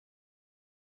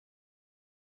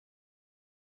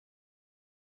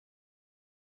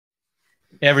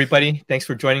Hey everybody, thanks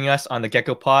for joining us on the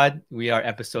Gecko Pod. We are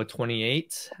episode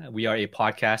 28. We are a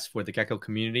podcast for the gecko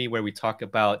community where we talk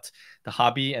about the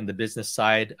hobby and the business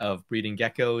side of breeding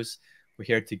geckos. We're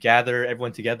here to gather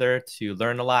everyone together to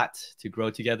learn a lot, to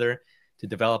grow together, to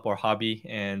develop our hobby,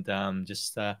 and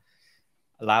just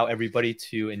allow everybody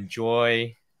to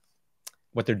enjoy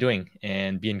what they're doing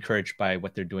and be encouraged by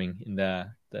what they're doing in the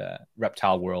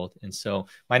reptile world. And so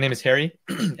my name is Harry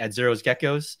at Zero's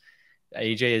Geckos.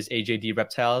 AJ is AJD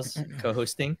Reptiles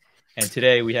co-hosting. And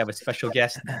today we have a special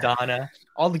guest, Donna.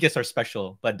 All the guests are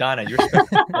special, but Donna, you're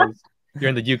special because you're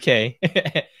in the UK.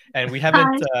 And we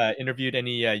haven't interviewed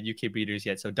any UK breeders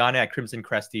yet. So Donna at Crimson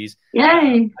Cresties. Yay!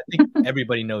 I think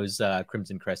everybody knows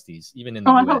Crimson Cresties, even in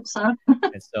the US. I hope so.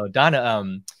 And so Donna,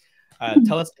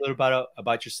 tell us a little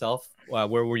about yourself. Where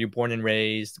were you born and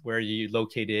raised? Where are you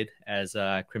located as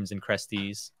Crimson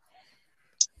Cresties?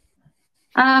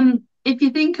 If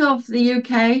you think of the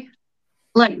UK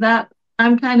like that,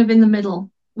 I'm kind of in the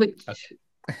middle, which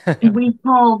we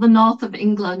call the north of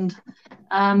England.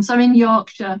 So I'm in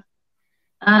Yorkshire,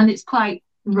 and it's quite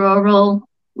rural,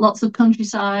 lots of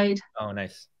countryside. Oh,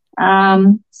 nice.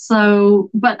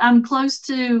 But I'm close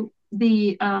to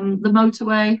the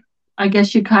motorway. I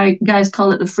guess you guys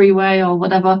call it the freeway or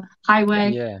whatever,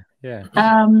 highway. Yeah.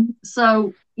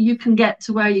 So you can get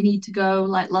to where you need to go,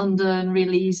 like London,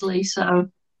 really easily. So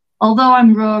although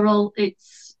I'm rural,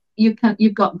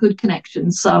 you've got good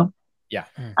connections. So yeah.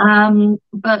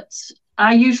 But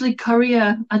I usually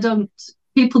courier.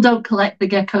 People don't collect the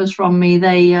geckos from me.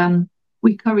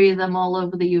 We courier them all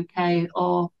over the UK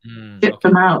or ship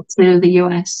them out to the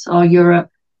US or Europe.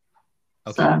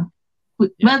 Okay. So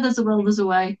where there's a will, there's a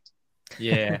way.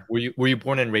 Yeah. Were you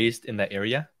born and raised in that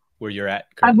area where you're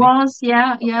at currently? I was,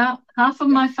 yeah. Half of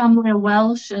my family are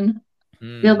Welsh and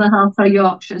the other half are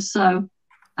Yorkshire. So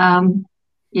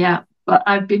but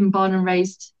I've been born and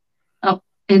raised up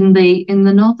in the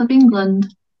north of England.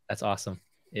 That's awesome.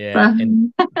 Yeah.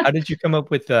 And how did you come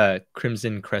up with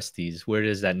Crimson Cresties? Where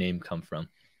does that name come from?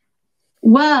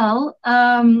 Well,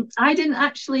 I didn't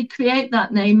actually create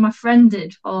that name. My friend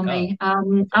did for me.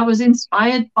 I was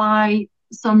inspired by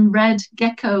some red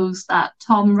geckos that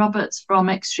Tom Roberts from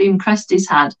Extreme Cresties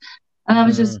had. And I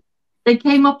was they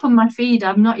came up on my feed.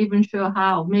 I'm not even sure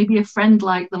how. Maybe a friend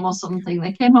liked them or something.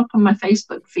 They came up on my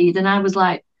Facebook feed, and I was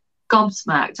like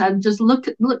gobsmacked. I just looked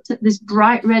at this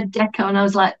bright red gecko, and I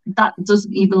was like, that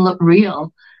doesn't even look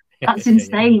real. That's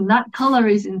insane. That color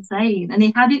is insane. And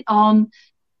he had it on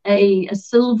a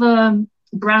silver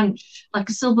branch, like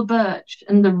a silver birch,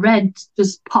 and the red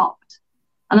just popped.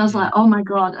 And I was like, oh my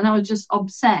God. And I was just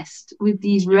obsessed with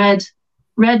these red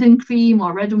and cream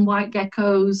or red and white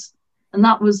geckos. And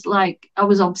that was like, I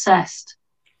was obsessed.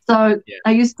 So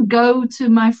I used to go to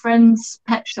my friend's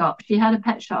pet shop. She had a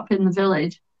pet shop in the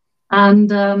village. And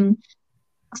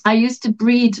I used to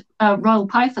breed royal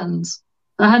pythons.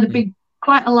 So I had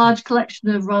quite a large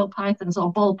collection of royal pythons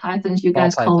or ball pythons, you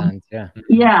guys call them.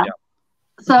 Yeah.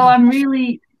 So I'm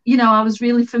really, I was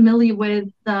really familiar with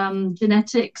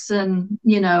genetics and,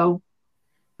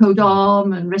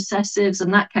 codom and recessives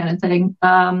and that kind of thing.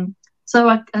 So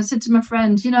I said to my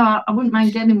friend, I wouldn't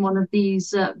mind getting one of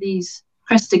these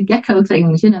crested gecko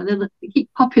things. They keep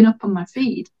popping up on my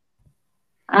feed.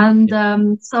 And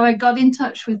so I got in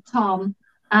touch with Tom,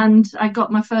 and I got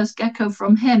my first gecko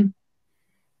from him.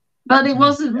 But it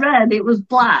wasn't red; it was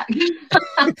black.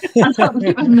 I don't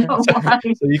even know why.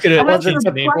 So you could have.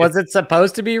 Was it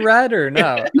supposed to be red or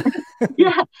no?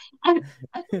 Yeah.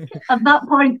 At that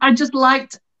point, I just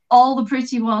liked all the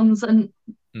pretty ones, and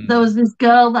there was this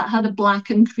girl that had a black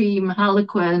and cream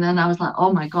harlequin, and I was like,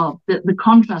 oh my God, the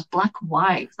contrast, black and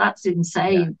white, that's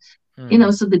insane.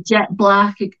 So the jet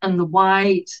black and the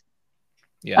white.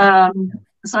 So I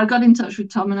got in touch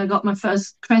with Tom, and I got my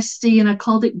first Crestie, and I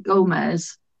called it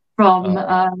Gomez from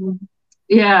the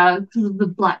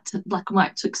black and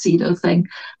white tuxedo thing.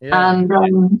 And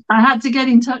I had to get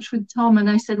in touch with Tom, and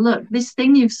I said, look, this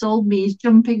thing you've sold me is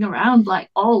jumping around like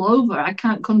all over. I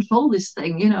can't control this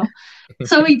thing,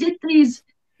 So he did these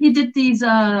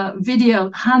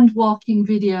hand walking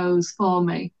videos for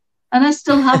me, and I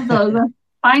still have those. I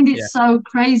find it so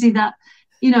crazy that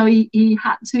he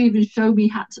had to even show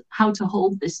me how to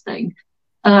hold this thing.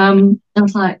 I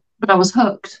was like, but I was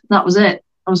hooked. That was it.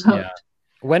 I was hooked.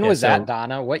 When was that,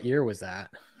 Donna? What year was that?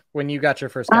 When you got your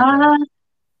first gecko?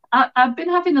 I've been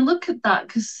having a look at that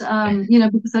because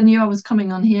because I knew I was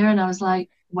coming on here, and I was like,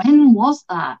 when was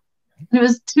that? And it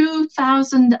was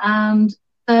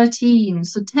 2013,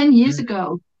 so 10 years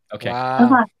ago. Okay. Wow. I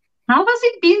was like, how has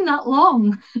it been that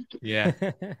long? Yeah.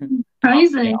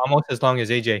 Crazy. Almost as long as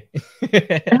AJ.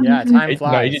 Yeah, time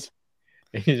flies.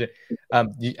 Do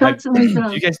you guys,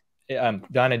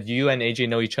 Donna, do you and AJ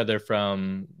know each other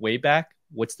from way back?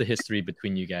 What's the history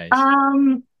between you guys?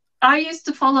 I used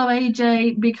to follow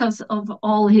AJ because of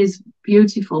all his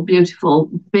beautiful, beautiful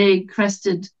big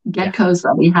crested geckos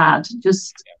that he had.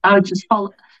 I would just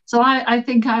follow. So I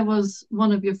think I was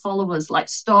one of your followers, like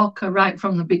stalker right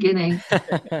from the beginning.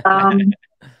 And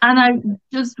I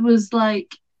just was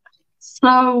like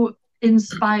so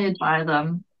inspired by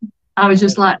them. I was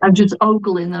just like, I'm just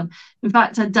ogling them. In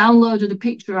fact, I downloaded a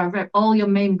picture of all your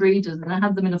main breeders and I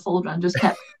had them in a folder and just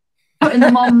kept putting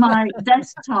them on my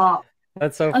desktop.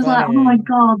 That's so funny. I was like, oh my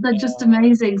God, they're just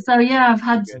amazing. So yeah, I've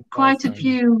had quite a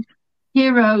few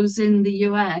heroes in the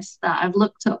US that I've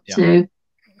looked up to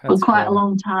for quite a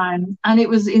long time. And it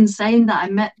was insane that I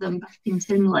met them back in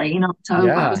Tinley in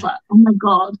October. I was like, oh my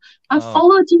God, I've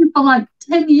followed you for like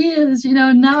 10 years, you know,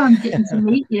 and now I'm getting to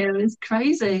meet you. It's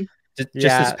crazy. Just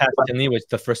this past Tinley was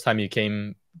the first time you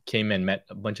came and met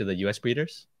a bunch of the US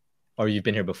breeders? Or you've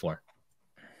been here before?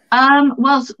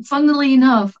 Well, funnily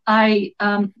enough,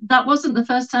 that wasn't the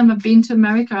first time I've been to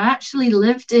America. I actually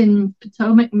lived in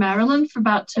Potomac, Maryland for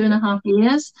about 2.5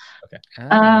 years. Okay.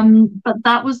 But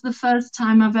that was the first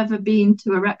time I've ever been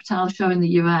to a reptile show in the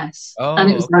US. Oh, and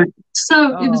it was like,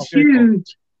 it was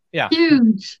huge. Cool.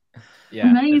 Huge. Yeah.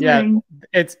 Amazing.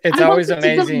 Yeah, it's always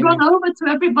amazing. I run over to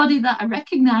everybody that I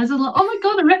recognize. I was like, oh my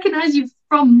God, I recognize you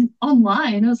from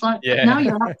online. I was like, but now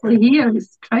you're actually here.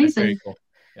 It's crazy. That's very cool.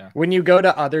 Yeah. When you go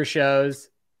to other shows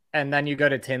and then you go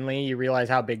to Tinley, you realize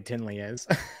how big Tinley is.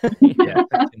 Yeah,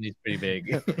 Tinley's pretty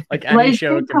big. Like any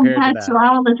show compared to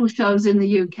our little shows in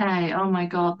the UK. Oh my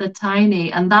God, they're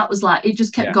tiny. And that was like, it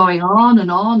just kept going on and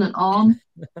on and on.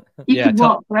 You could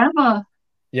walk forever.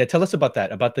 Yeah, tell us about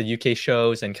that, about the UK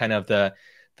shows and kind of the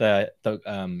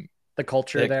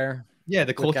culture there. Yeah,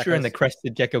 the culture and the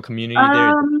crested gecko community there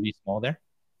is pretty small there.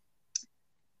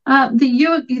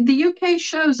 The UK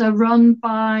shows are run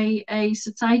by a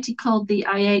society called the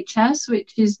IHS,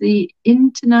 which is the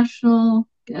International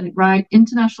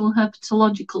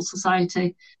Herpetological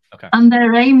Society. Okay. And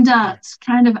they're aimed at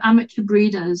kind of amateur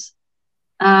breeders.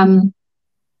 And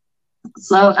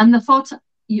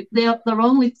they're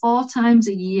only 4 times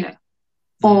a year.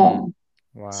 4.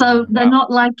 Wow. So they're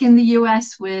not like in the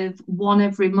US with 1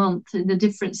 every month in a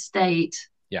different state.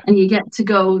 Yeah. And you get to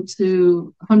go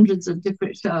to hundreds of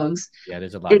different shows. Yeah,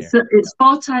 there's a lot. It's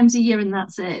 4 times a year and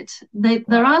that's it.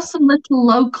 There are some little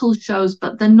local shows,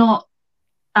 but they're not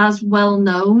as well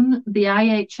known. The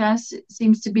IHS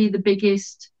seems to be the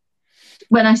biggest.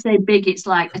 When I say big, it's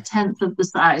like 1/10 of the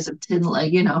size of Tinley,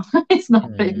 you know. It's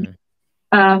not big.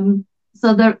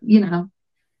 So they're, you know,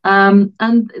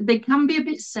 and they can be a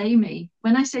bit samey.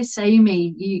 When I say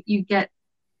samey, you get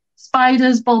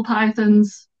spiders, ball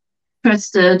pythons,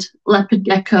 crested, leopard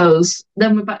geckos,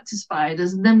 then we're back to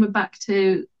spiders, and then we're back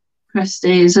to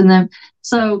cresties, and then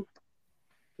so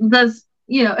there's,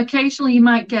 you know, occasionally you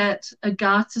might get a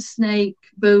garter snake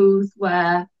booth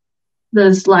where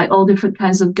there's like all different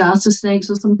kinds of garter snakes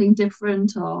or something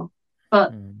different,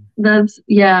 but there's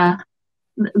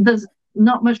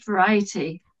not much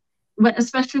variety,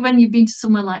 especially when you've been to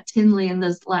somewhere like Tinley and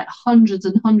there's like hundreds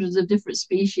and hundreds of different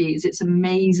species. It's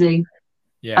amazing.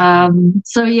 Yeah.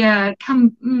 So yeah,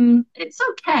 it's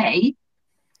okay,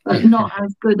 but not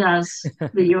as good as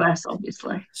the US,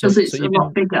 obviously, because it's a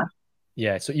lot bigger.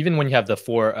 Yeah. So even when you have the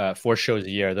 4 shows a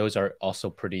year, those are also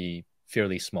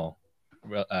fairly small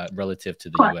relative to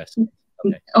the US.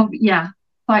 Okay. Oh yeah,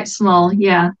 quite small.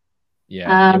 Yeah.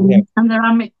 Yeah. And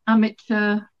they're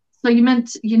amateur. So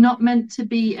you're not meant to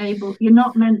be a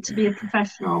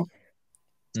professional.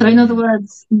 So in other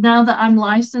words, now that I'm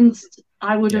licensed,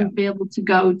 I wouldn't be able to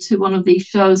go to one of these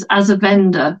shows as a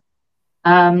vendor.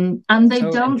 And they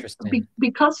don't,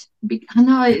 because I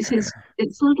know it's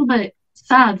a little bit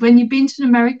sad when you've been to an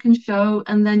American show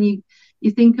and then you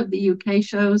think of the UK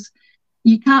shows,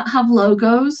 you can't have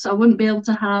logos. So I wouldn't be able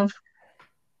to have,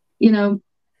 you know,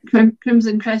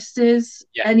 Crimson Cresties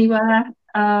anywhere.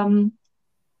 The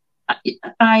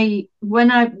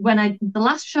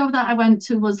last show that I went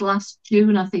to was last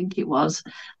June, I think it was,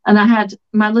 and I had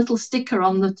my little sticker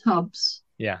on the tubs.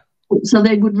 Yeah. So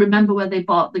they would remember where they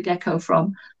bought the gecko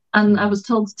from, and I was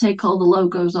told to take all the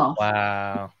logos off.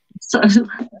 Wow. So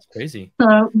that's crazy.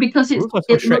 So because it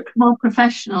looks more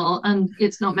professional, and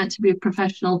it's not meant to be a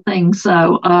professional thing.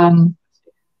 So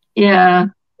yeah.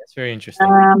 That's very interesting.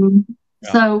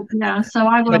 So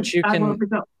I won't.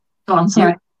 Go on.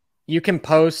 Sorry. You can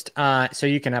post, so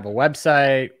you can have a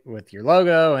website with your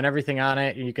logo and everything on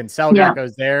it. You can sell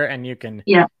geckos there, and you can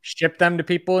ship them to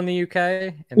people in the UK,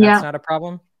 and that's not a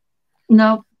problem?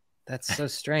 No. That's so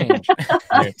strange.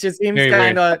 It just seems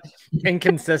kind of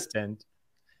inconsistent.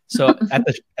 So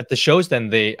at the shows,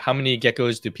 then how many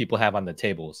geckos do people have on the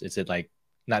tables? Is it like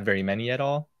not very many at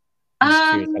all?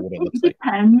 It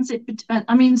depends. It depends.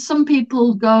 I mean, some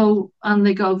people go and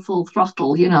they go full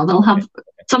throttle. You know, they'll have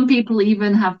some people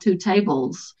even have 2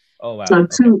 tables. Oh wow!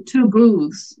 So two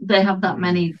booths. They have that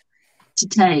many to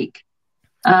take.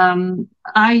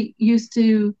 I used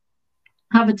to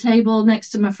have a table next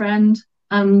to my friend,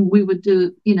 and we would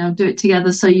do it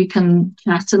together, so you can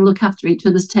chat and look after each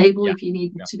other's table if you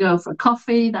need to go for a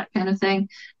coffee, that kind of thing.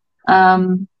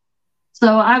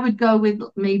 So I would go with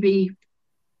maybe.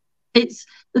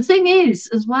 The thing is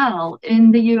as well,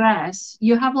 in the US,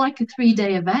 you have like a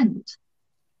 3-day event.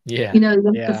 Yeah. You know,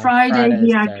 the Friday, the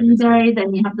VIP day,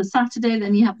 then you have the Saturday,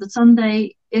 then you have the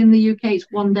Sunday. In the UK, it's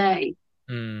 1 day.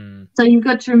 So you've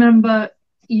got to remember,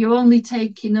 you only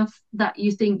take enough that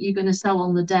you think you're going to sell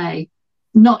on the day,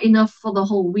 not enough for the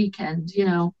whole weekend, you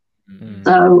know.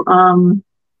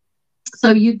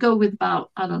 So you'd go with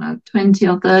about, I don't know, 20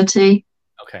 or 30.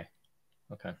 Okay.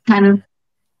 Kind of,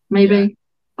 maybe. Yeah.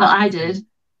 Well, I did.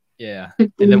 Yeah.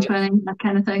 15, 20, that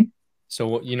kind of thing.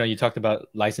 So, you talked about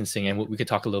licensing, and we could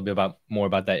talk a little bit more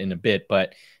about that in a bit,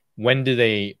 but when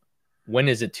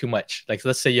is it too much? Like,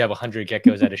 let's say you have 100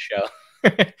 geckos at a show.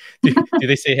 do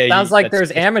they say, hey, sounds like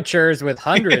there's amateurs with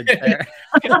hundreds there.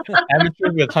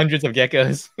 Amateurs with hundreds of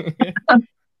geckos.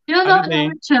 You're not an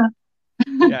amateur.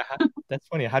 Yeah, that's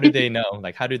funny. How do they know?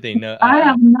 Like, how do they know? I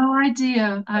have no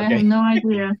idea. I have no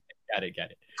idea. Got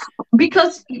it.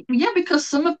 Because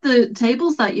some of the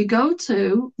tables that you go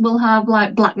to will have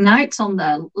like black knights on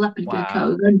there, leopard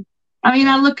geckos. And I mean,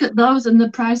 I look at those and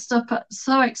they're priced up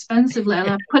so expensively,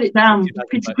 and I put it down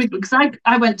pretty quickly because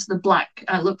I went to the black.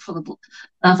 I looked for the black.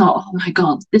 And I thought, oh my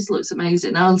God, this looks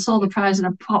amazing. And I saw the price and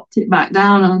I popped it back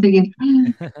down. And I'm thinking,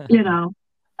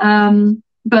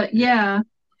 but yeah.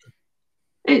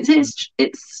 It's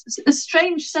a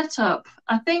strange setup.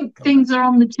 I think things are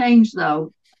on the change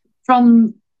though.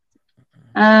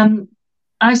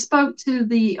 I spoke to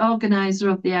the organizer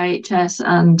of the IHS,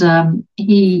 and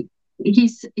he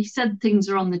said things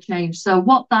are on the change. So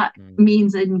what that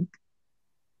means in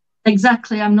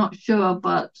exactly, I'm not sure,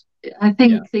 but I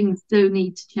think things do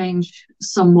need to change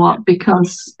somewhat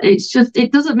because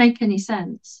it doesn't make any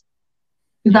sense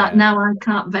that now I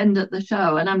can't vend at the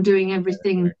show and I'm doing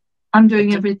everything. I'm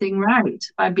doing everything right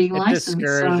by being licensed.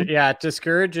 It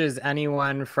discourages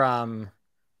anyone from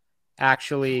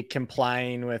actually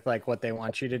complying with like what they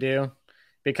want you to do,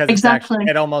 because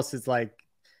it almost is like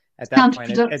at that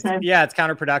point it's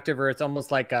counterproductive, or it's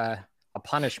almost like a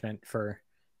punishment for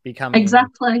becoming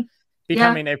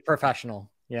a professional.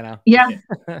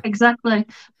 Exactly.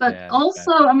 But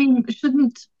also, I mean,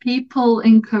 shouldn't people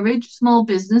encourage small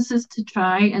businesses to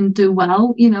try and do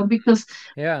well? Because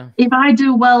if I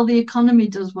do well, the economy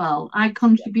does well. I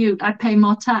contribute. I pay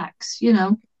more tax.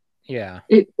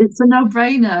 It's a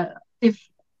no-brainer. If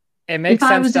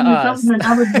I was in the government,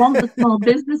 I would want the small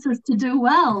businesses to do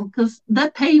well because they're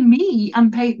paying me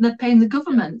and they're paying the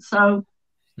government. So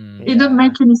it doesn't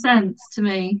make any sense to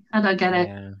me. I don't get it.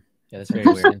 Yeah, that's very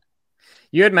weird.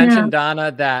 You had mentioned,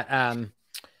 Donna, that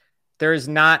there's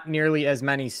not nearly as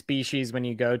many species when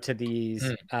you go to these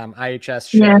IHS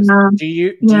shows. Do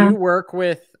you work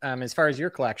with, as far as your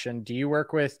collection, do you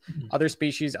work with other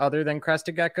species other than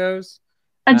crested geckos?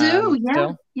 I do,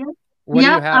 still? What do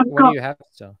you have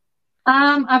still?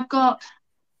 I've got,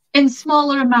 in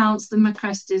smaller amounts than my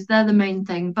Cresties, they're the main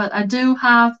thing, but I do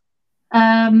have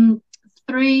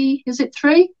three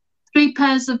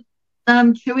pairs of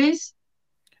chewies.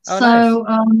 So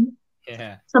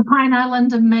Pine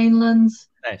Island and Mainlands.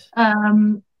 Nice.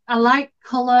 I like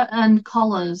colour and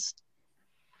collars,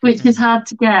 which is hard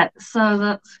to get. So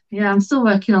that's I'm still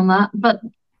working on that. But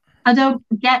I don't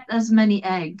get as many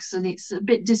eggs, and it's a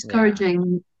bit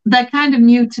discouraging. They're kind of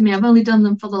new to me. I've only done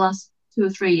them for the last 2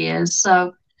 or 3 years,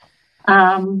 so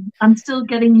I'm still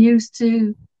getting used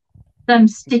to them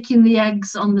sticking the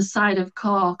eggs on the side of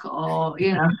cork, or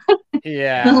the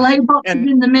lay box is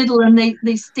in the middle and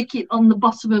they stick it on the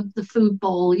bottom of the food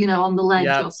bowl, on the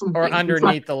ledge or something, or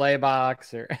underneath the lay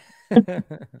box, or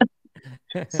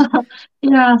so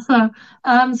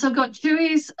I've got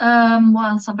chewies. What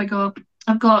else have I got?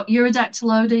 I've got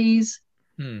Eurydactylodes.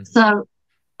 So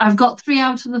I've got 3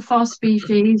 out of the 4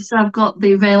 species. I've got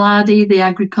the Velardi, the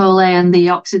Agricole, and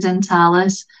the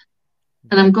Occidentalis.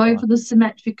 And I'm going for the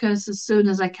Symmetricus as soon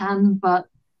as I can, but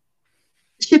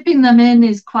shipping them in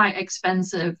is quite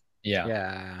expensive.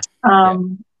 And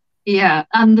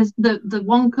the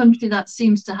one country that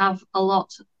seems to have a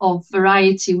lot of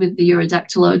variety with the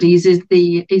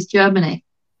Eurydactylodes is Germany.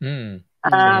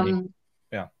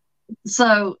 Yeah.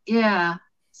 So yeah.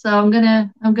 So I'm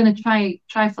gonna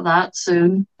try for that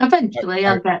soon. Eventually,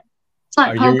 I'll get. It's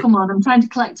like Pokemon. I'm trying to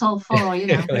collect all 4. You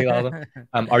know.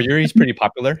 Are Yuris pretty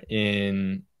popular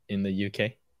in the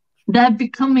UK? They're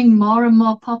becoming more and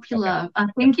more popular. Okay. I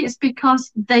think it's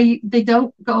because they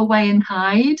don't go away and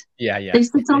hide. Yeah. They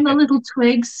sit on the little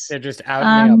twigs. They're just out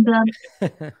and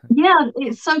yeah,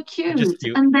 it's so cute.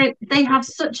 And they have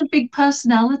such a big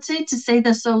personality to say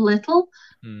they're so little.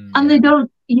 And they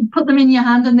don't. You put them in your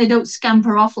hand and they don't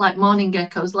scamper off like mourning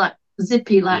geckos, like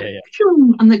zippy, like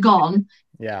and they're gone.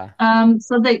 Yeah.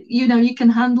 So they, you can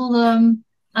handle them.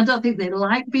 I don't think they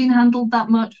like being handled that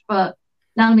much, but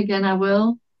now and again I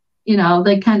will.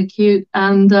 They're kind of cute.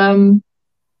 And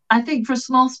I think for a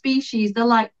small species,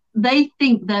 they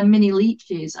think they're mini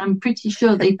leeches. I'm pretty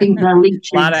sure they think they're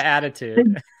leeches. A lot of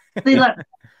attitude. They like,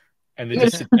 and they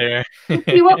just sit there. If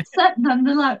you upset them,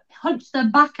 they like hunch their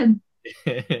back and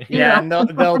and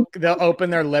they'll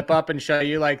open their lip up and show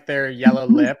you like their yellow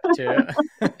lip too.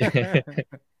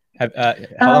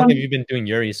 How long have you been doing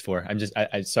Yuris for? I'm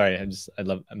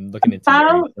looking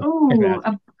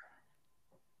into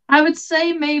I would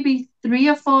say maybe 3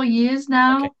 or 4 years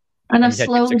now. Okay. And I've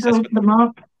slowly built them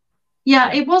up.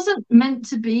 Yeah, it wasn't meant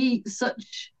to be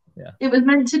such. Yeah. It was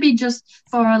meant to be just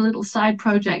for a little side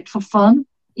project for fun,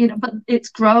 but it's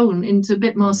grown into a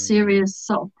bit more serious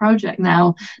sort of project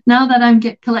now. Now that I'm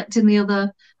collecting the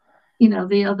other,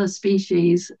 the other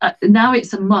species, now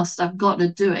it's a must. I've got to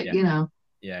do it,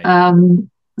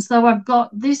 So I've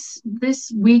got this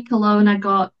week alone, I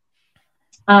got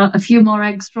a few more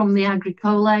eggs from the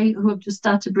Agricolae who have just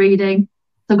started breeding.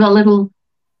 So I've got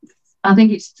I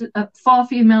think it's 4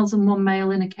 females and 1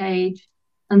 male in a cage.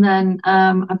 And then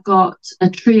I've got a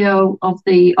trio of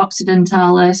the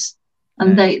Occidentalis,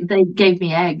 and they gave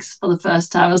me eggs for the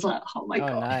first time. I was like, oh my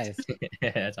God. Nice.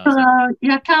 That's awesome.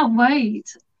 I can't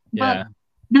wait. Yeah. But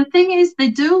the thing is, they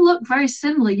do look very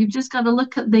similar. You've just got to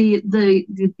look at the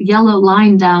yellow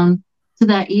line down to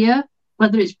their ear,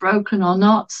 whether it's broken or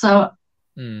not. So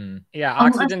yeah,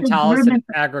 Occidentalis and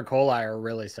Agricolae are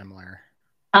really similar.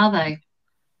 Are they?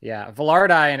 Yeah,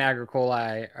 Velardi and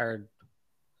Agricolae are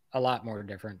a lot more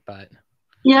different, but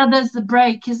yeah, there's the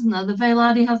break, isn't there? The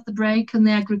Velardi has the break, and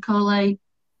the Agricolae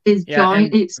is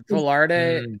joint.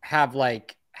 Velardi have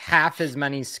like half as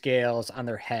many scales on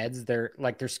their heads. Their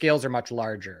scales are much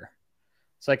larger.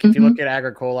 So like if you look at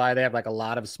Agricolae, they have like a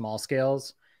lot of small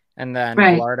scales, and then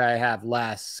Velardi have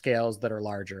less scales that are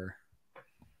larger.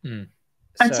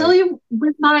 I tell you,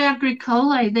 with my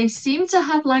Agricolae, they seem to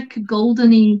have like a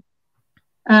goldeny,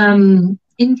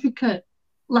 intricate,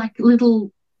 like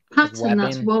little pattern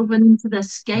that's woven into their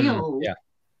scales.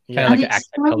 Kind of like an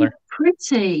accent color.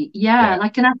 Pretty,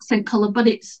 like an accent color, but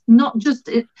it's not just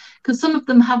it, because some of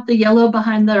them have the yellow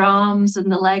behind their arms and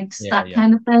the legs, that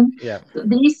kind of thing.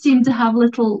 These seem to have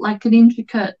little, like an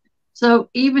intricate. So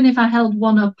even if I held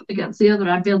one up against the other,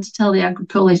 I'd be able to tell the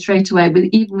Agricolae straight away,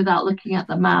 even without looking at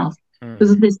the mouth,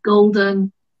 because of this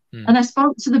golden. And I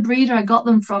spoke to the breeder I got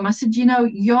them from. I said,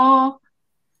 your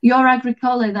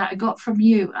Agricolae that I got from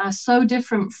you are so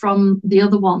different from the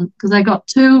other one, because I got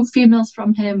 2 females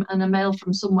from him and a male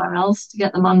from somewhere else to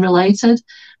get them unrelated.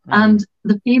 And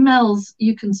the females,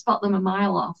 you can spot them a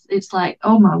mile off. It's like,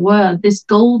 oh my word, this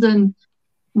golden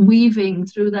weaving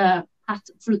through their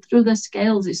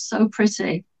scales is so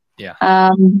pretty.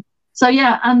 So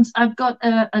yeah, and I've got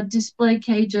a display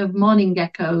cage of mourning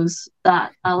geckos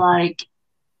that are like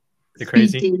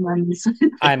crazy.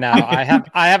 I know. I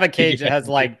have a cage that has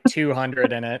like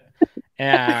 200 in it,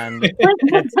 and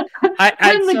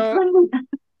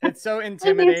it's so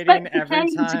intimidating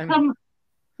every time.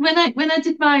 When I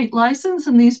did my license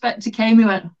and the inspector came, he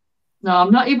went, "No,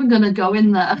 I'm not even going to go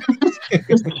in there.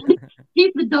 Just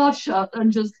keep the door shut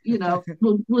and just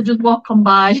we'll just walk on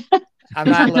by." I'm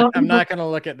not going to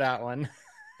look at that one.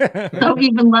 Don't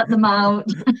even let them out.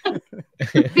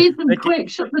 Feed them quick.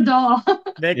 Shut the door.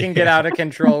 They can get out of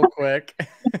control quick.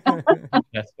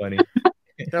 That's funny.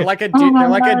 They're like a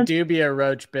dubia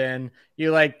roach bin.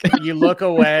 You look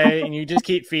away and you just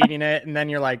keep feeding it, and then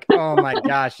you're like, oh my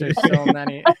gosh, there's so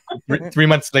many. 3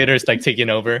 months later, it's like taking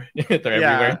over. They're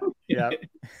everywhere. Yeah.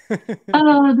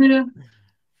 Oh dear.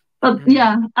 But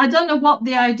yeah, I don't know what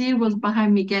the idea was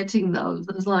behind me getting those.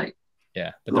 It's like,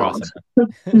 yeah, but they're awesome.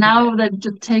 Now they've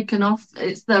just taken off.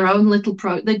 It's their own little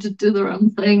they just do their own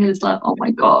thing. It's like, oh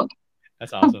my God.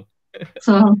 That's awesome.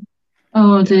 So,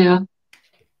 oh dear.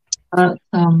 But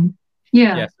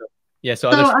yeah. So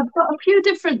I've got a few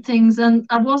different things, and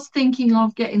I was thinking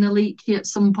of getting a leechy at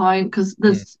some point because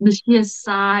the sheer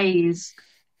size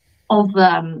of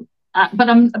them. But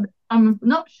I'm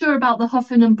not sure about the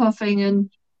huffing and puffing and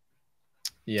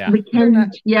they're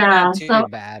not too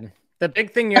bad. The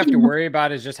big thing you have to worry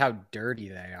about is just how dirty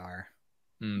they are.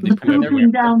 They're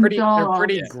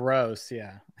pretty gross.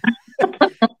 Yeah.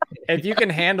 If you can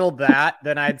handle that,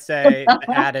 then I'd say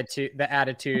the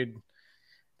attitude.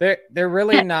 They're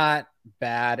really not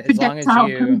bad as long as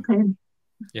you.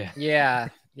 Yeah.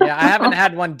 I haven't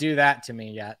had one do that to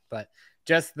me yet, but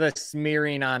just the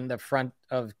smearing on the front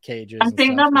of cages. I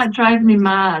think that might drive me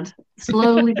mad.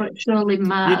 Slowly but surely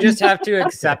mad. You just have to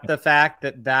accept the fact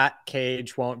that that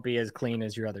cage won't be as clean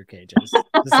as your other cages.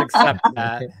 Just accept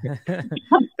that.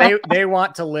 They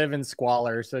want to live in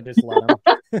squalor, so just let them.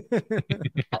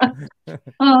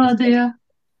 Oh dear.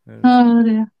 Oh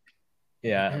dear.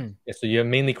 Yeah. So you have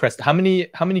mainly crested. How many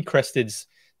cresteds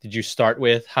did you start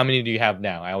with? How many do you have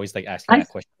now? I always like asking that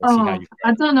question.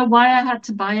 I don't know why I had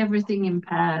to buy everything in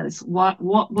pairs. What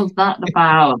was that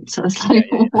about? I was like,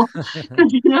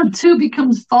 you know, 2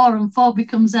 becomes 4 and 4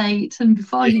 becomes 8, and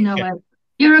before you know it,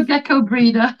 you're a gecko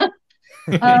breeder.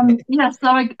 So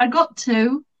I got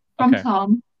 2 from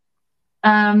Tom,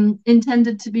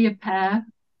 intended to be a pair,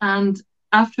 and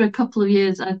after a couple of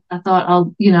years, I thought,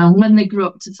 I'll, you know, when they grew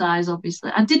up to size,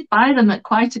 obviously. I did buy them at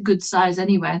quite a good size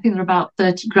anyway. I think they're about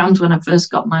 30 grams when I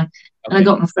first got and I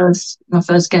got my first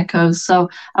geckos. So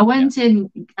I went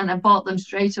in and I bought them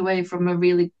straight away from a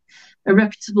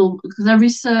reputable, because I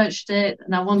researched it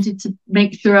and I wanted to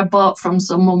make sure I bought from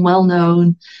someone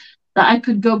well-known that I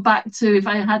could go back to if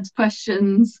I had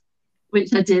questions,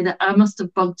 which I did. I must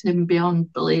have bugged him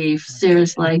beyond belief,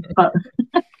 seriously.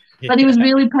 But he was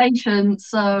really patient,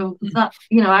 so that,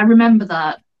 you know, I remember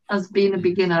that as being a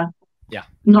beginner.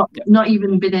 Not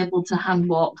even been able to hand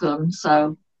walk them.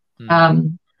 So,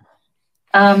 so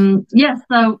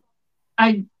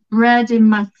I bred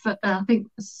in I think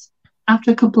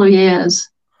after a couple of years,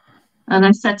 and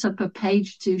I set up a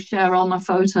page to share all my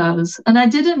photos. And I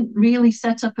didn't really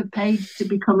set up a page to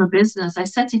become a business. I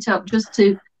set it up just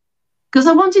because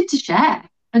I wanted to share.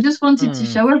 I just wanted to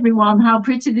show everyone how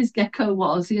pretty this gecko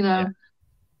was, you know.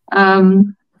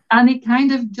 And it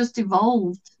kind of just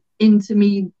evolved into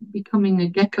me becoming a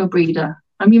gecko breeder.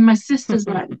 I mean, my sister's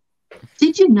like,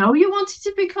 did you know you wanted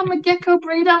to become a gecko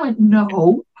breeder? I went,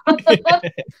 no.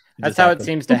 That's how it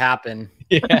seems to happen.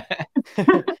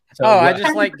 I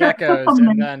just like geckos.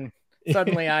 And then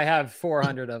suddenly I have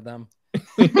 400 of them.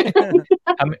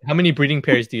 How many breeding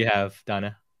pairs do you have,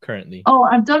 Donna, currently? Oh,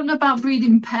 I don't know about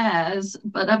breeding pairs,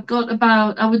 but I've got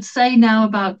about, I would say now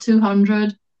about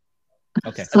 200.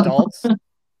 Okay. So, adults?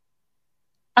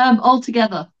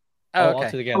 Altogether. Oh,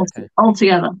 okay.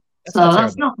 Altogether.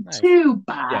 That's not too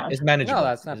bad. Yeah, it's manageable. No,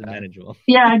 that's not manageable.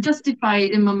 Yeah, I justify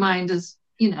it in my mind as,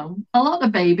 you know, a lot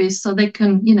of babies, so they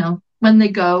can, you know, when they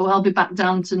go, I'll be back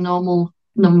down to normal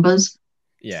numbers.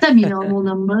 Semi-normal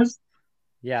numbers.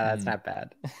 Yeah, that's not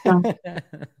bad.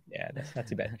 Yeah, that's not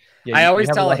too bad. Yeah, I always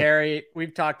tell Harry,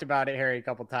 we've talked about it, Harry, a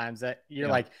couple times, that you're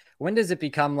like, when does it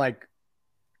become like,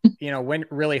 you know, when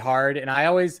really hard? And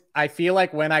I feel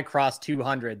like when I crossed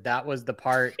 200, that was the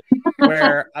part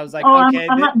where I was like, okay,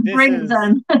 this is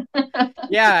then.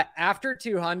 Yeah, after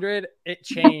 200, it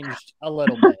changed a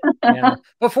little bit. You know?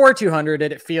 Before 200,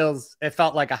 it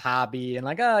felt like a hobby and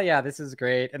like, oh yeah, this is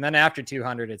great. And then after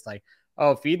 200, it's like,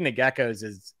 oh, feeding the geckos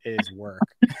is work.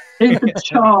 It's a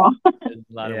chore. A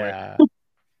lot of work.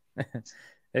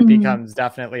 It becomes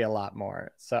definitely a lot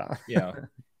more. So yeah.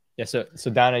 So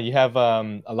Donna, you have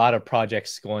a lot of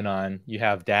projects going on. You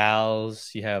have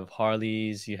Dals, you have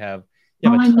Harleys, you have a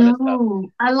ton of stuff.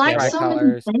 I like so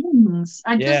many things.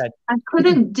 I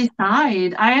couldn't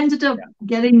decide. I ended up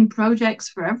getting projects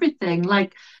for everything,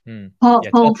 like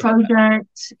Portfolio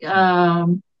project,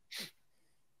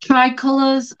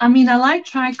 tricolors. I mean, I like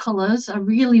tricolors. I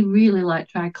really, really like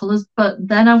tricolors. But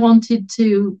then I wanted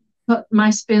to put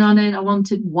my spin on it. I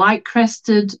wanted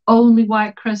only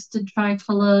white crested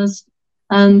tricolors.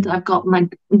 And I've got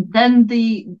then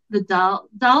the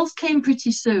Dals came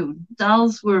pretty soon.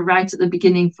 Dals were right at the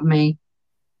beginning for me.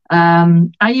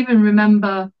 I even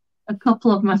remember a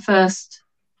couple of my first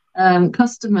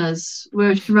customers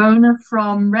were Sharona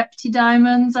from Reptile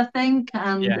Diamonds, I think,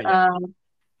 and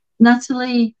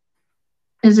Natalie,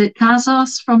 is it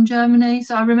Kazos from Germany?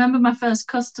 So I remember my first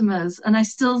customers, and I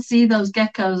still see those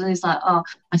geckos, and it's like, oh,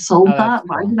 I sold that.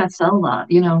 Why did I sell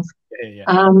that? You know.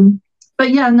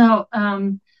 But yeah, no.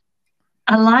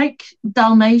 I like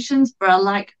Dalmatians, but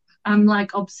I'm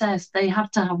like obsessed. They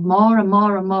have to have more and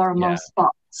more and more and more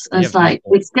spots. It's like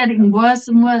it's getting worse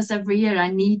and worse every year. I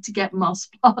need to get more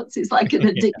spots. It's like an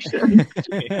addiction.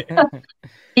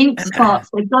 Ink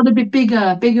spots. They've got to be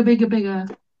bigger.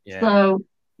 Yeah. So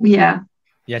yeah.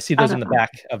 Yeah, I see those in the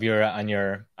back of your on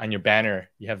your banner.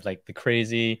 You have like the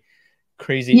crazy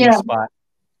ink spot.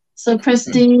 So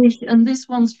Prestige, and this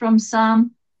one's from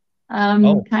Sam.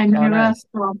 Chimera nice.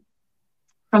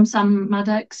 from Sam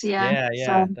Maddox. Yeah.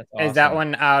 So, that's awesome. Is that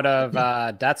one out of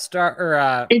Death Star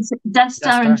or it's Death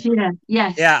Star and Gia?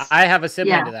 Yes. Yeah, I have a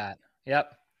sibling to that.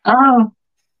 Yep. Oh.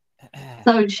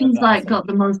 So she's like got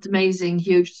the most amazing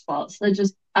huge spots. They're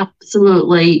just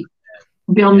absolutely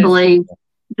beyond belief,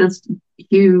 just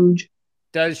huge.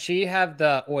 Does she have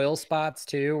the oil spots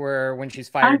too, where when she's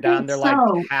fired down, they're like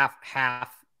half?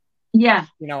 Yeah.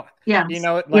 Like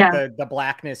the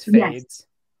blackness fades.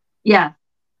 Yeah.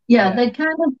 They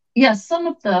kind of some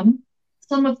of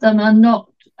them are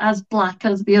not as black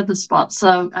as the other spots.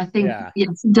 So I think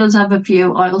yes, it does have a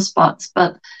few oil spots,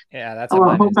 but that's I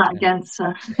won't hold that against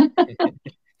her.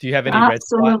 Do you have any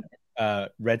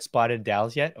red spotted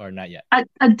dowels yet, or not yet? I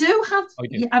do have.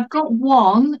 I've got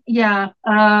one.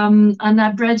 And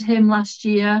I bred him last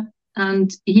year,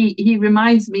 and he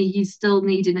reminds me he's still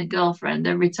needing a girlfriend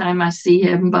every time I see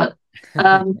him. But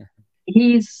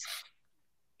he's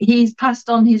passed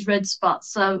on his red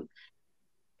spots. So,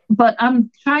 but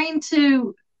I'm trying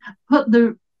to put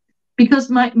because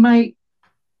my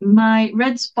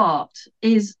red spot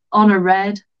is on a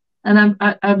red, and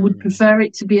I would prefer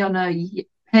it to be on a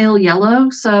pale yellow.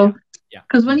 So,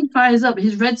 because when he fires up,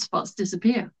 his red spots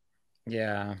disappear.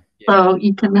 Yeah. So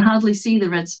you can hardly see the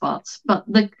red spots. But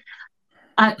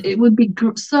it would be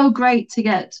so great to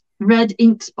get red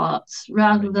ink spots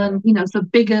rather than so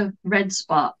bigger red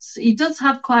spots. He does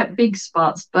have quite big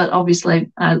spots, but obviously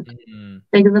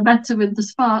bigger the better with the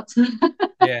spots.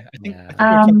 I think we're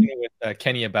talking with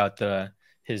Kenny about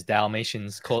his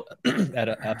Dalmatians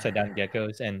at Upside Down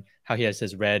Geckos and how he has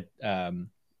his red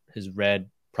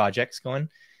projects going,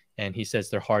 and he says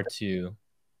they're hard to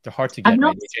get. I've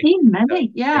not seen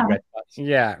many.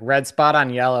 Red spot on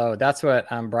yellow. That's what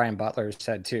Brian Butler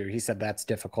said too. He said that's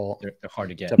difficult. They're hard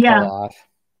to get to pull off.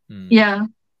 Yeah,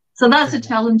 so that's a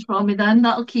challenge for me. Then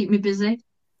that'll keep me busy.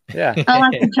 Yeah, I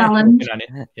like the challenge.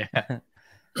 Yeah,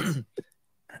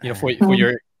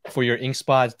 for your ink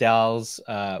spots, dowels,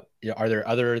 are there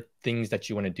other things that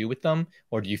you want to do with them,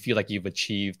 or do you feel like you've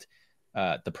achieved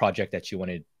the project that you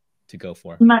wanted to go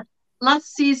for? My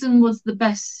last season was the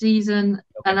best season,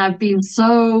 and I've been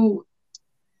so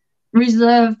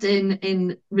reserved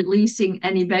in releasing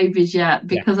any babies yet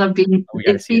because I think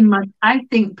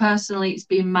personally it's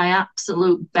been my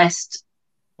absolute best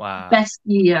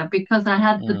year, because I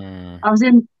had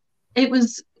it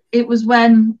was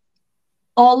when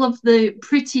all of the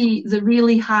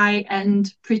really high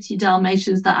end pretty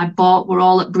Dalmatians that I bought were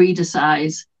all at breeder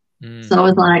size. So I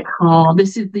was like,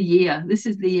 this is the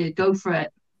year, go for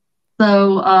it.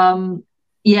 So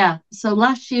so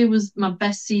last year was my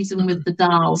best season with the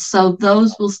dolls. So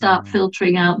those will start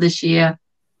filtering out this year.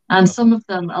 And some of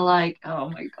them are like, oh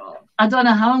my God, I don't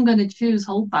know how I'm going to choose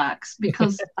holdbacks,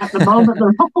 because at the moment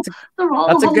they're all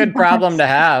That's a good problem to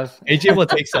have. AJ will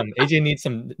take some. AJ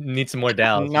needs some more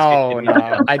dolls. No,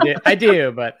 I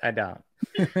do, but I don't.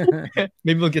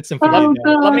 Maybe we'll get some.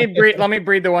 Let me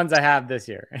breed the ones I have this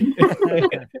year.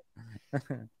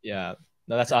 Yeah.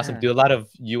 No, that's awesome. Do a lot of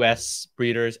US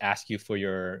breeders ask you for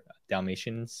your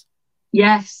Dalmatians?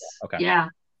 Yes. Okay.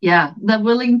 Yeah. They're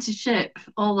willing to ship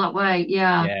all that way.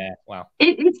 Yeah. Yeah. Wow.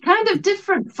 It's kind of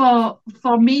different for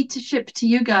me to ship to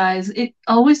you guys. It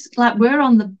always, like, we're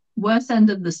on the worst end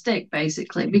of the stick,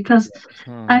 basically, because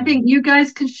I think you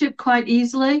guys can ship quite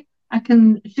easily. I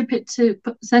can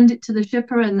send it to the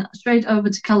shipper and straight over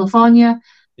to California.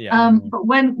 Yeah. But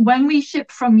when we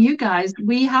ship from you guys,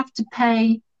 we have to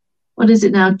pay, what is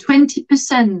it now,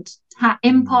 20%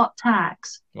 import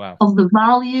tax of the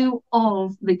value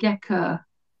of the gecko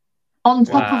on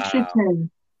top of shipping,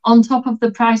 on top of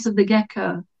the price of the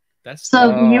gecko.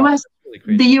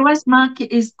 The US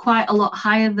market is quite a lot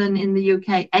higher than in the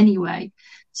UK anyway.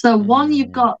 So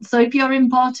if you're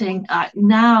importing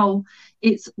now,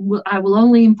 I will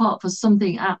only import for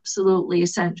something absolutely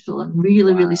essential and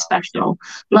really, really special,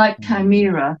 like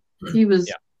Chimera. She was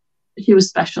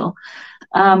special.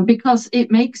 Because it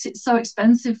makes it so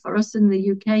expensive for us in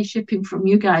the UK shipping from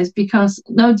you guys, because,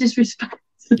 no disrespect,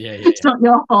 it's not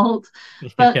your fault,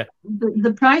 but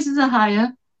the prices are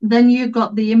higher. Then you've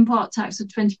got the import tax of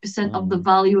 20% of the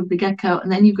value of the gecko,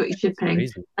 and then you've got your shipping,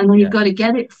 and then you've got to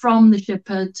get it from the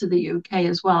shipper to the UK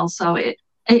as well. So it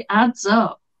adds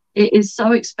up. It is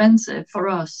so expensive for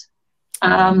us.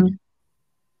 So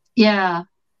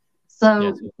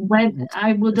when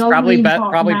I would probably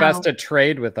best to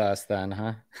trade with us then,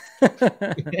 huh?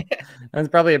 That's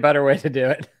probably a better way to do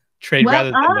it. trade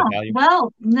rather than the value.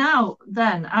 Well, now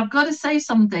then, I've got to say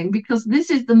something, because this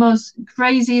is the most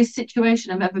craziest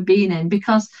situation I've ever been in,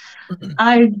 because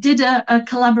I did a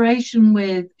collaboration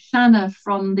with Shanna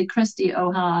from the Crestie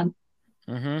Ohana.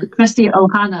 The Crestie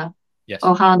Ohana. Yes.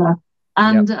 Ohana.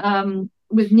 And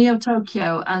with Neo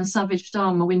Tokyo and Savage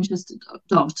Storm, a Winchester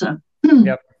daughter.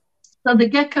 Yep. So the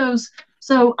geckos,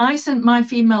 so I sent my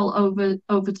female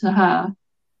over to her,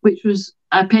 which was,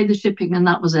 I paid the shipping and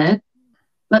that was it.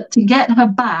 But to get her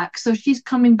back, so she's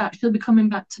coming back, she'll be coming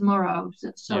back tomorrow.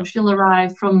 So she'll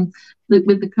arrive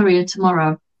with the courier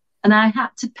tomorrow. And I had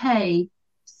to pay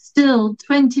still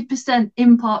 20%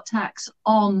 import tax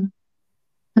on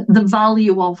the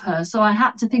value of her. So I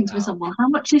had to think to myself, well, how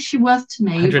much is she worth to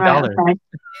me? $100. Right,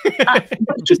 okay.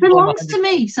 But she belongs to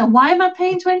me. So why am I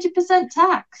paying 20%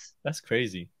 tax? That's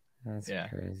crazy. That's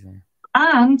crazy.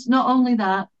 And not only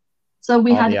that, so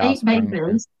we had 8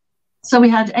 babies. So we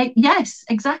had 8. Yes,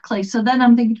 exactly. So then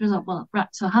I'm thinking to myself, well, right,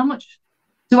 so how much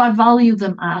do I value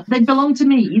them at? They belong to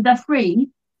me. They're free.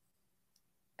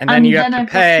 And then you have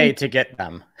to pay to get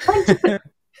them.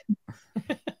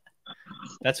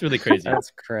 That's really crazy.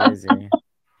 That's crazy.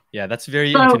 Yeah, that's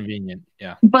very inconvenient.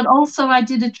 Yeah. But also I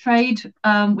did a trade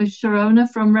with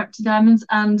Sharona from Reptile Diamonds.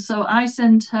 And so I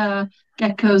sent her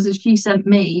geckos and she sent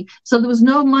me. So there was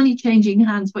no money changing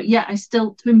hands. But yeah,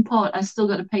 to import, I still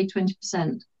got to pay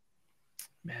 20%.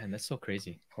 Man, that's so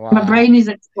crazy. Wow. My brain is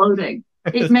exploding.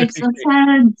 It makes no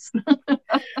sense.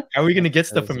 How are we going to get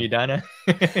stuff from you, Donna?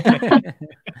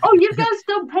 Oh, you guys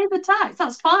don't pay the tax.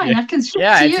 That's fine. Yeah. I can ship to you.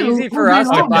 Yeah, it's easy for us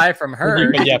to buy from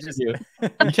her. Yeah, you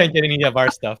can't get any of our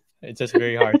stuff. It's just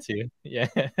very hard to. Yeah.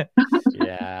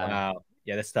 Yeah. Wow.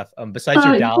 Yeah, that's stuff. Besides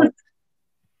your Dal.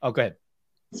 Oh, go ahead.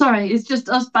 Sorry, it's just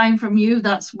us buying from you.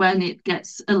 That's when it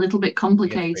gets a little bit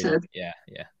complicated. Yeah.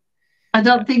 I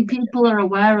don't think people are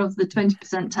aware of the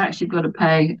 20% tax you've got to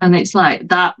pay, and it's like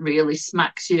that really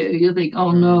smacks you. You think,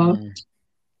 oh no.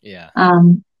 Yeah.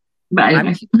 But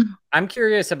anyway. I'm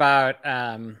curious about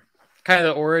kind of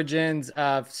the origins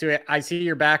of. So I see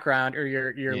your background or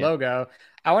your logo.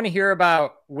 I want to hear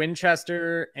about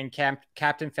Winchester and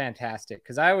Captain Fantastic,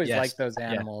 because I always like those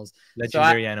animals.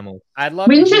 Legendary animals. I'd love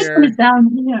Winchester to hear. Is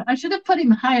down here. I should have put him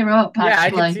higher up. Yeah,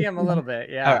 actually. I can see him a little bit.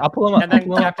 Yeah, right, I'll pull him up. And then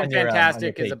Captain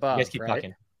Fantastic is above. You guys keep right?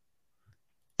 talking.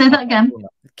 Say that again.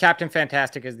 Captain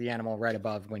Fantastic is the animal right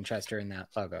above Winchester in that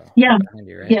logo. Yeah. Behind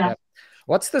you, right? Yeah. Yep.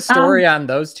 What's the story on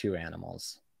those two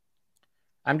animals?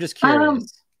 I'm just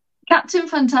curious. Captain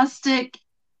Fantastic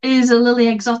is a Lily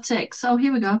Exotic. So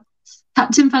here we go.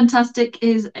 Captain Fantastic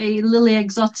is a Lily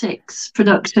Exotics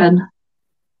production.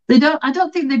 I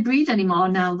don't think they breed anymore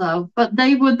now though, but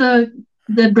they were the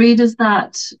breeders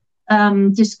that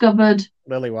discovered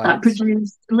Lily Whites. That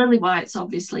produced Lily Whites,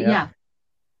 obviously, yeah.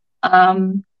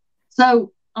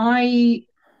 So I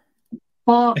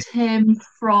bought him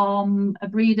from a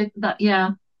breeder that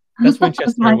That's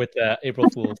Winchester with the April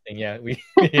Fool's thing. Yeah,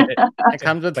 it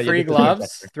comes with free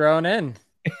gloves thrown in.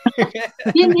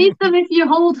 You need them if you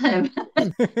hold him.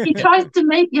 He tries to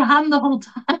make your hand the whole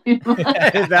time.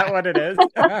 Is that what it is?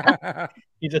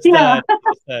 He just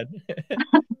said.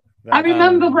 I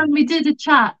remember when we did a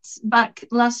chat back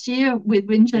last year with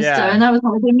Winchester, and I was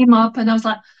holding him up, and I was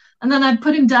like, and then I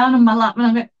put him down on my lap, and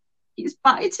I went, he's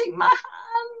biting my hand.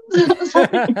 He's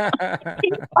biting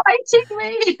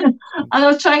me. And I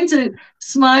was trying to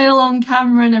smile on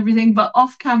camera and everything, but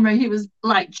off camera he was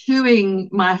like chewing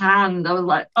my hand. I was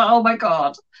like, oh my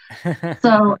god.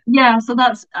 So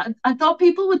that's I thought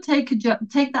people would take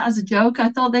that as a joke. I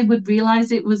thought they would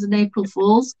realize it was an April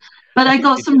Fool's, but I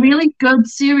got some really good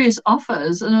serious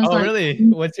offers, and I was like, really?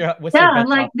 What's your like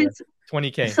offer? This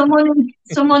 20K.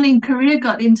 Someone in Korea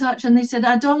got in touch and they said,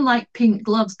 I don't like pink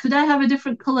gloves. Could I have a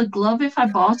different color glove if I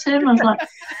bought him? I was like,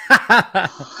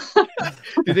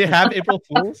 do they have April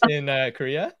Fools in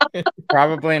Korea?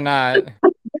 Probably not.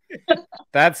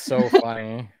 That's so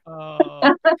funny.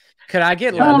 Could I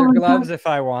get leather gloves if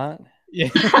I want? Yeah.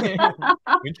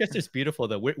 Winchester's beautiful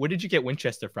though. Where did you get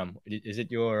Winchester from? Is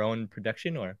it your own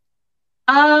production or?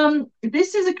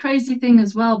 This is a crazy thing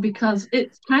as well, because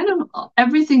it's kind of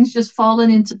everything's just fallen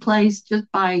into place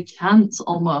just by chance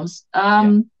almost.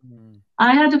 I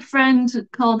had a friend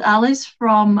called Alice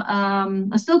from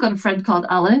I still got a friend called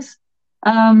Alice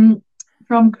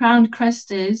from Crowned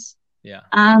Cresties. Yeah.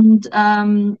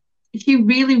 And she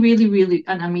really,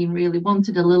 and I mean really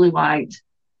wanted a lily white.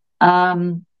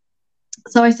 So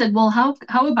I said, well, how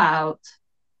about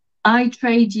I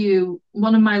trade you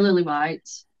one of my lily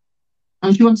whites?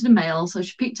 And she wanted a male, so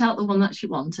she picked out the one that she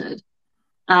wanted.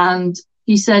 And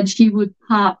she said she would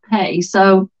part pay.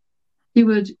 So she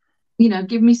would,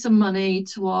 give me some money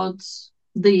towards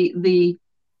the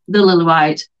lily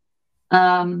white.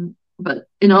 But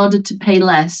in order to pay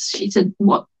less, she said,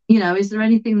 what, is there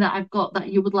anything that I've got that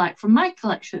you would like from my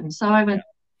collection? So I went,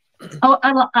 oh,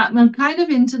 I'm kind of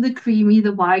into the creamy,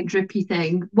 the white drippy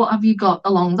thing. What have you got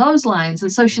along those lines?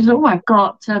 And so she said, oh, I've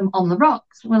got On the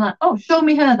Rocks. We're like, oh, show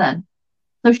me her then.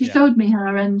 So she showed me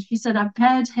her, and she said, I've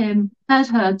paired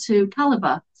her to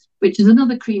Caliber, which is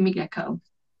another creamy gecko.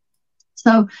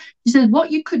 So she said,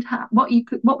 what we could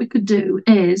do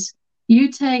is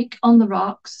you take On the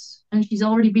Rocks, and she's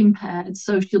already been paired,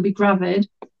 so she'll be gravid,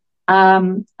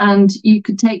 and you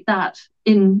could take that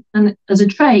in as a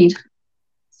trade.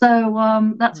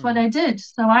 So that's what I did.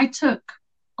 So I took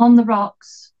On the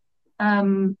Rocks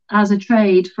as a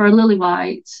trade for a lily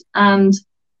white, and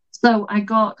so I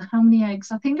got how many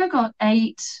eggs? I think I got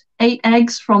eight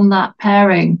eggs from that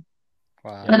pairing.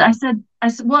 Wow. But I said,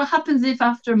 what happens if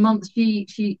after a month she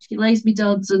lays me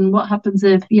duds, and what happens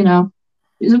if, she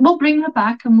said, we'll bring her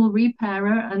back and we'll repair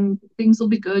her and things will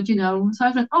be good, So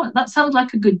I thought, oh, that sounds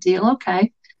like a good deal.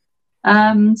 Okay.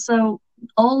 So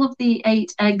all of the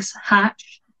 8 eggs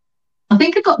hatched. I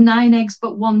think I got 9 eggs,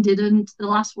 but one didn't. The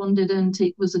last one didn't.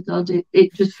 It was a dud.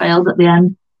 It just failed at the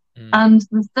end. And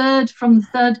from the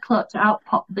third clutch out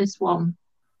popped this one.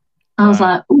 I was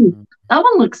like, ooh, that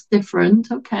one looks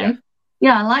different. Okay.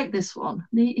 Yeah, I like this one.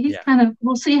 He's kind of,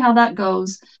 we'll see how that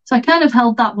goes. So I kind of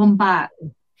held that one back.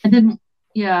 I didn't,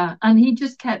 and he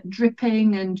just kept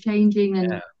dripping and changing.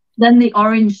 And then the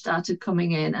orange started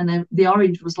coming in, and then the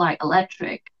orange was like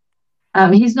electric.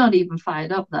 He's not even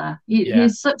fired up there.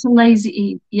 He's such a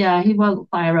lazy, he won't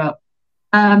fire up.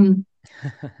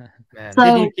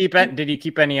 So, did you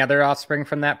keep any other offspring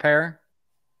from that pair?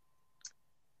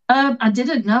 I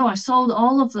didn't know. I sold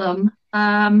all of them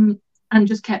and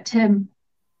just kept him.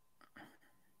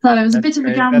 So it was a bit of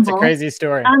a gamble. That's a crazy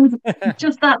story. And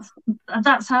just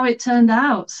that's how it turned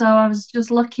out. So I was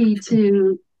just lucky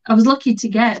to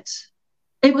get.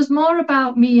 It was more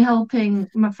about me helping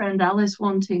my friend Alice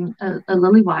wanting a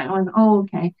lily white. I went, oh,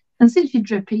 okay. And since you're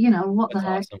drippy, what That's the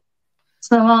heck? awesome.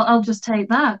 So I'll just take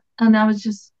that. And I was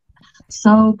just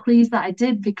so pleased that I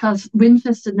did, because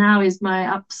Winchester now is my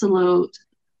absolute.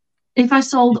 If I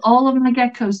sold all of my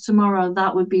geckos tomorrow,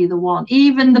 that would be the one.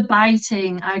 Even the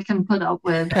biting I can put up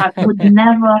with. I would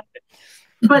never.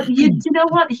 But you know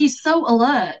what? He's so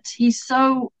alert.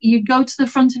 You go to the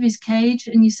front of his cage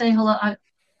and you say hello.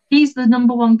 He's the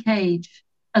number one cage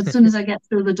as soon as I get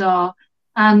through the door.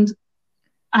 And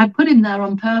I put him there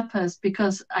on purpose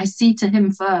because I see to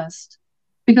him first.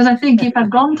 Because I think if I've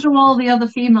gone through all the other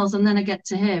females and then I get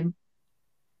to him,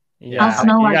 I'll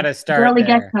smell you like gotta start girly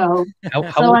there. gecko.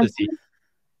 How old is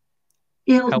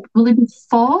he? Will he be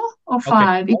 4 or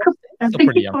 5? Okay. I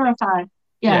think he's 4 or 5.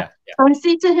 Yeah. So I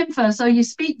see to him first. So you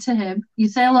speak to him, you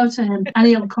say hello to him, and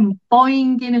he'll come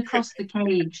boing in across the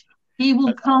cage. He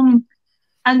will come,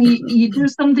 and you do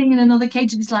something in another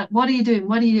cage, and he's like, what are you doing?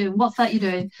 What are you doing? What's that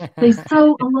you're doing? He's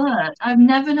so alert. I've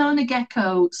never known a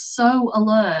gecko so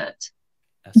alert,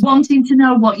 wanting to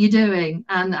know what you're doing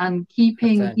and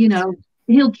keeping,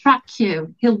 he'll track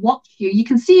you, he'll watch you. You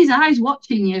can see his eyes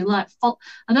watching you. Like,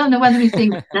 I don't know whether he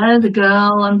thinks, there's the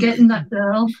girl, I'm getting that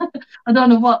girl. I don't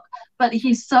know what, but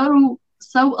he's so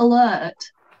alert.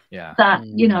 That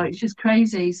it's just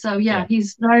crazy. So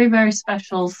he's very, very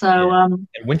special. So and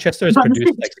Winchester has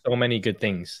produced like so many good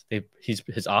things.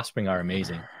 His offspring are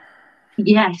amazing.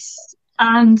 Yes,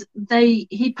 and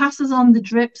he passes on the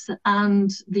drips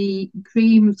and the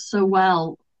cream so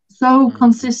well, so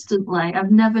consistently.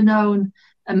 I've never known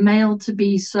a male to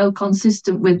be so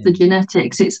consistent with the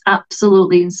genetics. It's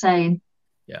absolutely insane.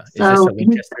 Yeah, is this a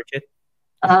Winchester kid?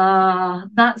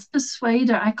 That's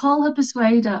Persuader. I call her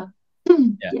Persuader.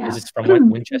 Is this from what,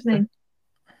 Winchester?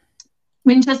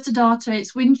 Winchester daughter.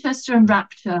 It's Winchester and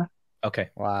Rapture. Okay.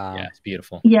 Wow. Yeah, it's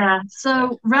beautiful. Yeah.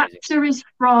 So Rapture is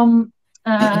from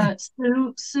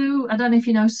Sue. I don't know if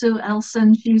you know Sue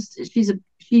Elson. She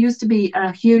used to be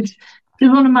a huge. She's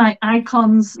one of my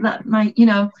icons, that my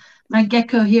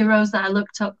gecko heroes that I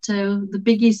looked up to.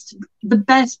 The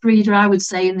best breeder, I would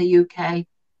say, in the UK.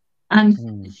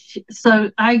 And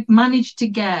so I managed to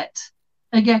get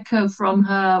a gecko from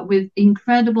her with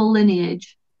incredible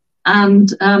lineage, and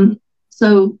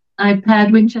so I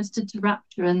paired Winchester to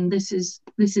Rapture, and this is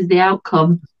the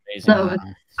outcome. Amazing. So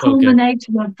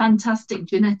culmination of fantastic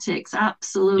genetics,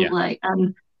 absolutely.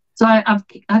 And so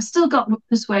I've still got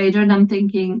Persuader, and I'm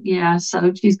thinking,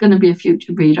 so she's going to be a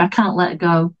future breeder. I can't let her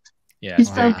go. Yeah,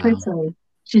 she's so pretty.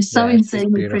 She's so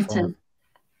insanely pretty.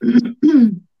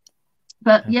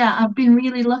 But I've been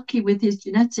really lucky with his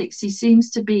genetics. He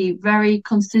seems to be very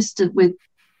consistent with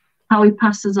how he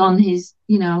passes on his,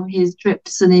 his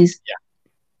drips and his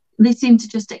they seem to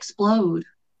just explode.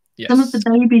 Yes. Some of the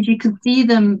babies, you can see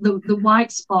them, the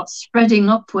white spots spreading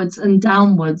upwards and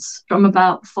downwards from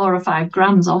about 4 or 5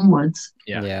 grams onwards.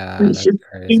 Yeah, which is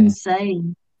crazy.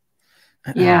 Insane.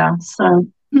 Yeah, so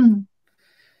really,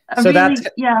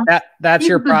 that's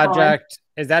your project.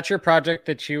 Boy. Is that your project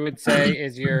that you would say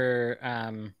is your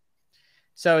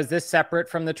so is this separate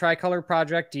from the tricolor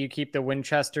project? Do you keep the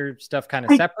Winchester stuff kind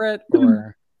of separate,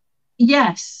 or?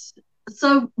 Yes.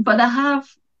 So, but I have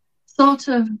sort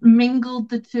of mingled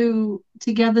the two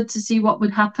together to see what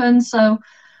would happen. So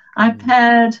I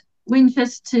paired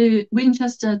Winchester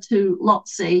to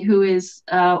Lotsie, who is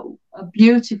a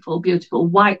beautiful, beautiful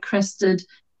white crested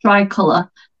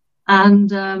tricolor.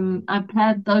 And I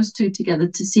paired those two together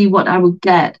to see what I would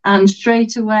get. And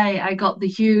straight away, I got the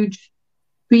huge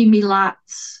creamy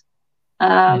lats.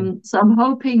 So I'm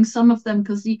hoping some of them,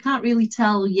 because you can't really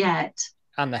tell yet.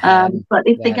 On the head. But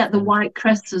if they get the white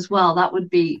crest as well, that would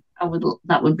be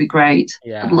great.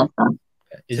 Yeah. I'd love that.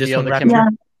 Is this one Rapture? Yeah.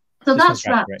 So that's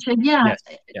Rapture. Yeah.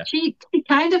 Yes. She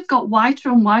kind of got whiter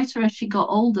and whiter as she got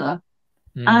older.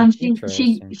 And she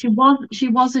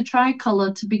was a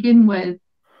tricolor to begin with.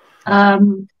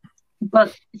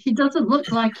 But she doesn't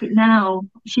look like it now.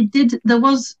 There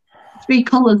was 3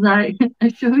 colors I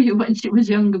show you when she was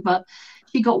younger, but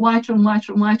she got whiter and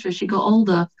whiter and whiter as she got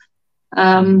older.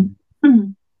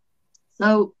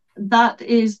 So that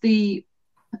is those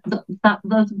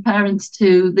are parents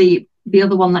to the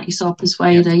other one that you saw,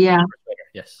 Persuader.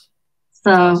 Yes.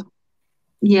 So awesome.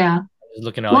 Yeah.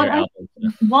 Looking at all your albums.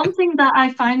 One thing that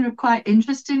I find quite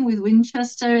interesting with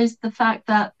Winchester is the fact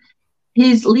that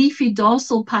his leafy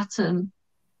dorsal pattern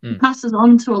passes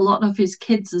on to a lot of his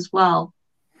kids as well.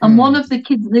 And one of the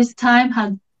kids this time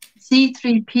had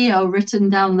C3PO written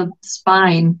down the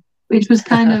spine, which was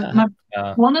kind of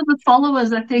one of the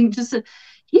followers, I think, just said,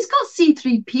 he's got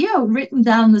C3PO written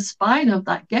down the spine of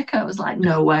that gecko. I was like,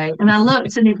 no way. And I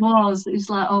looked and it was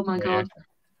like, oh my God.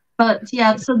 But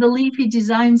yeah, so the leafy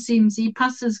design seems he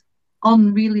passes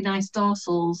on really nice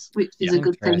dorsals, which is a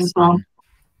good thing as well.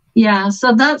 Yeah,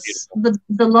 so that's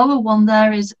the lower one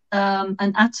there is an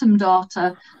Atom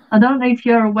daughter. I don't know if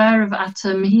you're aware of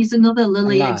Atom. He's another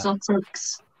Lily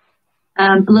Exotics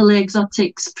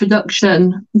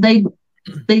production. They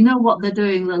know what they're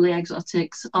doing, Lily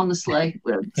Exotics, honestly.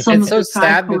 It's so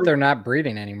sad that they're not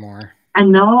breeding anymore. I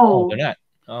know. Oh, they're not.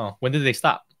 Oh, when did they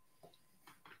stop?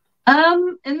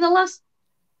 In the last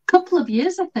couple of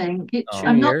years, I think.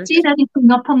 I've not seen anything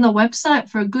up on the website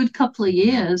for a good couple of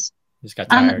years. Just got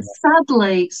tired. And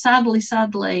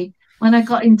sadly, when I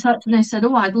got in touch and they said,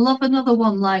 oh, I'd love another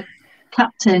one like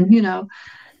Captain, and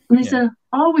they said,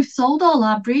 oh, we've sold all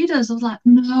our breeders. I was like,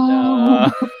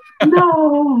 no.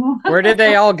 Where did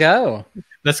they all go?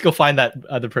 Let's go find that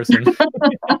other person.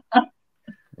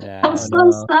 I'm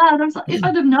so sad. I was like, if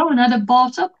I'd have known, I'd have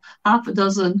bought up half a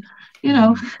dozen,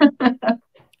 Yeah.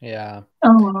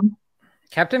 Oh,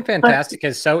 Captain Fantastic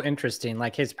is so interesting.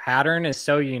 Like his pattern is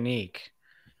so unique.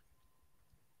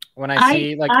 When I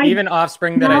see even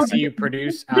offspring that I see you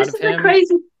produce out of him,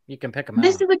 you can pick them out.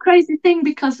 This is a crazy thing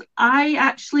because I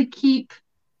actually keep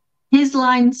his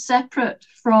line separate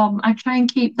I try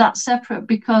and keep that separate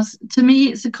because to me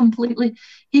it's a completely,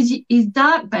 he's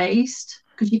dark based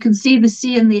because you can see the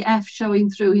C and the F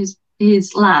showing through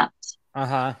his laps.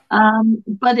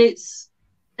 But it's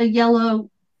a yellow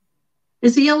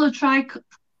tricolor.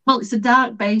 Well, it's a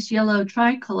dark base yellow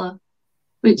tricolor,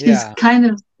 which is kind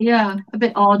of a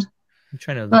bit odd. I'm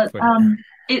trying to look for it.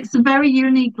 It's a very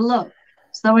unique look.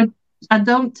 So I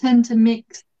don't tend to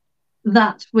mix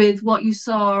that with what you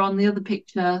saw on the other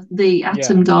picture, the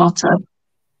Atom daughter,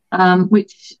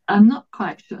 which I'm not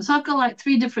quite sure. So I've got like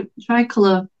 3 different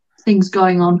tricolor things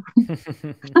going on.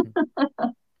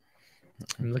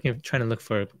 I'm trying to look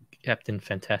for Captain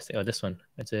Fantastic. Oh, this one.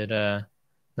 Is it?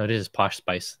 No, this is Posh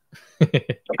Spice. Sorry,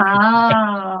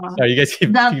 you guys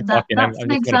keep talking. That's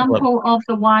an example of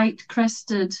the white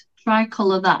crested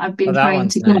tricolor that I've been trying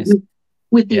to get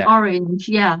with the orange.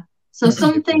 Yeah. So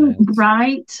something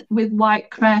bright with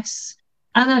white crests.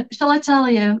 And shall I tell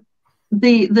you,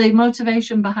 the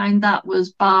motivation behind that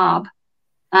was Barb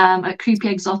at Creepy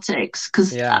Exotics,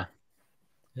 because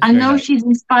I know she's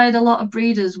inspired a lot of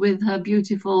breeders with her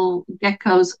beautiful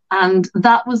geckos, and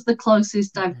that was the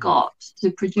closest I've got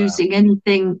to producing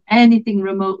anything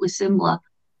remotely similar.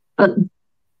 But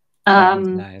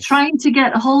trying to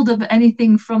get a hold of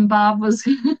anything from Barb was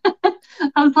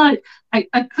I was like,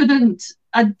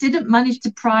 I didn't manage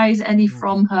to prize any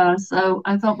from her, so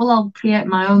I thought, well, I'll create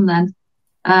my own then.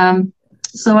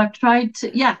 So I tried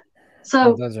to,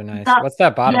 so those are nice. What's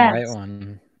that bottom right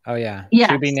one? Oh yeah,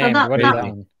 to be named. What is that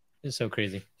one? It's so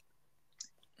crazy.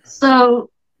 So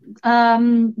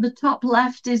the top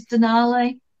left is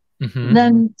Denali.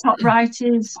 Then top right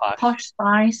is Posh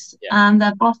Spice, and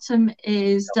the bottom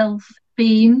is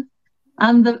Delphine,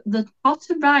 and the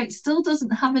bottom right still doesn't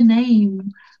have a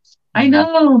name. I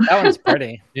know. That one's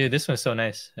pretty. Dude, this one's so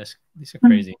nice. These are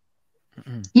crazy.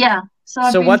 Yeah.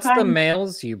 So what's the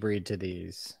males you breed to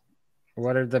these?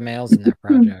 What are the males in that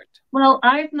project? Well,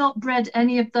 I've not bred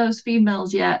any of those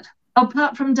females yet,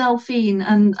 apart from Delphine,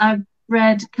 and I've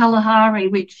bred Kalahari,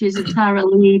 which is a Tara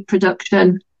Lee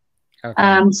production.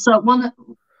 Okay. So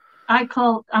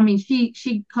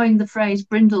she coined the phrase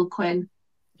brindle quin.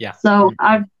 Yeah. So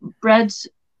I've bred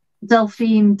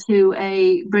Delphine to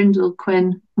a brindle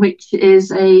quin, which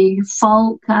is a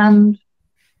Falk and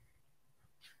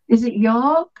is it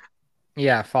York?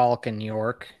 Yeah, Falk and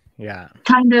York. Yeah.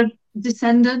 Kind of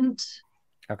descendant.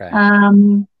 Okay.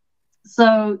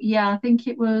 So yeah, I think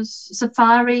it was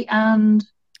Safari and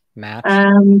Match.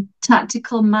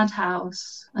 Tactical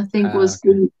Madhouse, I think was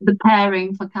the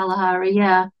pairing for Kalahari.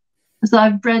 Yeah. So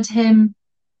I've bred him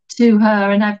to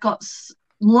her, and I've got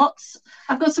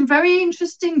some very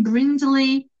interesting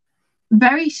brindley,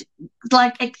 very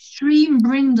like extreme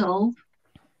brindle.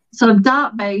 So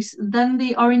dark base, then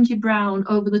the orangey brown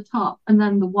over the top, and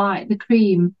then the white, the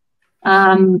cream.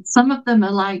 Some of them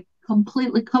are like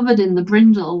completely covered in the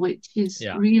brindle, which is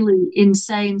really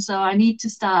insane. So I need to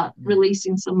start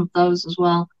releasing some of those as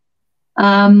well.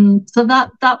 So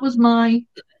that was my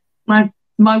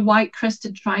white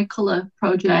crested tricolor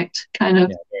project, kind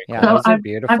of. Yeah, so those are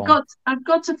beautiful. I've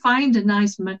got to find a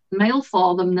nice male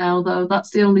for them now, though. That's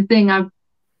the only thing. I've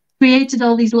created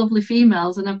all these lovely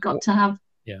females, and I've got to have.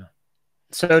 Yeah.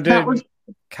 So did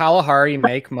Kalahari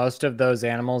make most of those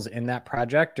animals in that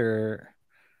project, or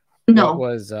no?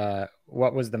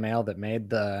 What was the male that made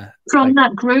the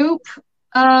that group?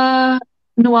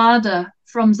 Nuada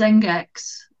from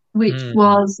Zengex, which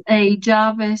was a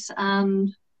Jarvis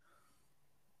and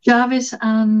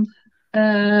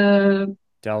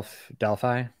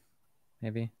Delphi,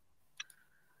 maybe.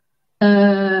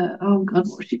 Oh God,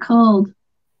 what's she called?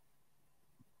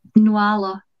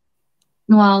 Nuala.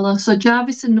 So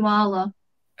Jarvis and Nuala.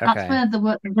 Okay. That's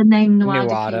where the name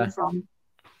Nuada came from.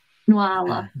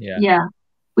 Nuala. Yeah.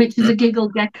 Which is a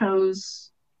Giggle Geckos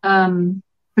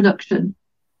production.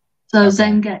 So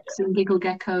Zengex and Giggle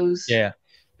Geckos. Yeah.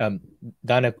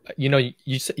 Donna, you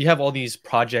have all these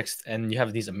projects and you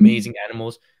have these amazing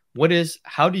animals.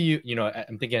 How do you,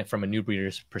 I'm thinking from a new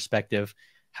breeder's perspective,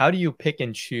 how do you pick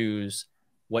and choose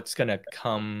what's going to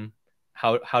come,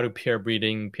 how to pair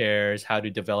breeding pairs, how to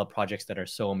develop projects that are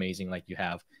so amazing like you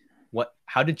have?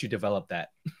 How did you develop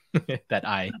that, that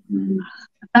eye?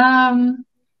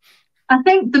 I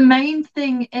think the main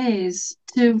thing is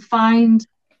to find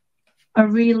a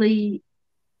really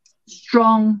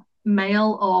strong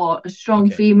male or a strong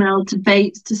female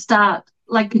to start,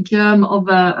 like a germ of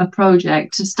a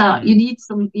project to start. You need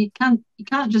you can't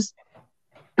just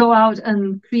go out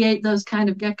and create those kind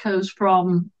of geckos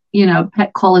from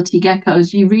pet quality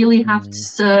geckos. You really have to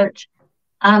search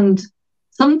and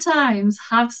sometimes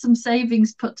have some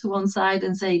savings put to one side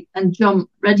and jump,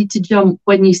 ready to jump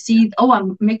when you see,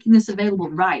 I'm making this available,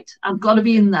 right, I've got to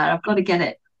be in there, I've got to get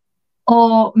it.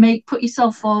 Or put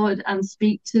yourself forward and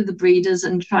speak to the breeders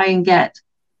and try and get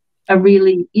a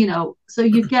really, so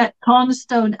you get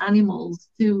cornerstone animals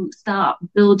to start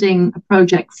building a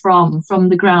project from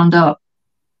the ground up.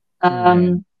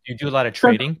 You do a lot of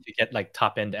trading to get like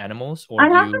top end animals, or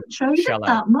I haven't traded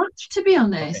that much, to be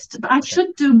honest. But I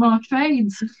should do more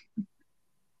trades.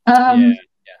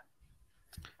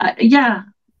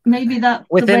 Maybe that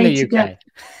within the UK.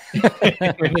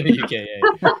 Within the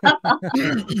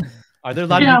UK, Are there a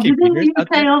lot of UK breeders out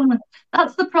there?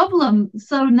 That's the problem.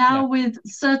 So now with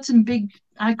certain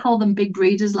I call them big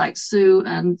breeders like Sue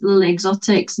and Lily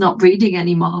Exotics not breeding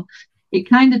anymore, it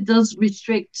kind of does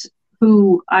restrict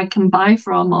who I can buy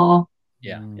from or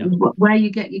where you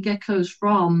get your geckos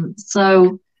from.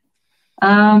 So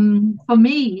for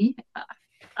me,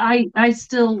 I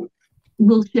still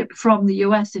will ship from the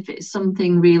US if it's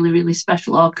something really, really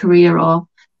special, or Korea, or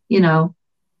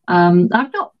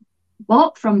I've not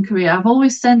bought from Korea. I've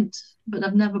always sent, but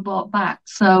I've never bought back.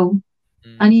 So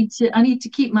I need to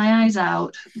keep my eyes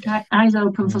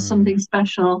open for something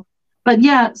special. But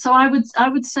yeah, so I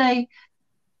would say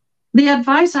the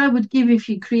advice I would give if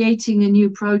you're creating a new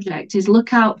project is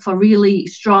look out for really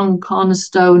strong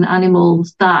cornerstone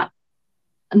animals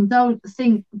and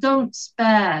don't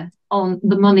spare on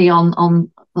the money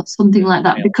on something like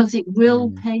that, because it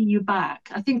will pay you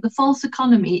back. I think the false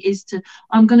economy is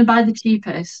I'm going to buy the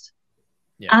cheapest.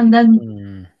 And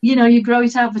then, you know, you grow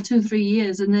it out for 2-3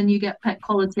 years and then you get pet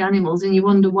quality animals and you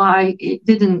wonder why it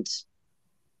didn't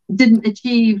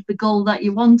achieve the goal that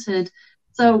you wanted.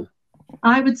 So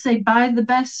I would say buy the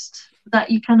best that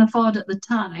you can afford at the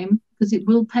time, because it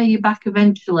will pay you back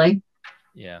eventually.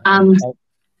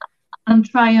 And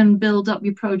try and build up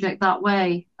your project that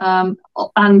way.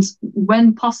 And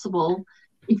when possible,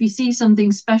 if you see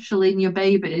something special in your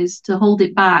babies, to hold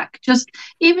it back, just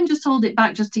hold it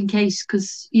back just in case,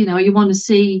 because, you know, you want to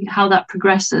see how that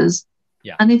progresses.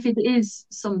 And if it is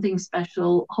something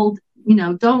special,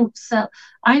 don't sell.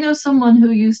 I know someone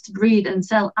who used to breed and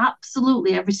sell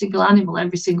absolutely every single animal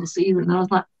every single season. And I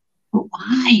was like, but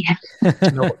why?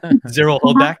 Zero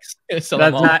holdbacks.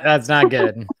 That's not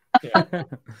good.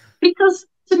 Because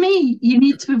to me, you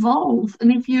need to evolve.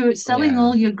 And if you're selling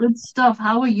all your good stuff,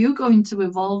 how are you going to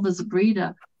evolve as a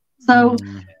breeder? So,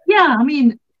 I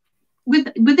mean,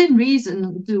 within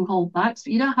reason, do holdbacks,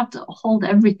 but you don't have to hold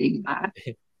everything back.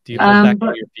 Do you hold back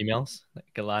all your females?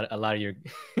 Like a lot of your.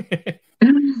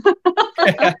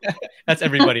 That's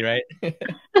everybody, right?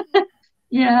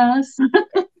 Yes.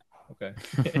 Okay.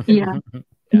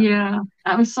 Yeah.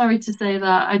 I'm sorry to say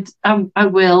that. I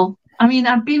will. I mean,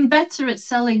 I've been better at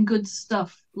selling good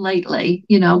stuff lately,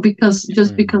 you know, because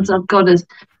I've got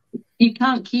you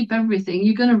can't keep everything.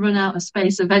 You're going to run out of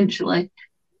space eventually.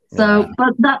 So,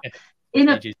 but that in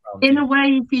a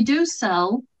way, if you do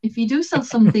sell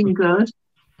something good,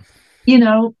 you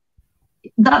know,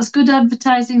 that's good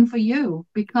advertising for you,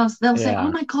 because they'll say,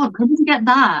 oh my God, where did you get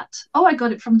that? Oh, I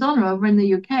got it from Donna over in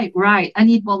the UK. Right, I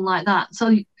need one like that.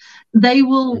 So they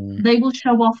will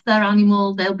show off their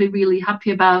animal. They'll be really happy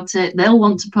about it. They'll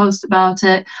want to post about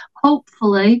it.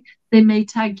 Hopefully they may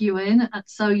tag you in,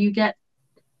 so you get,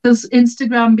 because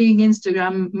Instagram being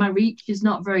Instagram, my reach is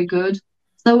not very good.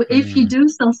 So if you do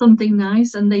sell something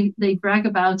nice and they brag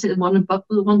about it and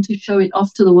want to show it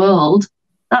off to the world,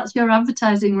 that's your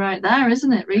advertising right there,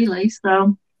 isn't it, really?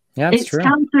 So it's true.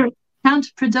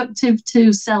 Counterproductive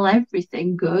to sell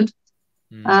everything good.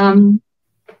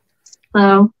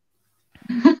 So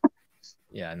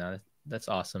yeah, no, that's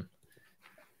awesome.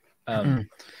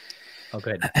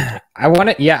 Okay. I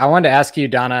wanted to ask you,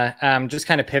 Donna, just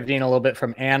kind of pivoting a little bit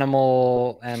from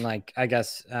animal and, like, I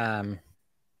guess kind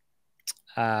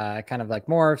of like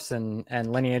morphs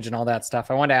and lineage and all that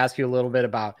stuff. I wanted to ask you a little bit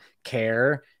about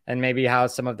care and maybe how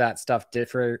some of that stuff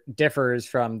differs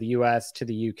from the US to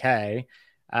the UK.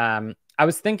 I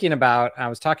was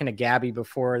talking to Gabby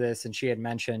before this, and she had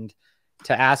mentioned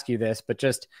to ask you this, but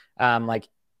just like,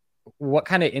 what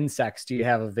kind of insects do you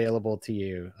have available to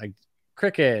you? Like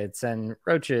crickets and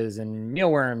roaches and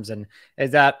mealworms, and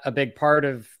is that a big part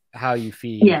of how you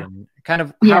feed? And kind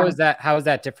of how is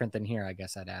that different than here, I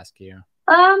guess I'd ask you.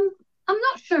 I'm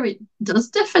not sure it does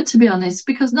differ, to be honest,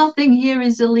 because nothing here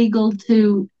is illegal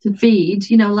to feed.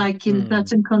 You know, like in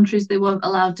certain countries, they won't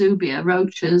allow dubia,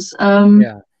 roaches.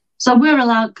 So we're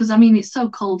allowed, because I mean, it's so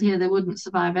cold here, they wouldn't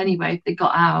survive anyway if they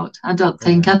got out. I don't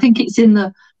think. I think it's in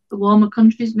the warmer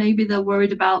countries, maybe they're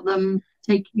worried about them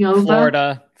taking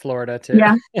over. Florida too.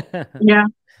 Yeah.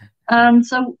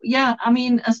 So yeah, I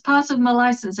mean, as part of my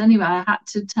license anyway, I had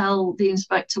to tell the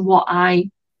inspector what I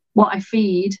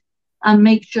feed, and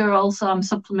make sure also I'm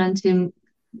supplementing,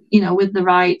 you know, with the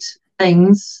right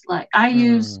things. Like I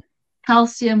use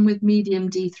calcium with medium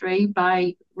D3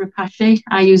 by Repashy.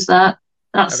 I use that.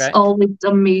 That's always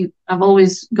done me. I've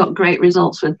always got great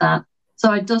results with that.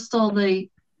 So I dust all the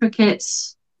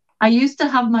crickets. I used to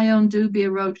have my own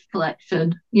dubia roach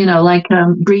collection, you know, like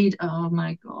breed. Oh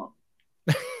my God.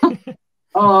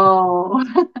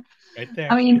 Right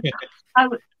there. I mean,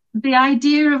 the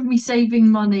idea of me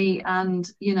saving money and,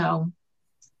 you know,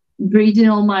 breeding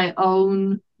all my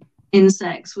own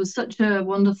insects was such a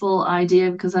wonderful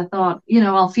idea, because I thought, you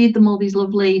know, I'll feed them all these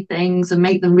lovely things and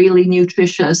make them really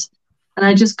nutritious. And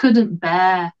I just couldn't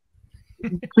bear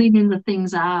cleaning the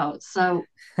things out. So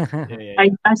I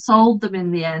sold them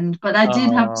in the end, but I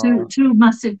did have two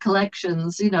massive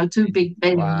collections, you know, 2 big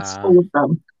bins full of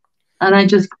them. And I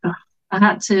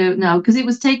had to, because it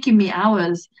was taking me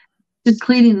hours just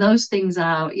cleaning those things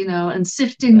out, you know, and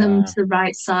sifting them to the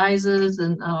right sizes.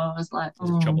 And I was like,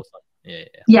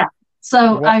 yeah.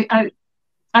 So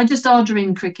I just order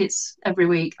in crickets every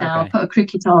week now. I put a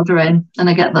cricket order in and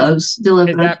I get those delivered.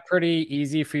 Is that pretty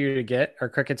easy for you to get? Are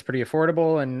crickets pretty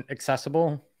affordable and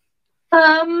accessible?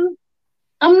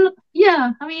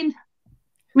 Yeah, I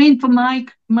mean, for my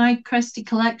Crestie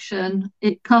collection,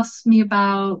 it costs me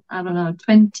about, I don't know,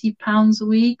 £20 a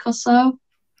week or so.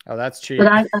 Oh, that's cheap.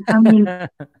 But I mean,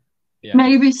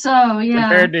 maybe so, yeah.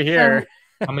 Compared to here.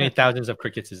 How many thousands of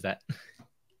crickets is that?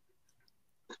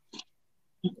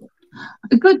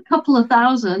 a good couple of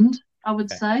thousand, I would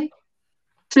say.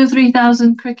 2,000 or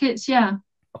 3,000 crickets, yeah.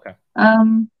 Okay.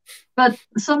 But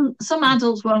some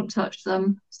adults won't touch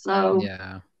them, so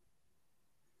yeah.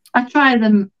 I try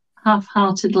them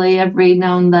half-heartedly every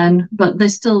now and then, but they're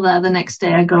still there the next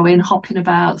day. I go in hopping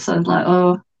about, so like,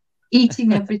 oh,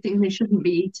 eating everything they shouldn't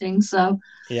be eating. So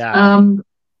yeah,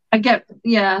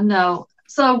 no.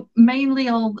 So mainly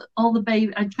all the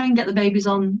baby, I try and get the babies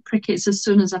on crickets as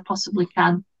soon as I possibly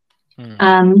can,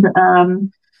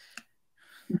 and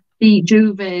the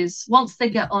juvies, once they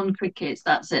get on crickets,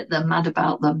 that's it. They're mad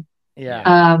about them.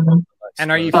 Yeah. And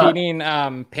are you feeding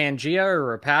Pangea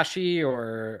or Repashy,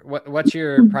 or what's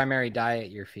your primary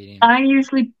diet you're feeding? I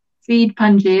usually feed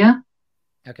Pangea.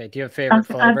 Okay. Do you have a favorite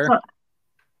flavor?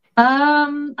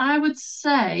 I would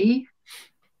say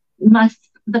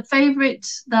the favorite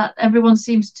that everyone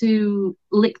seems to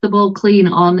lick the bowl clean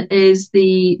on is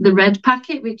the red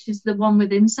packet, which is the one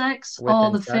with insects,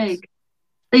 or the fig.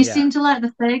 They seem to like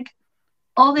the fig.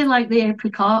 Or they like the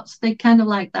apricots. They kind of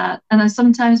like that. And I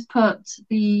sometimes put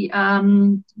the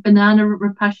banana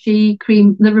Repashy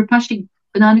cream, the Repashy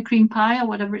banana cream pie or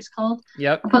whatever it's called.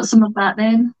 Yep. I put some of that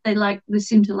in. They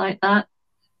seem to like that.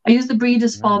 I use the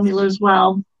breeder's formula as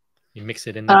well. You mix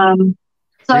it in there. So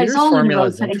breeder's it's all formula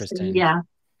is interesting. Yeah.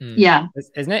 Yeah.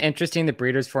 Isn't it interesting? The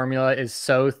breeder's formula is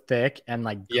so thick and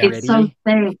like gritty. It's so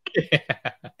thick.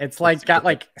 It's like got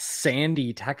like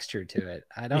sandy texture to it.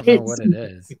 I don't know what it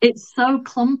is. It's so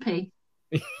clumpy.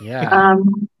 Yeah.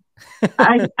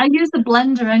 I use the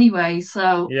blender anyway,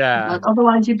 so yeah.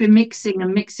 Otherwise you'd be mixing,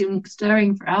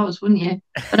 stirring for hours, wouldn't you?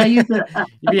 But I use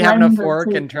you'd be having a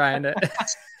fork and trying to.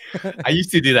 I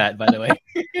used to do that, by the way.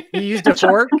 You used a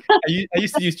fork? I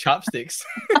used to use chopsticks.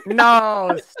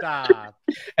 No, stop.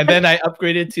 And then I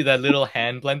upgraded to that little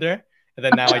hand blender. And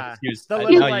then now I just use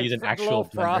use an actual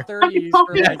frother you use for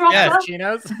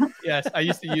cappuccinos. Yes, I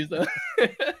used to use them.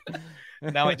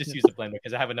 Now I just use a blender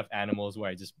because I have enough animals where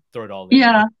I just throw it all in.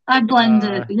 Yeah, I blend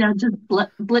it. Yeah, just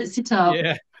blitz it up.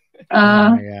 Yeah.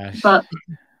 Oh my gosh.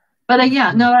 But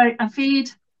yeah, no, I feed.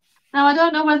 Now I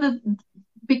don't know whether,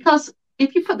 because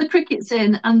if you put the crickets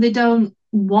in and they don't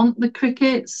want the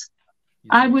crickets,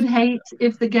 I would hate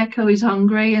if the gecko is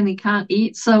hungry and he can't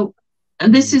eat. So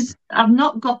this is, I've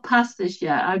not got past this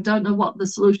yet. I don't know what the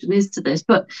solution is to this,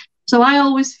 but so I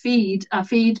feed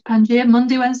Pangea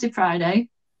Monday, Wednesday, Friday,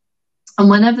 and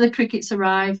whenever the crickets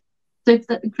arrive. So if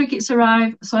the crickets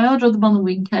arrive, so I order them on the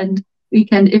weekend.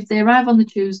 If they arrive on the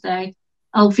Tuesday,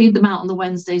 I'll feed them out on the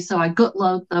Wednesday. So I gut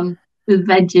load them with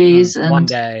veggies and one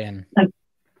day and.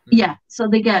 Yeah, so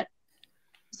they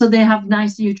have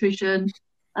nice nutrition,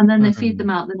 and then they feed them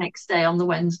out the next day on the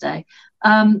Wednesday.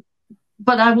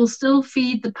 But I will still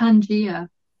feed the Pangea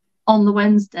on the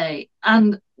Wednesday,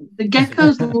 and the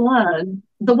geckos learn.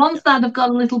 The ones that have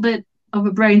got a little bit of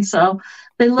a brain cell,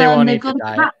 they've got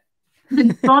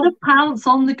to pounce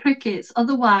on the crickets.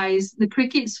 Otherwise, the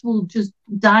crickets will just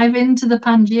dive into the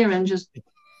Pangea and just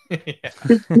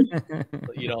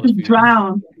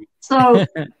drown. So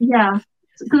yeah.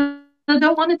 I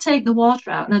don't want to take the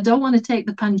water out and I don't want to take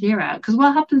the Pangea out, because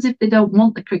what happens if they don't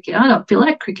want the cricket? I don't feel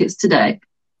like crickets today.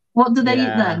 What do they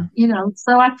eat then?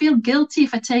 So I feel guilty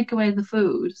if I take away the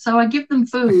food. So I give them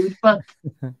food, but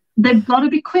they've got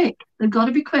to be quick.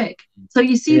 So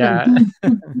you see them,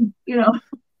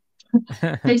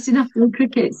 chasing after the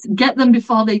crickets. Get them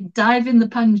before they dive in the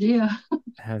Pangea.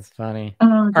 That's funny.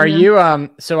 Are you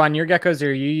so on your geckos,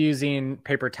 are you using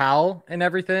paper towel and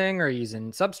everything, or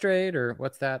using substrate, or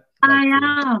what's that like? I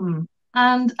am,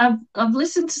 and I've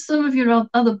listened to some of your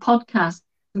other podcasts,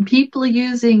 and people are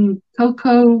using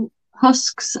cocoa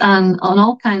husks and on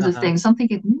all kinds of things. I'm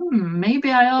thinking,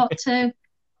 maybe I ought to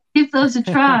give those a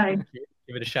try.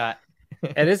 Give it a shot.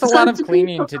 It is a lot of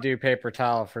cleaning to do paper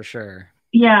towel for sure.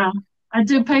 Yeah, I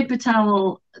do paper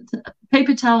towels,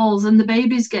 and the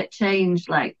babies get changed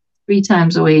like 3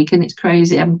 times a week, and it's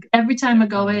crazy. Every time I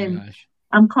go in,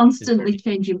 I'm constantly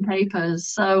changing papers.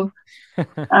 So,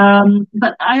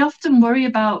 but I often worry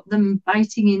about them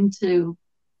biting into,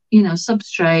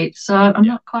 substrate. So I'm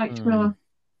not quite sure.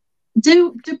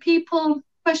 Do people,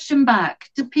 question back,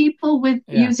 do people with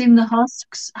using the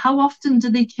husks, how often do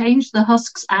they change the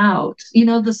husks out?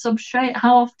 The substrate,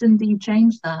 how often do you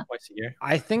change that? Twice a year.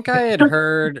 I think I had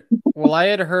heard,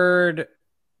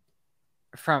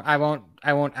 from, I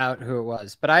won't out who it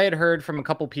was, but I had heard from a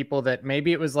couple people that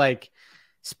maybe it was like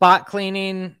spot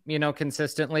cleaning,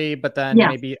 consistently, but then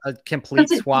maybe a complete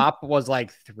swap was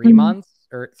like 3 months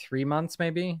or 3 months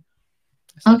maybe.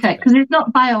 Okay, because it's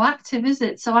not bioactive, is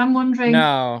it? So I'm wondering.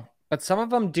 No, but some of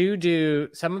them do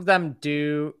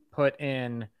put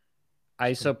in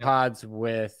isopods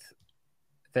with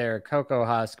their cocoa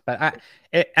husk. But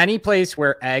any place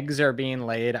where eggs are being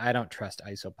laid, I don't trust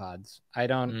isopods. I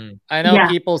don't. I know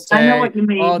people say, I know what you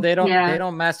mean. "Oh, they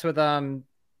don't mess with them."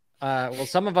 Well,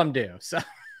 some of them do. So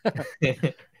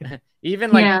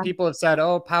even like people have said,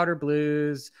 "Oh, powder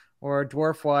blues or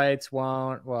dwarf whites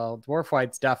won't." Well, dwarf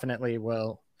whites definitely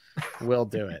will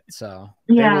do it. So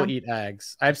they will eat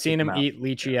eggs. I've seen them eat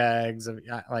lychee eggs.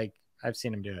 Like I've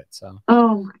seen them do it. So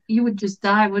you would just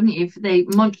die, wouldn't you, if they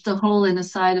munched a hole in the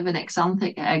side of an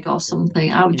axanthic egg or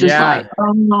something? I would just I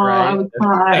would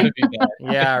cry.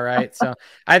 Yeah, right. So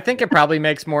I think it probably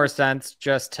makes more sense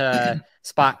just to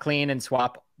spot clean and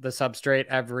swap the substrate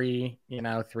every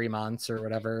 3 months or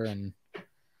whatever. And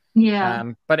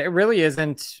but it really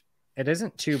isn't. It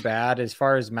isn't too bad as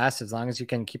far as mess, as long as you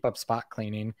can keep up spot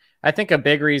cleaning. I think a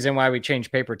big reason why we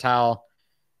changed paper towel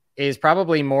is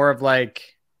probably more of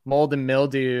like mold and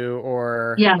mildew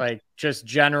or like just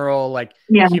general like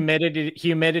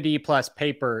humidity plus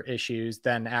paper issues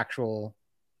than actual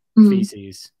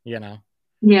feces,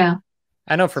 Yeah.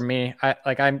 I know for me,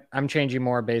 I'm changing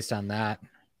more based on that.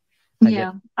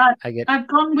 I've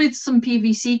gone with some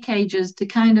PVC cages to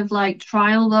kind of like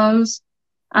trial those.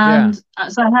 And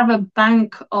so I have a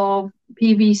bank of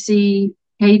PVC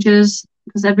cages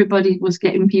because everybody was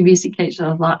getting PVC cages. I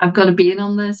was like, I've got to be in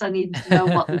on this. I need to know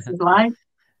what this is like.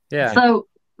 So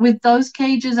with those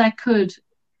cages, I could,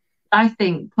 I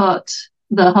think, put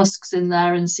the husks in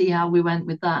there and see how we went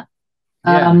with that.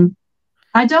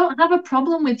 I don't have a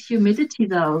problem with humidity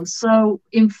though. So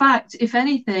in fact, if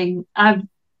anything, I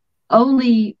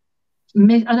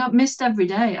don't missed every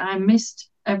day. I missed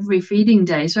every feeding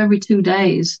day, so every 2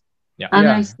 days.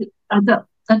 I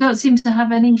don't seem to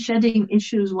have any shedding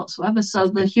issues whatsoever. So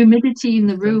the humidity in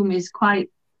the room is quite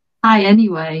high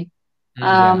anyway.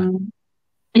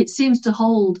 It seems to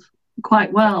hold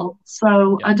quite well.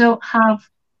 So I don't have.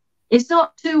 It's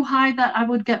not too high that I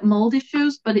would get mold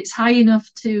issues, but it's high enough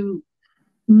to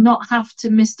not have to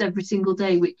mist every single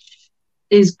day, which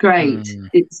is great.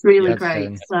 It's really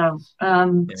great. So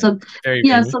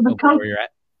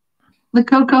the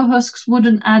cocoa husks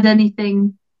wouldn't add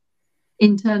anything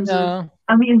in terms of,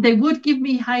 I mean, they would give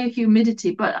me higher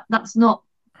humidity, but that's not,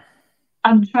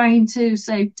 I'm trying to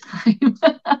save time.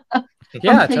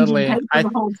 Totally.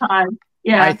 The whole time.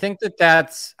 I think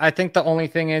I think the only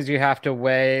thing is you have to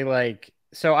weigh, like,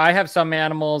 so I have some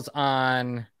animals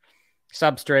on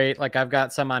substrate, like I've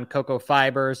got some on cocoa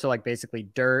fiber, so like basically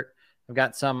dirt. I've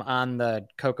got some on the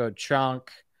cocoa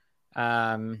chunk.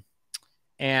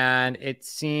 And it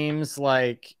seems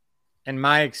like, in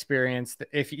my experience,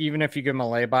 even if you give them a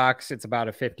lay box, it's about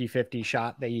a 50-50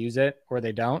 shot they use it or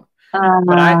they don't.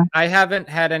 But I haven't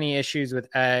had any issues with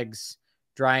eggs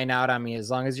drying out on me as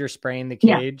long as you're spraying the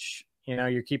cage.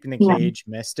 You're keeping the cage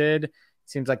misted. It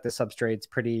seems like the substrate's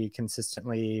pretty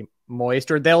consistently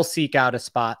moist, or they'll seek out a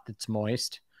spot that's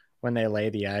moist when they lay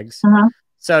the eggs.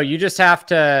 So you just have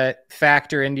to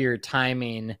factor into your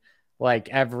timing, like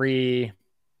every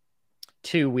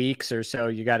 2 weeks or so,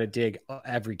 you got to dig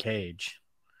every cage.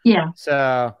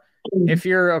 So if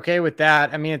you're okay with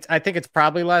that, I mean, I think it's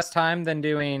probably less time than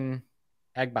doing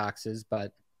egg boxes,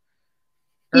 but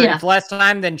it's less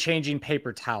time than changing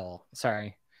paper towel.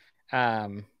 Sorry.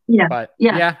 But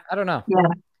I don't know.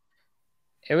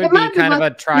 It would be kind of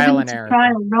a trial and error.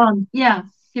 Trial run.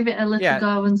 Give it a little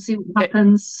go and see what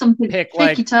happens. Pick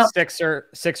like it up. 6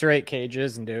 or 8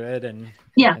 cages and do it and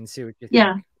see what you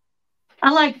think.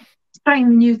 I like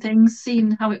trying new things,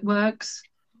 seeing how it works.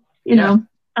 You know,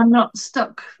 I'm not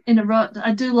stuck in a rut.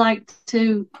 I do like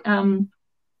to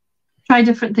try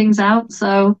different things out.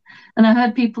 So, and I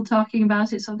heard people talking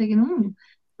about it, so I'm thinking,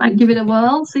 might give it a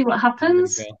whirl, see what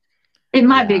happens. It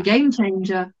might be a game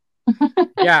changer.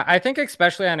 I think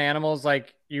especially on animals,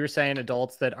 like you were saying,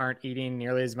 adults that aren't eating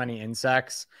nearly as many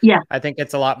insects. I think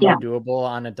it's a lot more doable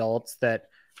on adults that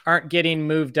aren't getting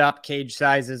moved up cage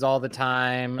sizes all the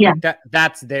time. Like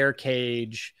that's their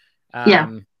cage.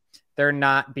 They're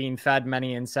not being fed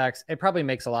many insects. It probably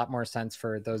makes a lot more sense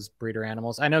for those breeder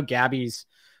animals. I know Gabby's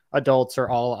adults are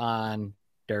all on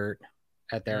dirt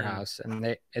at their house,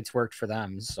 and it's worked for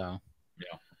them. So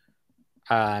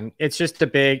it's just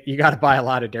you got to buy a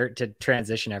lot of dirt to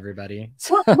transition everybody.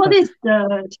 What is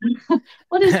dirt?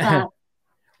 What is that?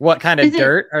 What kind of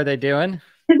dirt are they doing?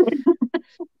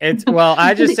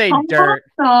 I just say dirt.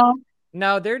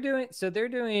 No, they're doing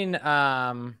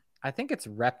I think it's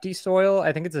Repti soil.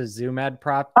 I think it's a Zoomed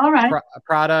product.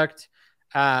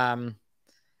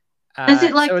 Is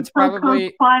it like so it's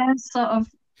probably fire sort of?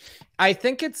 I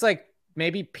think it's like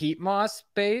maybe peat moss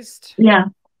based. Yeah.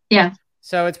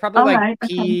 So it's probably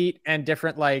peat and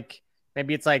different like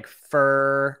maybe it's like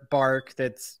fur bark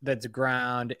that's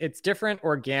ground. It's different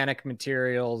organic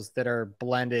materials that are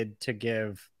blended to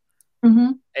give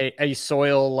a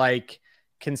soil like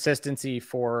consistency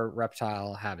for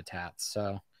reptile habitats.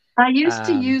 So I used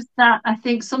to use that, I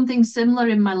think something similar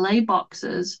in my lay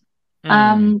boxes.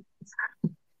 And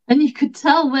you could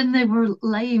tell when they were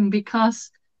laying because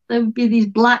there would be these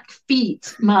black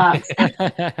feet marks.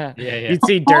 You'd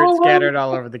see dirt scattered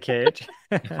all over the cage.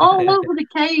 All over the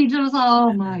cage. I was like,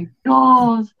 oh my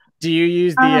God. Do you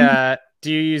use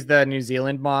the New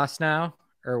Zealand moss now?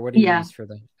 Or what do you use for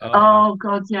the Oh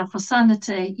God, yeah, for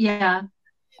sanity. Yeah.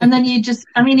 And then you just,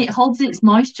 I mean, it holds its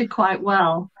moisture quite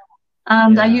well.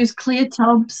 And I use clear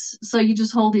tubs, so you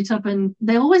just hold it up, and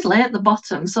they always lay at the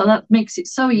bottom, so that makes it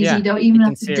so easy. You don't even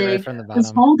have to dig. Right,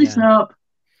 just hold it up,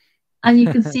 and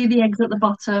you can see the eggs at the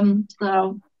bottom.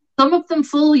 So some of them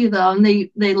fool you though, and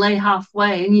they lay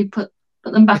halfway, and you put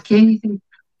them back in. You think,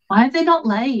 why have they not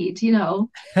laid? You know,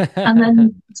 and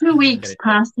then 2 weeks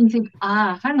pass, and you think,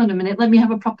 hang on a minute, let me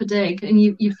have a proper dig, and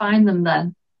you find them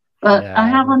then. But I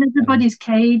have on everybody's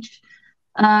cage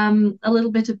a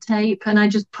little bit of tape, and I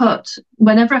just put,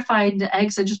 whenever I find the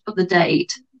eggs, I just put the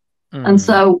date. And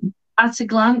so at a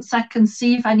glance I can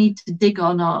see if I need to dig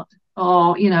or not,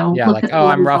 or look at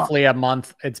I'm roughly a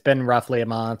month, it's been roughly a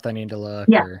month, I need to look.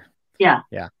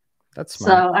 That's smart.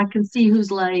 So I can see who's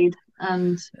laid,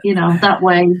 and that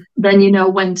way then you know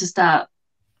when to start,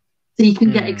 so you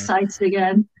can get excited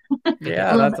again.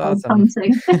 Yeah, that's awesome.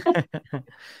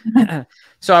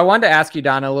 So I wanted to ask you,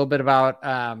 Donna, a little bit about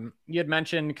you had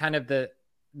mentioned kind of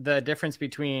the difference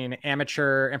between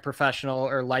amateur and professional,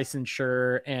 or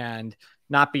licensure and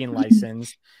not being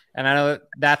licensed. And I know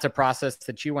that's a process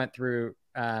that you went through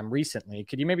recently.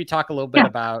 Could you maybe talk a little bit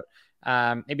about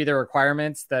maybe the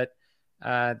requirements that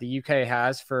the UK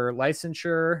has for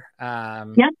licensure,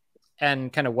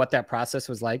 and kind of what that process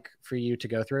was like for you to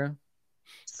go through?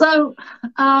 So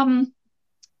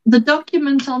the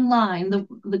document online,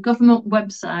 the government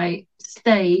website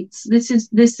states, this is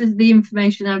the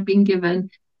information I've been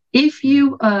given. If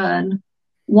you earn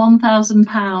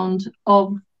 £1,000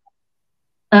 of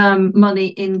money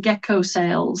in gecko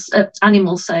sales,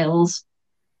 animal sales,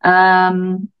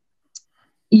 you,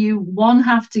 one,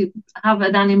 have to have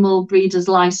an animal breeder's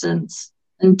license,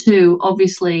 and two,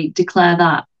 obviously declare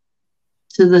that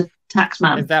to the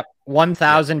taxman. Is that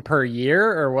 1,000 per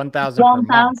year or 1,000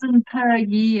 1,000 per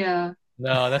year?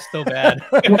 No, that's still bad.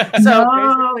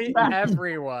 So basically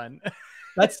everyone.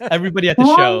 That's everybody at the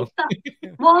show.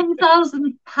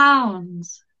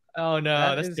 £1,000. Oh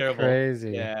no, that's terrible.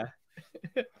 Crazy. Yeah.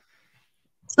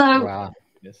 So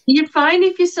you're fine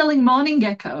if you're selling mourning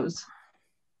geckos.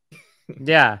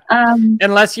 Yeah.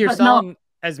 Unless you're selling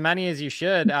as many as you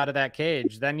should out of that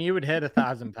cage, then you would hit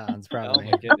 1,000 pounds probably.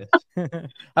 Oh my goodness.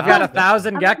 I've got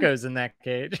 1,000 geckos in that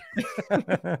cage.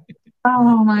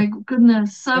 Oh my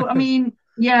goodness. So I mean,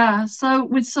 yeah. So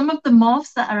with some of the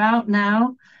morphs that are out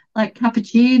now, like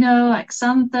cappuccino,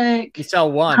 axanthic, you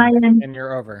sell one and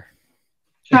you're over.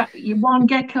 You one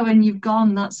gecko and you've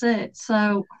gone. That's it.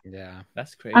 So yeah,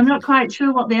 that's crazy. I'm not quite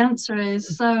sure what the answer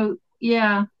is. So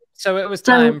yeah. So it was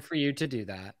time for you to do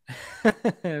that.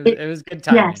 It was good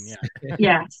timing.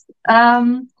 Yes.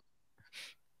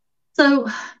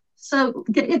 So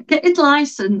getting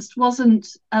licensed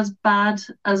wasn't as bad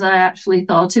as I actually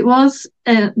thought it was.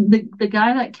 The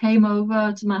guy that came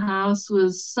over to my house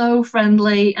was so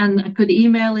friendly, and I could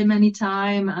email him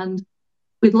anytime, and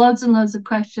with loads and loads of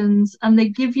questions. And they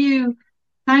give you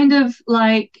kind of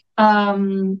like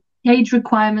cage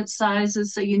requirement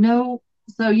sizes, so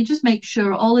so you just make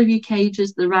sure all of your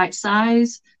cages the right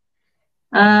size.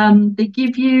 They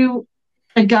give you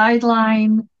a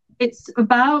guideline. It's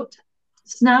about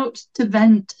snout to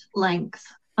vent length.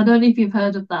 I don't know if you've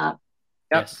heard of that.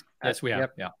 Yes, we have.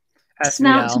 Yeah.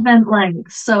 Snout to vent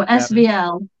length. So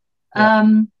SVL.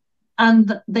 And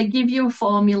they give you a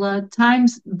formula,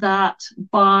 times that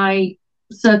by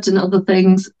certain other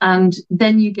things, and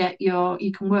then you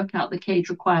can work out the cage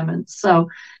requirements. So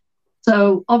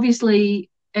obviously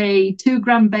a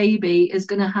 2-gram baby is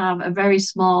going to have a very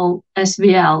small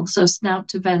SVL, so snout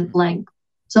to vent length.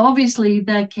 So obviously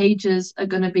their cages are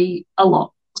going to be a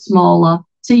lot smaller,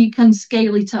 so you can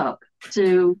scale it up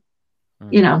to,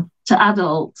 to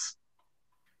adults.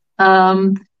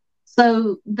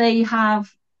 So they have,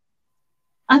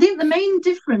 I think the main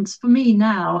difference for me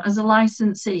now as a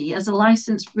licensee, as a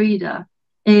licensed breeder,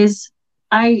 is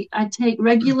I take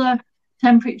regular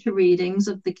temperature readings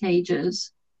of the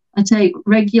cages. I take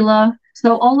regular,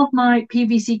 so all of my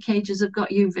PVC cages have got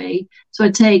UV, so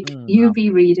I take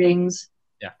UV readings,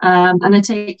 and I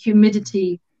take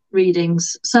humidity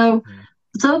readings. So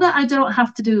so that I don't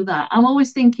have to do that. I'm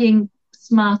always thinking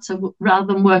smarter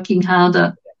rather than working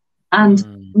harder.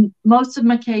 And most of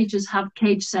my cages have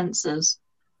cage sensors.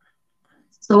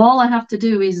 So all I have to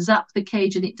do is zap the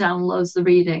cage and it downloads the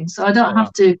reading. So I don't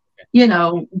have to, you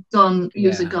know,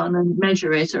 use a gun and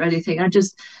measure it or anything. I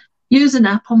just use an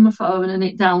app on my phone and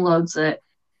it downloads it.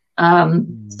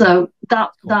 So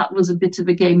that was a bit of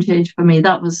a game changer for me.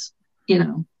 That was, you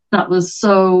know, that was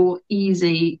so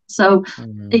easy. So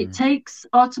it takes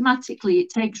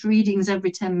readings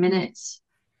every 10 minutes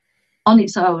on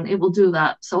its own. It will do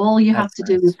that. So all you have to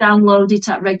do is download it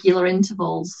at regular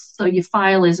intervals. So your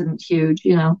file isn't huge,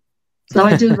 you know. So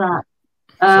I do that.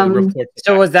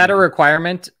 So was that a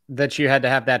requirement that you had to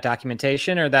have that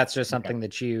documentation, or that's just something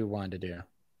that you wanted to do?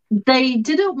 They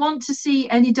didn't want to see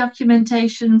any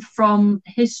documentation from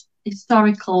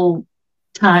historical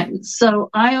times. So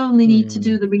I only need to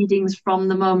do the readings from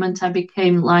the moment I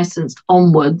became licensed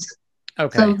onwards.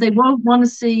 Okay. So they won't want to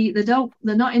see, they're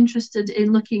not interested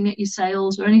in looking at your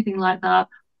sales or anything like that.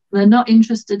 They're not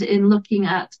interested in looking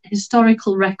at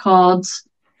historical records.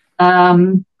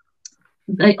 All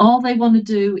they want to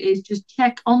do is just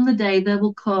check on the day. They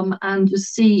will come and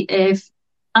just see if,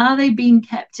 are they being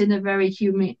kept in a very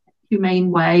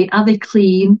humane way? Are they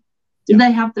clean? Do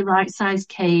they have the right size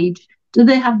cage? Do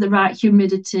they have the right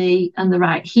humidity and the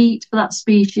right heat for that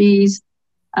species?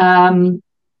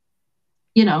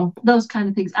 You know, those kind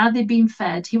of things. Are they being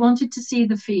fed? He wanted to see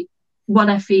what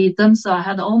I feed them. So I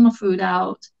had all my food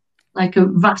out, like a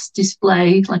vast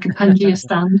display, like a Pangea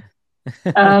stand.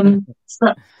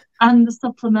 And the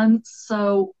supplements.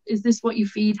 So is this what you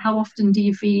feed? How often do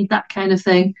you feed? That kind of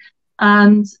thing.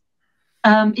 And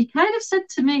he kind of said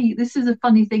to me, this is a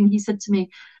funny thing. He said to me,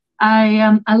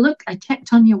 I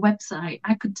checked on your website.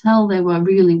 I could tell they were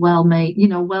really well made, you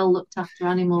know, well looked after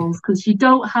animals, because you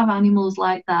don't have animals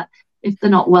like that if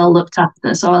they're not well looked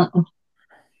after. So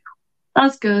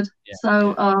that's good. Yeah.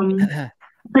 So, but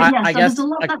yeah, I guess, there's a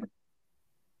lot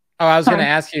I was going to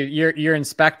ask you, your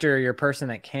inspector, your person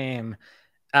that came,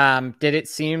 did it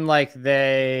seem like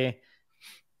they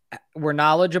were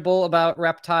knowledgeable about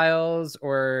reptiles,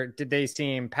 or did they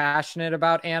seem passionate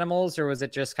about animals, or was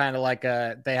it just kind of like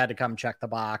they had to come check the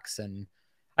box? And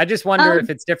I just wonder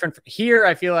if it's different here.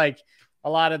 I feel like a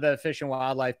lot of the fish and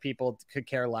wildlife people could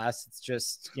care less. It's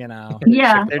just, you know,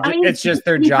 it's just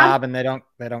their job, and they don't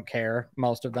care,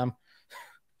 most of them.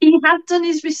 He had done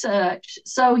his research,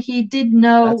 so he did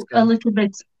know a little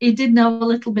bit. He did know a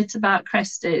little bit about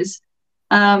Cresties.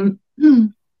 I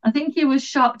think he was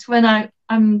shocked when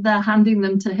I'm there handing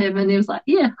them to him, and he was like,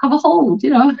 "Yeah, have a hold,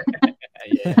 you know,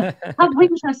 have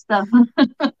Winchester."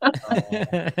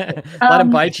 Let him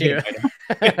bite you.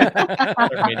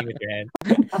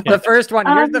 The first one.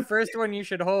 Here's the first one you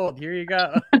should hold. Here you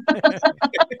go.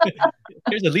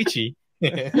 Here's a lychee.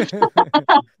 This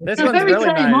one's really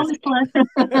nice.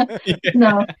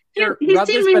 No, he rub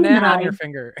this really banana nice on your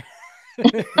finger.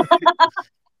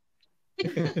 He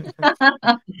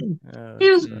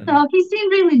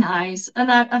seemed really nice,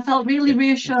 and I felt really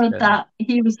reassured that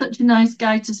he was such a nice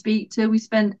guy to speak to. We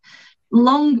spent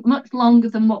much longer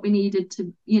than what we needed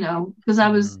to, you know, because I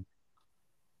was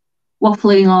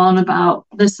waffling on about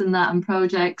this and that and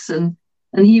projects, and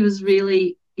he was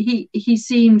really, he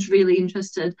seemed really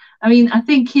interested. I mean, I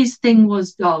think his thing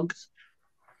was dogs.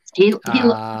 His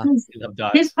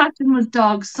passion was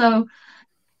dogs. So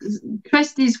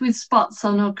Cresties with spots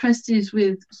on or Cresties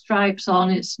with stripes on,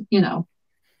 it's, you know,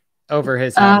 over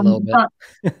his head a little bit.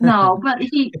 But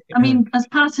he, I mean, as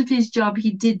part of his job, he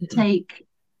did take,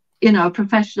 you know,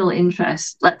 professional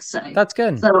interest, let's say. That's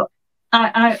good. So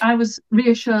I was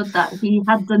reassured that he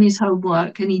had done his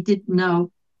homework, and he did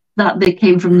know that they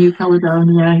came from New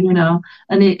Caledonia, you know,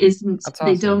 and it isn't,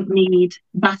 they don't need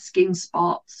basking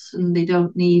spots, and they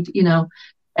don't need, you know,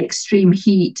 extreme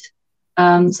heat.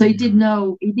 So he did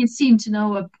know, he did seem to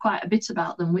know quite a bit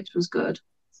about them, which was good.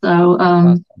 So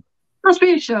that's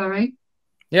reassuring.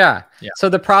 Yeah. So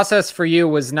the process for you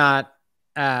was not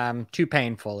too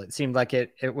painful. It seemed like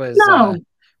it was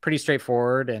pretty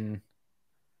straightforward. And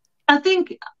I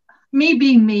think, me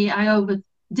being me, I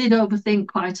did overthink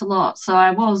quite a lot. So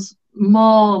I was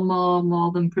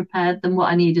more than prepared than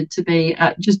what I needed to be,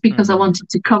 just because I wanted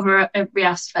to cover every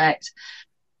aspect.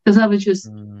 Because I was just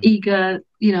eager,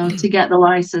 you know, to get the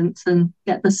license and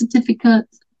get the certificate.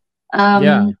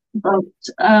 But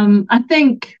I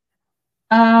think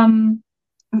I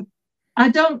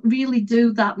don't really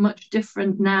do that much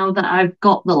different now that I've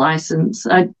got the license.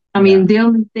 I mean, the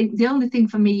only thing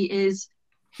for me is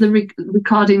the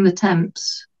recording the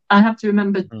temps. I have to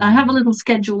remember. I have a little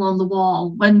schedule on the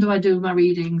wall. When do I do my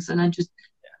readings? And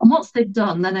And once they've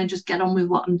done, then I just get on with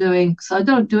what I'm doing. So I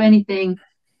don't do anything,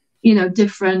 you know,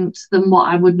 different than what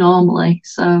I would normally.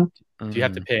 So do you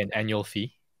have to pay an annual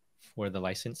fee for the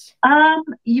license?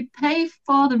 You pay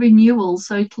for the renewal,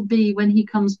 so it'll be when he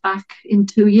comes back in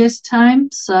 2 years' time.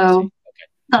 So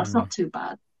that's not too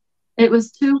bad. It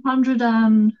was 200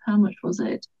 and how much was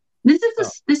it? This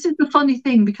is the funny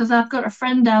thing, because I've got a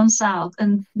friend down south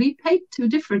and we paid 2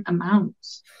 different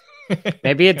amounts.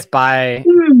 Maybe it's by.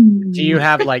 Do you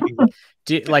have like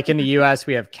in the US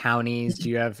we have counties? Do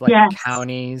you have like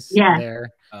counties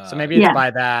there? So maybe it's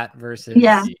by that versus.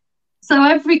 Yeah. So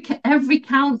every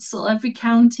council, every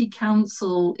county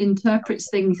council interprets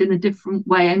things in a different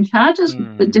way and charges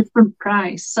a different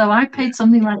price. So I paid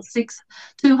something like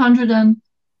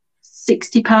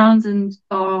 £260,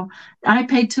 or I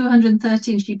paid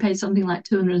 230 and she paid something like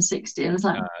 260. And I was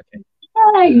like,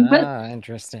 hey, but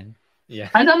interesting. Yeah,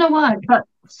 I don't know why, but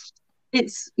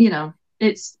it's, you know,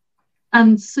 it's,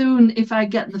 and soon if I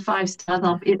get the 5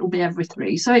 stars, it'll be every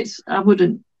 3. So I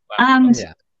wouldn't, and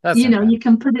you know, you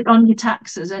can put it on your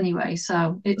taxes anyway,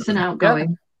 so it's an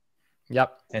outgoing.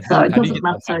 Yep. And so it doesn't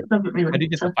matter. It doesn't really. How do you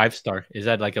get the 5-star? Is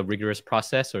that like a rigorous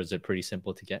process, or is it pretty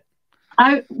simple to get?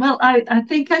 I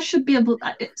think I should be able.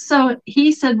 So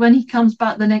he said when he comes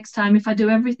back the next time, if I do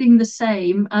everything the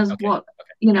same as what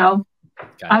you know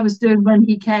I was doing when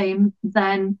he came,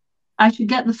 then I should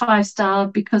get the 5-star,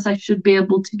 because I should be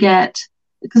able to get.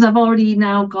 Because I've already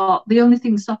now got, the only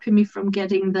thing stopping me from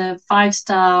getting the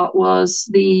 5-star was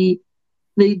the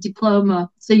diploma.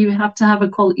 So you have to have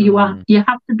you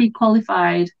have to be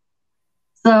qualified.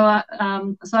 So I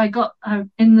got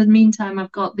in the meantime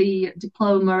I've got the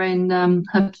diploma in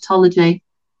herpetology.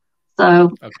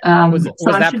 So was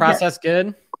that process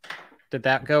good? Did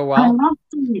that go well? I loved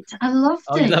it. You loved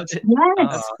it?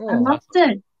 Yes, cool. I loved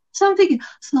it. So I'm thinking,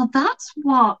 so that's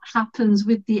what happens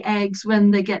with the eggs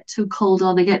when they get too cold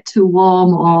or they get too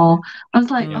warm. Or I was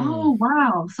like, oh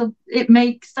wow. So it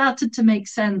started to make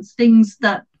sense. Things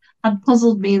that had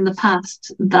puzzled me in the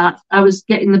past that I was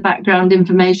getting the background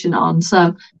information on.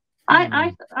 So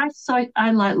I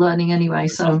like learning anyway.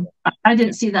 So I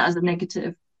didn't see that as a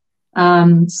negative.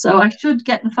 So I should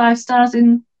get the 5 stars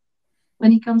in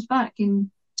when he comes back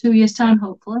in 2 years' time,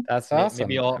 hopefully. That's awesome.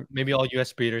 Maybe all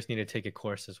US breeders need to take a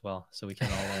course as well, so we can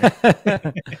all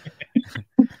learn.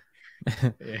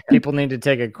 People need to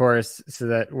take a course so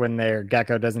that when their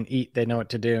gecko doesn't eat, they know what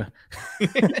to do.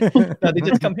 No, they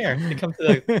just come here. They come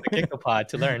to the Gecko Pod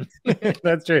to learn.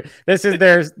 That's true. This is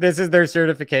their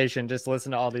certification. Just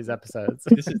listen to all these episodes.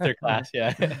 This is their class.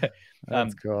 Yeah.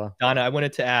 That's cool. Donna, I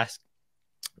wanted to ask,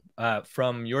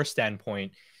 from your